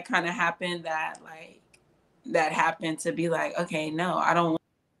hurt that kind of happened that happened to be like, okay, no, I don't want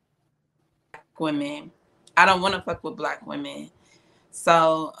black women. I don't want to fuck with black women.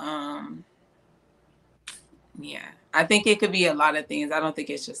 So, yeah, I think it could be a lot of things. I don't think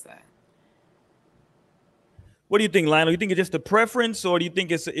it's just that. What do you think, Lionel? You think it's just a preference, or do you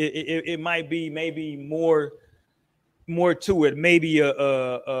think it might be maybe more to it? Maybe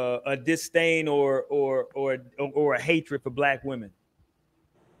a disdain or a hatred for black women?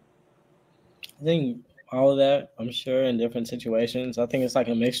 I think all of that, I'm sure, in different situations. I think it's like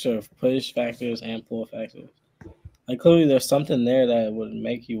a mixture of push factors and pull factors. Like clearly there's something there that would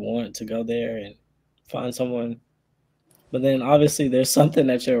make you want to go there and find someone. But then obviously there's something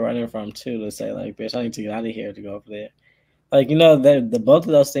that you're running from too, to say like, bitch, I need to get out of here to go over there. Like, the both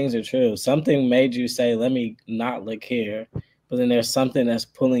of those things are true. Something made you say, let me not look here. But then there's something that's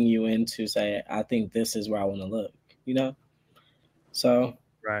pulling you into say, I think this is where I want to look, So.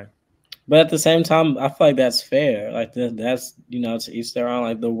 Right. But at the same time, I feel like that's fair. Like that's to each their own.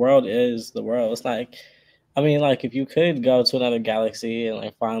 Like the world is the world. It's like, I mean, like if you could go to another galaxy and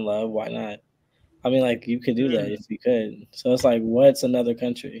like find love, why not? I mean, like you could do that if you could. So it's like, what's another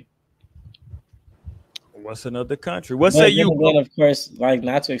country? What's another country? What say you? Again, of course, like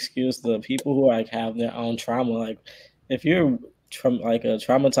not to excuse the people who like have their own trauma. Like if you're like a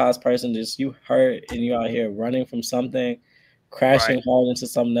traumatized person, just you hurt and you're out here running from something, crashing hard into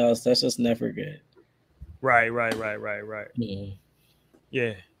something else. That's just never good. Right.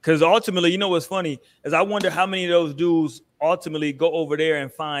 Yeah. Because ultimately, you know what's funny is I wonder how many of those dudes ultimately go over there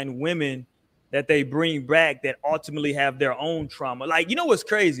and find women that they bring back that ultimately have their own trauma. Like, you know what's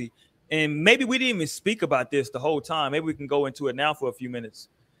crazy? And maybe we didn't even speak about this the whole time. Maybe we can go into it now for a few minutes.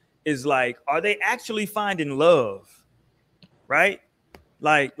 Is like, are they actually finding love? Right?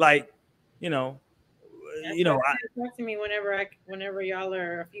 Like, talk to me whenever y'all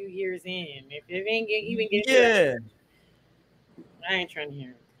are a few years in. If it ain't even get I ain't trying to hear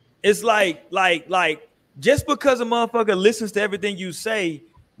it. It's like just because a motherfucker listens to everything you say,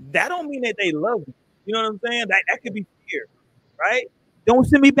 that don't mean that they love you. You know what I'm saying? That could be fear, right? Don't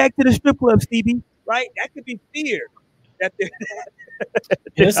send me back to the strip club, Stevie. Right? That could be fear. That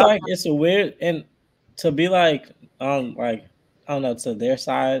it's like it's a weird, and to be like I don't know, to their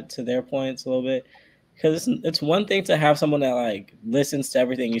side, to their points a little bit, because it's one thing to have someone that like listens to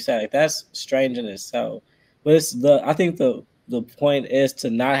everything you say. Like that's strange in itself, but I think the point is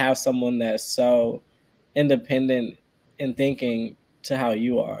to not have someone that's so independent in thinking to how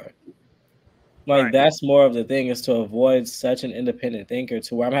you are. Like that's more of the thing, is to avoid such an independent thinker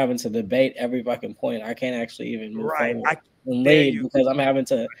to where I'm having to debate every fucking point. I can't actually even move forward and lead because I'm having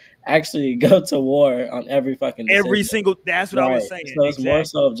to actually go to war on every fucking decision. Every single. That's what I was saying. So it's more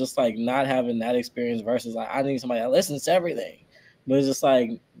so of just like not having that experience versus like I need somebody that listens to everything. But it's just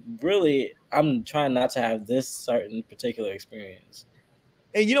like really, I'm trying not to have this certain particular experience.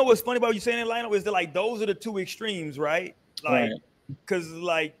 And you know what's funny about you saying that, Lionel, is that like those are the two extremes, right? Like. Because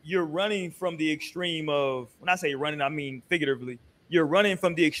like you're running from the extreme of, when I say running, I mean figuratively, you're running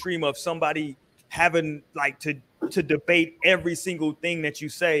from the extreme of somebody having like to debate every single thing that you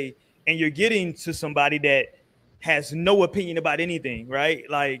say, and you're getting to somebody that has no opinion about anything, right?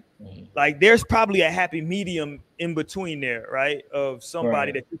 Like there's probably a happy medium in between there, right? Of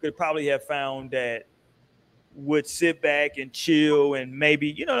somebody that you could probably have found that would sit back and chill and maybe,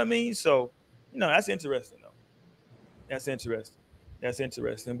 you know what I mean? So, that's interesting though. That's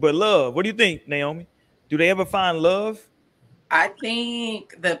interesting. But love, what do you think, Naomi? Do they ever find love? I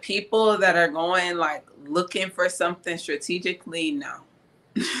think the people that are going like looking for something strategically, no.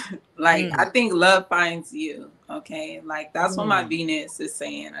 I think love finds you. Okay. Like that's what my Venus is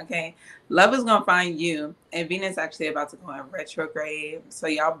saying. Okay. Love is gonna find you. And Venus actually about to go in retrograde. So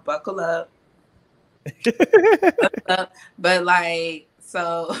y'all buckle up. But like,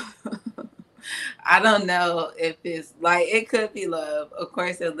 so I don't know if it's like, it could be love. Of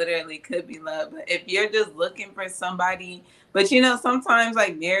course, it literally could be love. But if you're just looking for somebody, but sometimes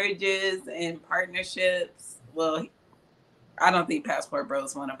like marriages and partnerships, well, I don't think Passport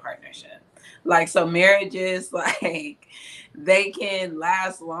Bros want a partnership. Like, so marriages, like they can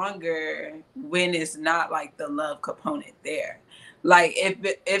last longer when it's not like the love component there. Like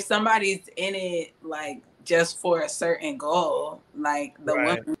if somebody's in it, like just for a certain goal, like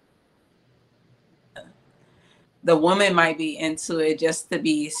the woman might be into it just to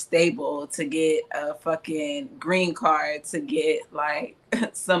be stable, to get a fucking green card, to get like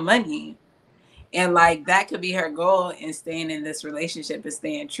some money. And like that could be her goal in staying in this relationship and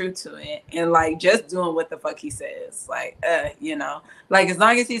staying true to it. And like just doing what the fuck he says. Like, like as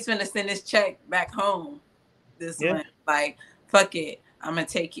long as he's finna send this check back home this month, like, fuck it, I'm gonna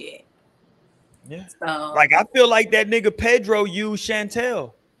take it. Yeah. So, like I feel like that nigga Pedro used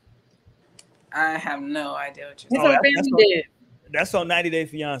Chantel. I have no idea what you're saying. That's on 90 Day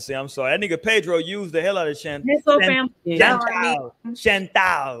Fiance. I'm sorry. That nigga Pedro used the hell out of Chantal.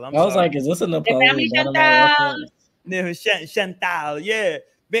 Chantal. I was like, is this a Napoleon Dynamite? Chantal, yeah.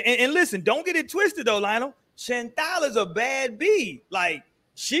 And listen, don't get it twisted though, Lionel. Chantal is a bad bee. Like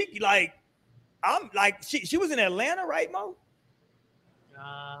she was in Atlanta, right, Mo?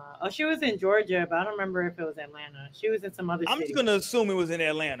 She was in Georgia, but I don't remember if it was Atlanta. She was in some other city. I'm just gonna assume it was in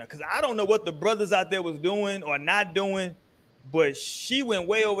Atlanta because I don't know what the brothers out there was doing or not doing, but she went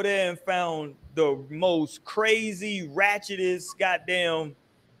way over there and found the most crazy, ratchetest goddamn.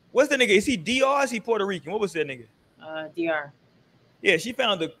 What's the nigga? Is he DR or is he Puerto Rican? What was that nigga? DR. Yeah, she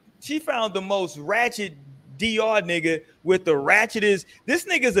found the most ratchet DR nigga with the ratchetest. This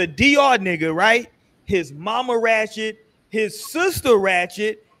nigga's a DR nigga, right? His mama ratchet. His sister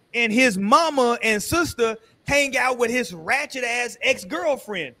ratchet, and his mama and sister hang out with his ratchet ass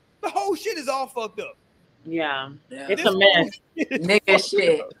ex-girlfriend. The whole shit is all fucked up. Yeah. Yeah. It's a mess. Nigga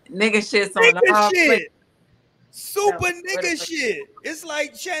shit. Nigga shit's on the Nigga off. shit. Super nigga shit. It's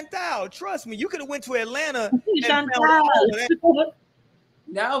like Chantal. Trust me, you could have went to Atlanta and found all of that.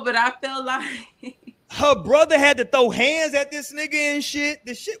 No, but I feel like Her brother had to throw hands at this nigga and shit.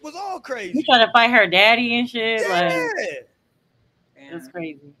 The shit was all crazy. You trying to fight her daddy and shit? Yeah. Like, that's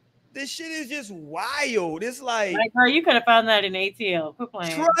crazy. This shit is just wild. It's like girl, you could have found that in ATL. Quit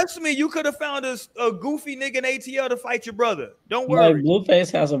playing. Trust me, you could have found a goofy nigga in ATL to fight your brother. Don't worry. Like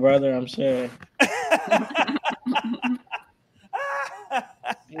Blueface has a brother, I'm sure.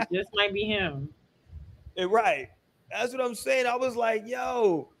 It just might be him. Right. That's what I'm saying. I was like,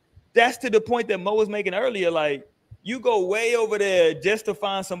 yo, that's to the point that Mo was making earlier. Like, you go way over there just to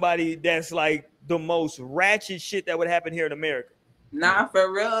find somebody that's like the most ratchet shit that would happen here in America. Nah,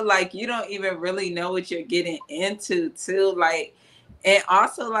 for real. Like, you don't even really know what you're getting into, too. Like, and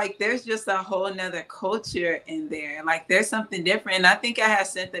also, like, there's just a whole nother culture in there. Like, there's something different. And I think I had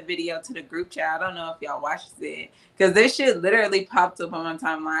sent the video to the group chat. I don't know if y'all watched it. Because this shit literally popped up on my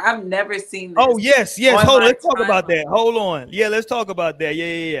timeline. I've never seen this. Oh, yes. Hold on. Let's talk about that. Hold on. Yeah, let's talk about that.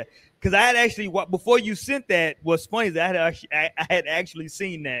 Yeah. Because I had actually, before you sent that, what's funny is I had actually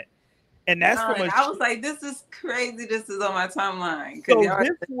seen that. And that's from I was like, this is crazy. This is on my timeline. So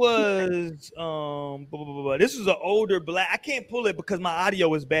this was an older black. I can't pull it because my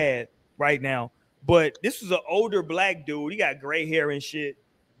audio is bad right now. But this was an older black dude. He got gray hair and shit.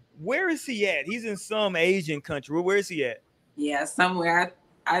 Where is he at? He's in some Asian country. Where is he at? Yeah, somewhere.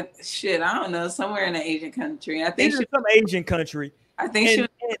 I don't know. Somewhere in an Asian country. I think he's in some Asian country. I think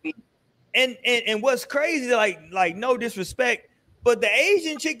and what's crazy, like no disrespect, but the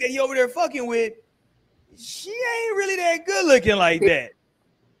Asian chick that he over there fucking with, she ain't really that good looking like that.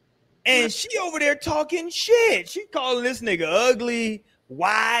 And she over there talking shit. She calling this nigga ugly,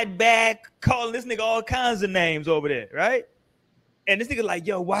 wide back, calling this nigga all kinds of names over there, right? And this nigga like,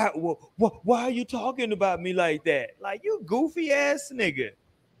 yo, why are you talking about me like that? Like, you goofy ass nigga.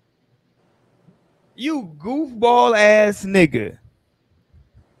 You goofball ass nigga.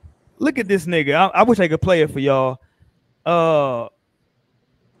 Look at this nigga. I wish I could play it for y'all.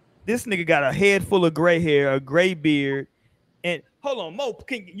 This nigga got a head full of gray hair, a gray beard, and hold on, Mo.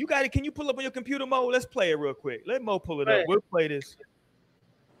 Can you pull up on your computer, Mo? Let's play it real quick. Let Mo pull it up. We'll play this.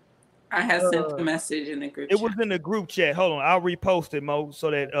 I have sent a message in the group chat. It was in the group chat. Hold on, I'll repost it, Mo, so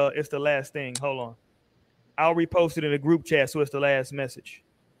that it's the last thing. Hold on, I'll repost it in the group chat so it's the last message.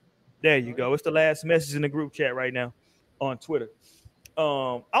 There you go. It's the last message in the group chat right now on Twitter.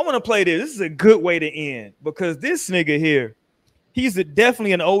 I want to play this. This is a good way to end because this nigga here, he's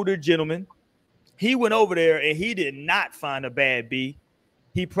definitely an older gentleman. He went over there and he did not find a bad B.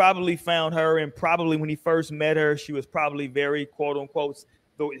 He probably found her, and probably when he first met her, she was probably very quote unquote.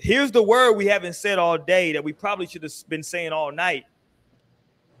 Here's the word we haven't said all day that we probably should have been saying all night.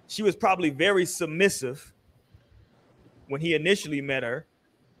 She was probably very submissive when he initially met her.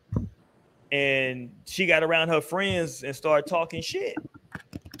 And she got around her friends and started talking shit.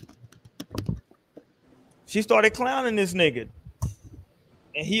 She started clowning this nigga.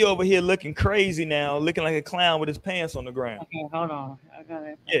 And he over here looking crazy now, looking like a clown with his pants on the ground. Okay, hold on. I got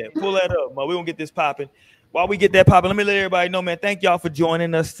it. Yeah, pull that up, but we're going to get this popping. While we get that popping, let me let everybody know, man, thank y'all for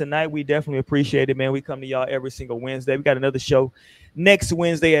joining us tonight. We definitely appreciate it, man. We come to y'all every single Wednesday. We got another show next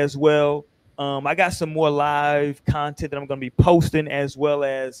Wednesday as well. I got some more live content that I'm going to be posting, as well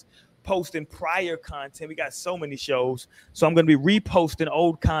as posting prior content. We got so many shows, so I'm going to be reposting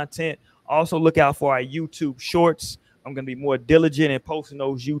old content. Also look out for our YouTube shorts. I'm going to be more diligent in posting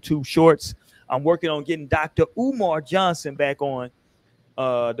those YouTube shorts. I'm working on getting Dr. Umar Johnson back on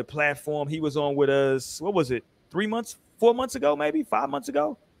the platform. He was on with us, what was it, 4 months ago, maybe 5 months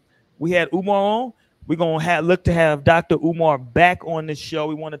ago. We had Umar on. We're going to look to have Dr. Umar back on the show.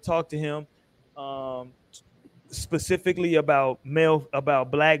 We want to talk to him specifically about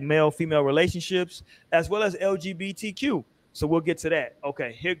black male-female relationships, as well as LGBTQ. So we'll get to that.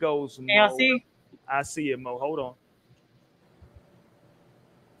 Okay, here goes Mo. Y'all see? I see it, Mo. Hold on.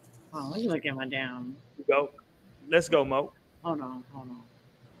 Oh, let me look at my down. Go. Let's go, Mo. Hold on.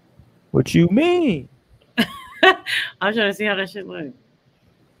 What you mean? I'm trying to see how that shit look.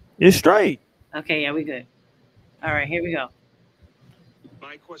 It's straight. Okay, yeah, we good. All right, here we go.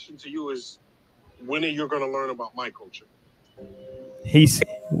 My question to you is, when are you going to learn about my culture? He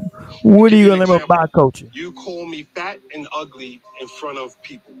said, what are you going to learn about my culture? You call me fat and ugly in front of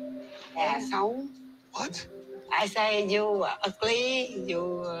people. Xấu. What? I say you ugly,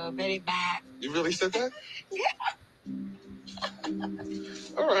 you very bad. You really said that? Yeah.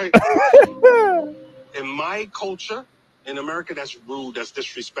 All right. In my culture, in America, that's rude, that's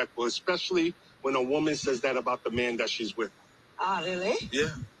disrespectful, especially when a woman says that about the man that she's with. Ah, really? Yeah.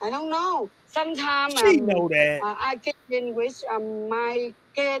 I don't know. Sometimes She know that. I get in with my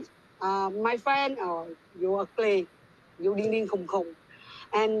kid, my friend, or you ugly, you ding ding khùng khùng.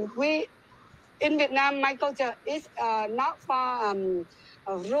 And we, in Vietnam, my culture is not for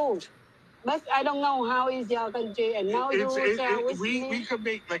rude. But I don't know how is your country, and now you share with me. We could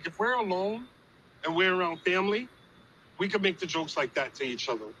make, like, if we're alone and we're around family, we could make the jokes like that to each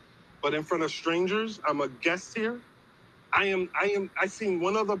other. But in front of strangers, I'm a guest here. I seen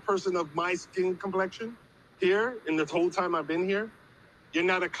one other person of my skin complexion here in the whole time I've been here. You're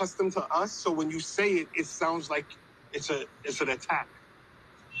not accustomed to us, so when you say it, it sounds like it's an attack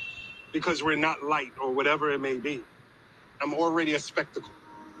because we're not light or whatever it may be. I'm already a spectacle.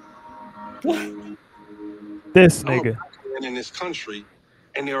 This I'm a nigga. black man in this country,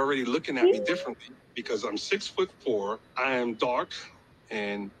 and they're already looking at me differently because I'm 6'4", I am dark,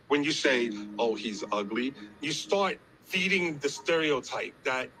 and when you say, "Oh, he's ugly," you start feeding the stereotype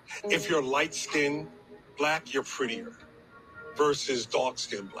that if you're light-skinned black, you're prettier versus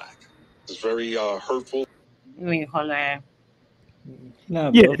dark-skinned black. It's very hurtful. Mình hoặc là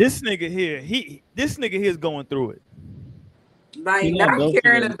Not Yeah, both. this nigga here, this nigga here is going through it. Like, You not not both of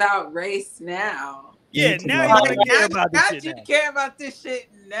caring them. about race now. Yeah, to now know you how want to to- care about this Not shit you now. care about this shit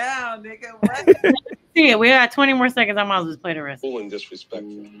now, nigga. What? yeah, we got 20 more seconds. I might as well just play the rest. And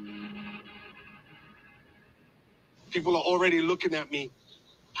disrespectful. People are already looking at me.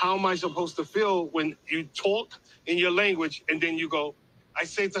 How am I supposed to feel when you talk in your language and then you go, I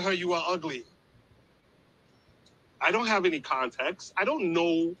say to her, you are ugly. I don't have any context. I don't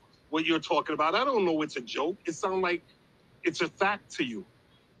know what you're talking about. I don't know it's a joke. It sounds like it's a fact to you.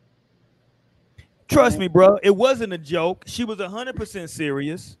 Trust me, bro. It wasn't a joke. She was 100%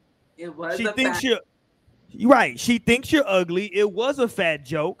 serious. It was She a thinks fact. you're right. She thinks you're ugly. It was a fat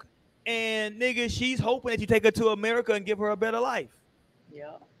joke. And nigga, she's hoping that you take her to America and give her a better life.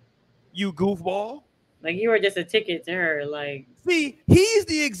 Yeah. You goofball. Like you were just a ticket to her. Like, See, he's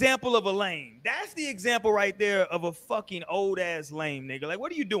the example of a lame. That's the example right there of a fucking old ass lame nigga. Like,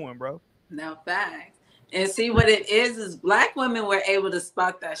 what are you doing, bro? No facts. And see what it is black women were able to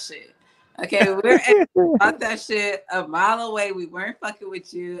spot that shit. Okay, we're able to spot that shit a mile away. We weren't fucking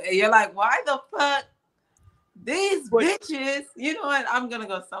with you. And you're like, why the fuck? These bitches, you know what? I'm gonna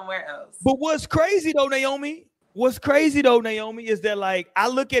go somewhere else. But what's crazy though, Naomi? Is that like I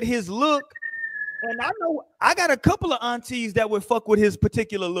look at his look, and I know I got a couple of aunties that would fuck with his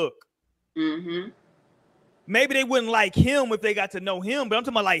particular look. Mm-hmm. Maybe they wouldn't like him if they got to know him, but I'm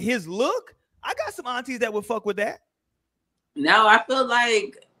talking about like his look. I got some aunties that would fuck with that. No, I feel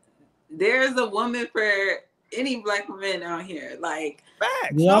like there's a woman for any black woman out here. Like,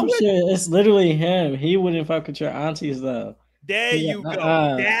 facts. Yeah, I'm sure it's literally him. He wouldn't fuck with your aunties though. There you go.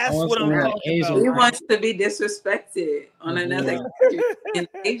 That's I want what I'm someone like talking Asian. about. he wants to be disrespected on another country in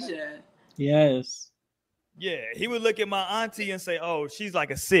Asia. Yes. Yeah, he would look at my auntie and say, "Oh, she's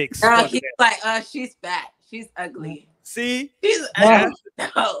like a 6." No, Fuck he's that. like, she's fat. She's ugly. See, She's that's,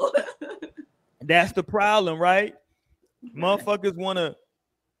 ugly. No. that's the problem, right? Motherfuckers wanna.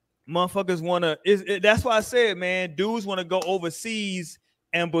 That's why I said, man, dudes want to go overseas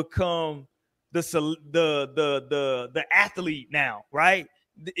and become the athlete now, right?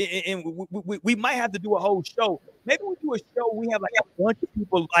 And we might have to do a whole show. Maybe we do a show. We have like a bunch of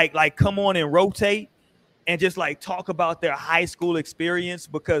people like come on and rotate and just like talk about their high school experience,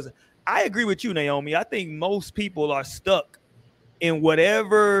 because I agree with you, Naomi. I think most people are stuck in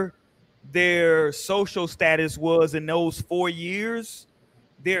whatever their social status was in those 4 years.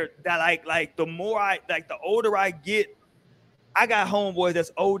 They're that like the older I get, I got homeboys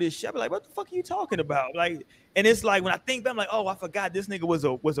that's old as shit. I be like, what the fuck are you talking about? Like, and it's like when I think back, I'm like, oh, I forgot this nigga was a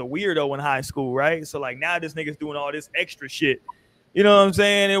weirdo in high school, right? So like now this nigga's doing all this extra shit. You know what I'm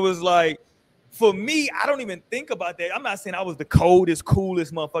saying? It was like, for me, I don't even think about that. I'm not saying I was the coldest,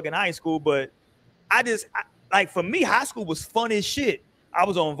 coolest motherfucker in high school, but like for me, high school was fun as shit. I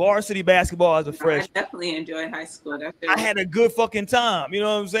was on varsity basketball as a freshman. I definitely enjoyed high school. I had a good fucking time. You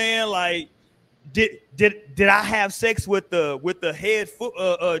know what I'm saying? Like, did I have sex with the head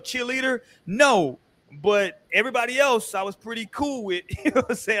cheerleader? No, but everybody else I was pretty cool with. You know what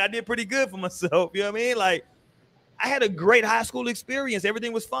I'm saying? I did pretty good for myself. You know what I mean? Like, I had a great high school experience.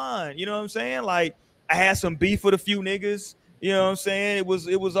 Everything was fine. You know what I'm saying? Like, I had some beef with a few niggas. You know what I'm saying? It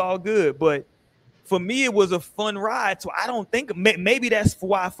was all good, but for me, it was a fun ride. So I don't think, maybe that's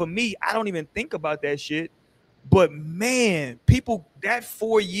why for me, I don't even think about that shit. But man, people, that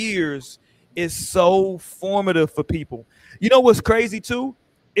 4 years is so formative for people. You know what's crazy too?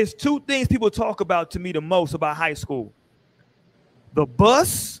 It's two things people talk about to me the most about high school: the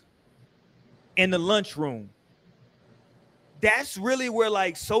bus and the lunchroom. That's really where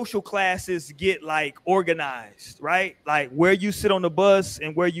like social classes get like organized, right? Like where you sit on the bus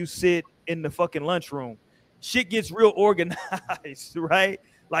and where you sit in the fucking lunchroom. Shit gets real organized, right?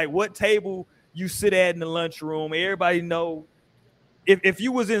 Like what table you sit at in the lunchroom. Everybody know. If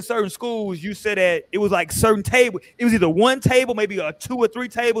you was in certain schools, you said that it was like certain table. It was either one table, maybe a 2 or 3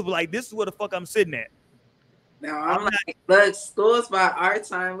 tables. But like this is where the fuck I'm sitting at. No, I'm like, look, schools by our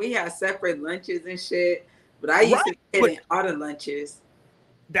time, we had separate lunches and shit. But I used to get in all the lunches.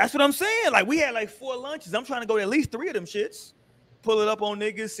 That's what I'm saying. Like we had like 4 lunches. I'm trying to go to at least 3 of them shits. Pull it up on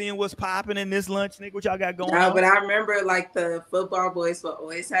niggas, seeing what's popping in this lunch, nigga. What y'all got going on? But I remember like the football boys would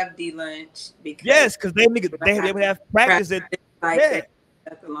always have D lunch. Because they would have practice at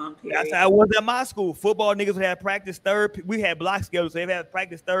the long period. That's how it was at my school. Football niggas would have practice third. We had block schedules, so they would have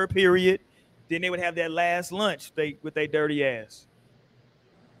practice third period. Then they would have that last lunch with their dirty ass.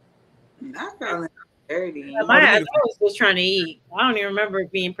 Not probably dirty. I was just trying to eat. I don't even remember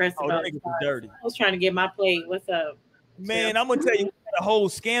being pressed about it. Dirty. I was trying to get my plate. What's up? Man, I'm gonna tell you a whole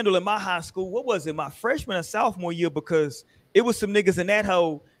scandal in my high school. What was it? My freshman and sophomore year, because it was some niggas in that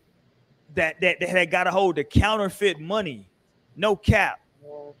hole that had got a hold of counterfeit money, no cap.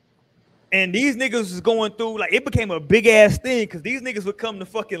 And these niggas was going through, like, it became a big ass thing because these niggas would come to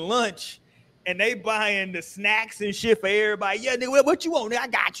fucking lunch and they buying the snacks and shit for everybody. Yeah, nigga, what you want? Nigga, I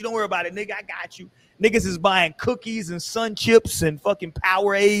got you. Don't worry about it, nigga. I got you. Niggas is buying cookies and Sun Chips and fucking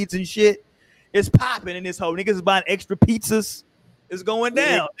Powerades and shit. It's popping in this hole. Niggas is buying extra pizzas. It's going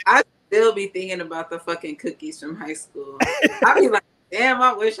down. I still be thinking about the fucking cookies from high school. I be like, damn,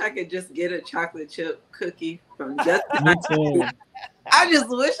 I wish I could just get a chocolate chip cookie from Justin. Me too. I just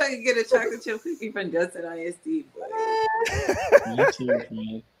wish I could get a chocolate chip cookie from Justin ISD. Me too,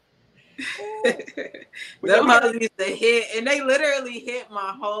 man. Them hoes used to hit, and they literally hit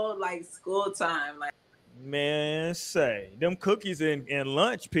my whole like school time. Like, man, say them cookies in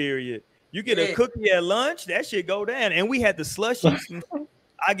lunch period. You get a cookie at lunch, that shit go down. And we had the slushies.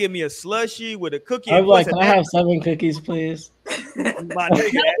 I give me a slushie with a cookie. I'm like, can I have 7 cookies, please? My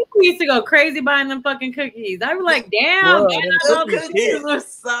nigga, we used to go crazy buying them fucking cookies. I was like, damn, those cookies were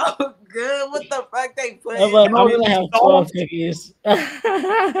so good. What the fuck they put? I'm like, I'm gonna have 12 cookies.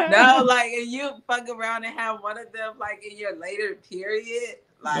 No, like, and you fuck around and have one of them like in your later period.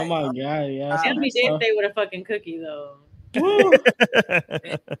 Like, oh my god, yeah. She did stay with a fucking cookie though.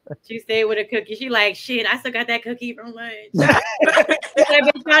 She stayed with a cookie. She like, shit, I still got that cookie from lunch. That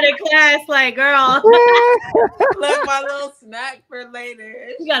bitch out of class, like, girl. Look, my little snack for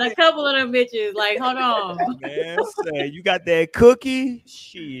later. You got a couple of them bitches. Like, hold on. Man, say, you got that cookie?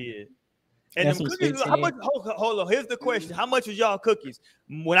 Shit. And them cookies, how much? Hold on. Here's the question. How much was y'all cookies?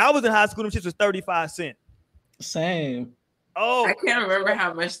 When I was in high school, them shits was 35 cents. Same. Oh, I can't remember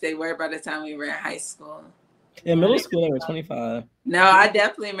how much they were by the time we were in high school. In middle school, they were 25. No, I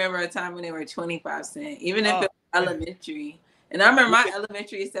definitely remember a time when they were 25 cents, even if it was elementary. And I remember my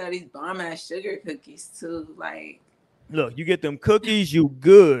elementary used to have these bomb-ass sugar cookies, too. Like, look, you get them cookies, you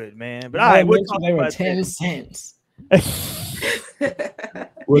good, man. But all right, we'll talk they were about 10 cents.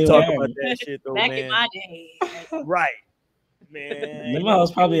 We'll talk about that shit, though, Back man. in my day. Right. Man. Them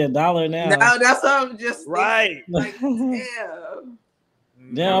was probably $1 now. No, that's what I'm just right. Like, damn.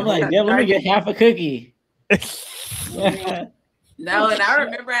 Yeah, I'm like, yeah, let me get half a cookie. No, and I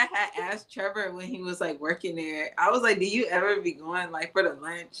remember I had asked Trevor when he was like working there. I was like, "Do you ever be going like for the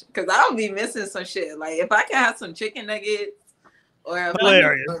lunch? Because I would be missing some shit. Like if I could have some chicken nuggets or a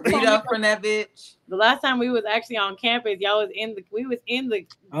burrito from that bitch." The last time we was actually on campus, y'all was in the. We was in the.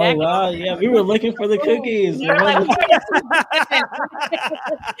 Oh wow, yeah, we were looking for the cookies.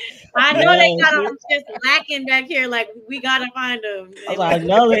 I know they got them just lacking back here. Like we gotta find them. I was like, I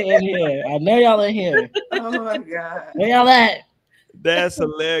know they in here. I know y'all in here. Oh my god, where y'all at? That's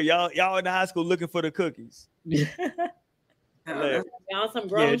hilarious. Y'all in the high school looking for the cookies. Y'all some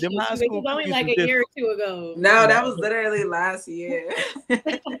grown shit. It was only like a year or 2 ago. No, that was literally last year.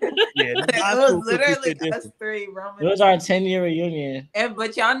 It was literally us 3. Roman. It was our 10-year reunion.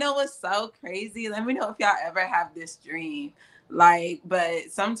 But y'all know what's so crazy? Let me know if y'all ever have this dream. Like, but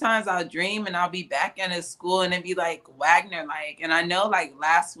sometimes I'll dream and I'll be back in a school and it'd be like Wagner like. And I know like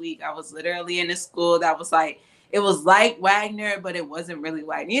last week I was literally in a school that was like, it was like Wagner, but it wasn't really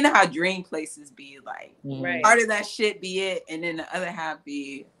Wagner. You know how dream places be like. Right. Part of that shit be it, and then the other half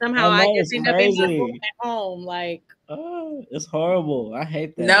be. Somehow I just end up in my room at home. Like, oh, it's horrible. I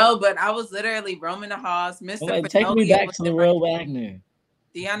hate that. No, but I was literally roaming the halls. Mr. Like, take me back to the real Wagner.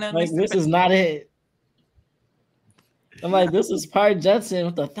 Do y'all know Like, Mr. this is not it. I'm like, this is Part Judson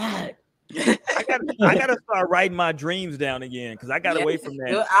with the thought. I gotta start writing my dreams down again because I got away from that.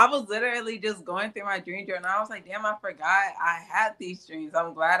 Dude, I was literally just going through my dream journal. I was like, damn, I forgot I had these dreams.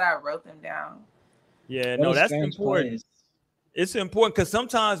 I'm glad I wrote them down. Yeah, no, that's important. It's important because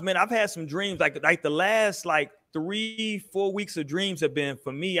sometimes, man, I've had some dreams like the last like 3-4 weeks of dreams have been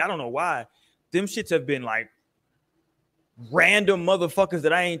for me. I don't know why. Them shits have been like random motherfuckers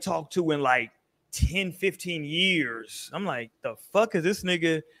that I ain't talked to in like 10-15 years. I'm like, the fuck is this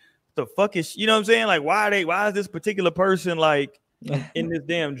nigga? The fuck is, you know what I'm saying? Like, why is this particular person like in this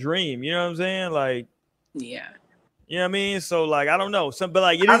damn dream? You know what I'm saying? Like, yeah. You know what I mean? So like, I don't know. But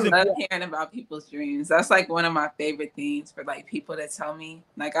like, I love hearing about people's dreams. That's like one of my favorite things for like people that tell me.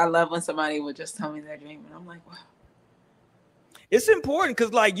 Like, I love when somebody would just tell me their dream, and I'm like, wow. It's important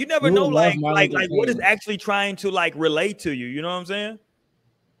because like you never know like what is actually trying to like relate to you. You know what I'm saying?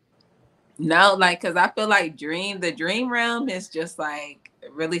 No, like, because I feel like the dream realm is just like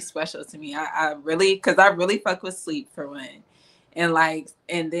really special to me. I really fuck with sleep for one. And like,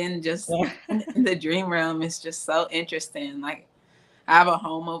 and then just in the dream realm is just so interesting. Like, I have a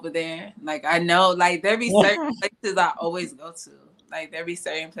home over there. Like, I know, like, there be certain places I always go to. Like, there be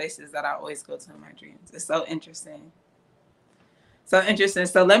certain places that I always go to in my dreams. It's so interesting. So interesting.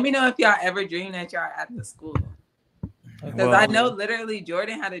 So let me know if y'all ever dream that y'all at the school. Because I know literally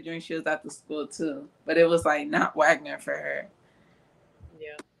Jordan had a dream she was at the school too, but it was like not Wagner for her.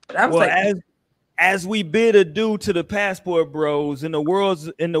 Yeah. But I was like, as we bid adieu to the Passport Bros, in the words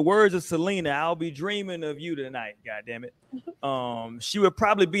of Selena, I'll be dreaming of you tonight. God damn it. She would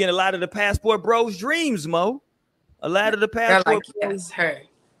probably be in a lot of the Passport Bros' dreams, Mo. A lot of the Passport Bros. Yes, her.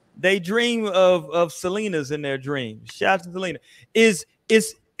 They dream of Selena's in their dreams. Shout out to Selena. Is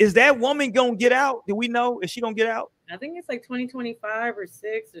that woman gonna get out? Do we know? Is she gonna get out? I think it's like 2025 or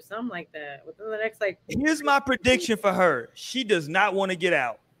 6 or something like that. Within the next like. Here's my prediction for her. She does not want to get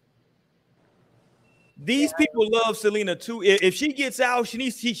out. These people love Selena too. If she gets out, she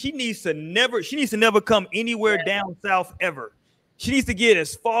needs to never come anywhere down south ever. She needs to get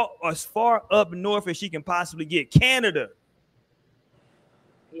as far up north as she can possibly get. Canada.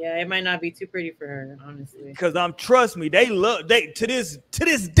 Yeah, it might not be too pretty for her, honestly. Because trust me, to this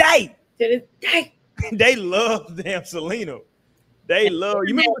day. They love damn Selena. They love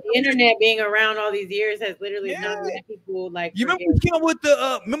you. Remember the internet being around all these years has literally not let people like. You remember came with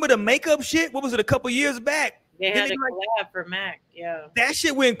the remember the makeup shit? What was it? A couple years back. They had a collab for Mac. Yeah, that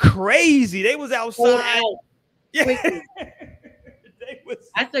shit went crazy. They was outside. Yeah.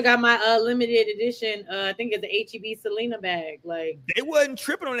 I still got my limited edition. I think it's the HEB Selena bag. Like they wasn't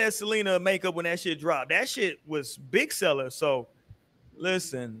tripping on that Selena makeup when that shit dropped. That shit was big seller. So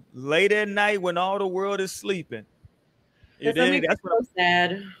listen, late at night when all the world is sleeping. That's so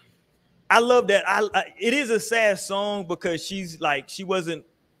sad. I love that. It is a sad song because she wasn't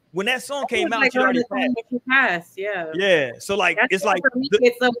when that song came out. Like she already passed. Yeah. Yeah. So like it's like for me,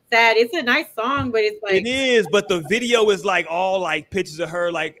 it's so sad. It's a nice song, but it's like it is. But the video is like all like pictures of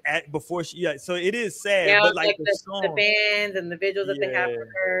her like before she. Yeah. So it is sad. Yeah, but like the bands and the visuals that they have for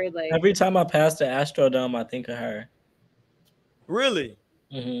her. Like every time I pass the Astrodome, I think of her. Really?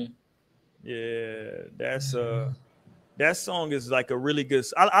 Mm-hmm. Yeah. That's that song is like a really good.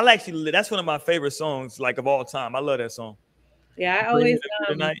 I actually that's one of my favorite songs like of all time. I love that song. Yeah, I always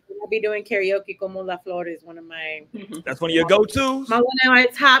I'll be doing karaoke. Como La Flor is one of my. That's one of your go-tos. One of my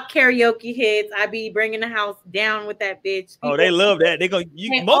top karaoke hits. I be bringing the house down with that bitch. People, they love that. They have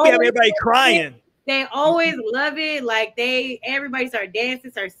everybody crying. They always love it. Like everybody start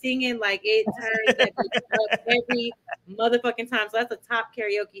dancing, start singing. Like it turns up every motherfucking time. So that's a top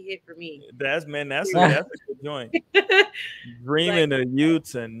karaoke hit for me. That's a good joint. Dreaming of you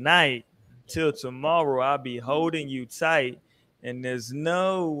tonight till tomorrow. I'll be holding you tight. And there's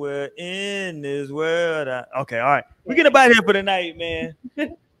nowhere in this world. Okay, all right. We're getting about here for the night, man.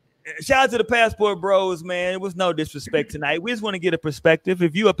 Shout out to the Passport Bros, man. It was no disrespect tonight. We just want to get a perspective.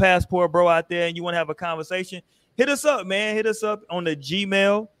 If you a Passport Bro out there and you want to have a conversation, hit us up, man. Hit us up on the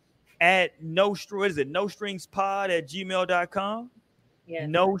Gmail at nostringspod@gmail.com. Yeah.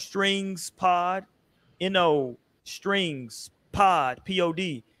 nostringspod, nostringspod,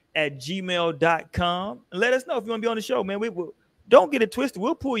 POD @gmail.com. And let us know if you want to be on the show, man. We will. Don't get it twisted.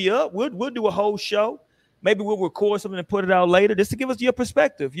 We'll pull you up. We'll do a whole show. Maybe we'll record something and put it out later just to give us your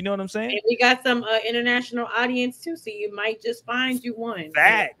perspective. You know what I'm saying? And we got some international audience too, so you might just find you one.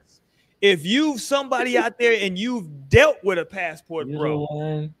 Facts. If you've somebody out there and you've dealt with a Passport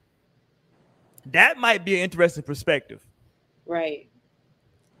Bro, that might be an interesting perspective. Right.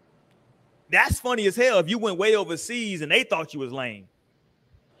 That's funny as hell if you went way overseas and they thought you was lame.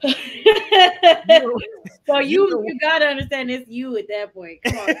 So you gotta understand it's you at that point.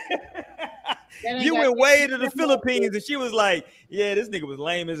 Come on. You went way to the Philippines, and she was like, "Yeah, this nigga was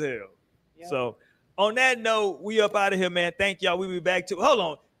lame as hell." Yep. So, on that note, we up out of here, man. Thank y'all. We'll be back to. Hold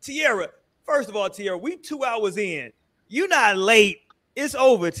on, Tierra. First of all, Tierra, we 2 hours in. You not late. It's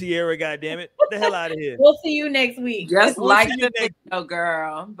over, Tierra. Goddamn it! Get the hell out of here. We'll see you next week. Just like the video,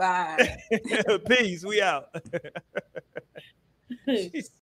 girl. Bye. Peace. We out.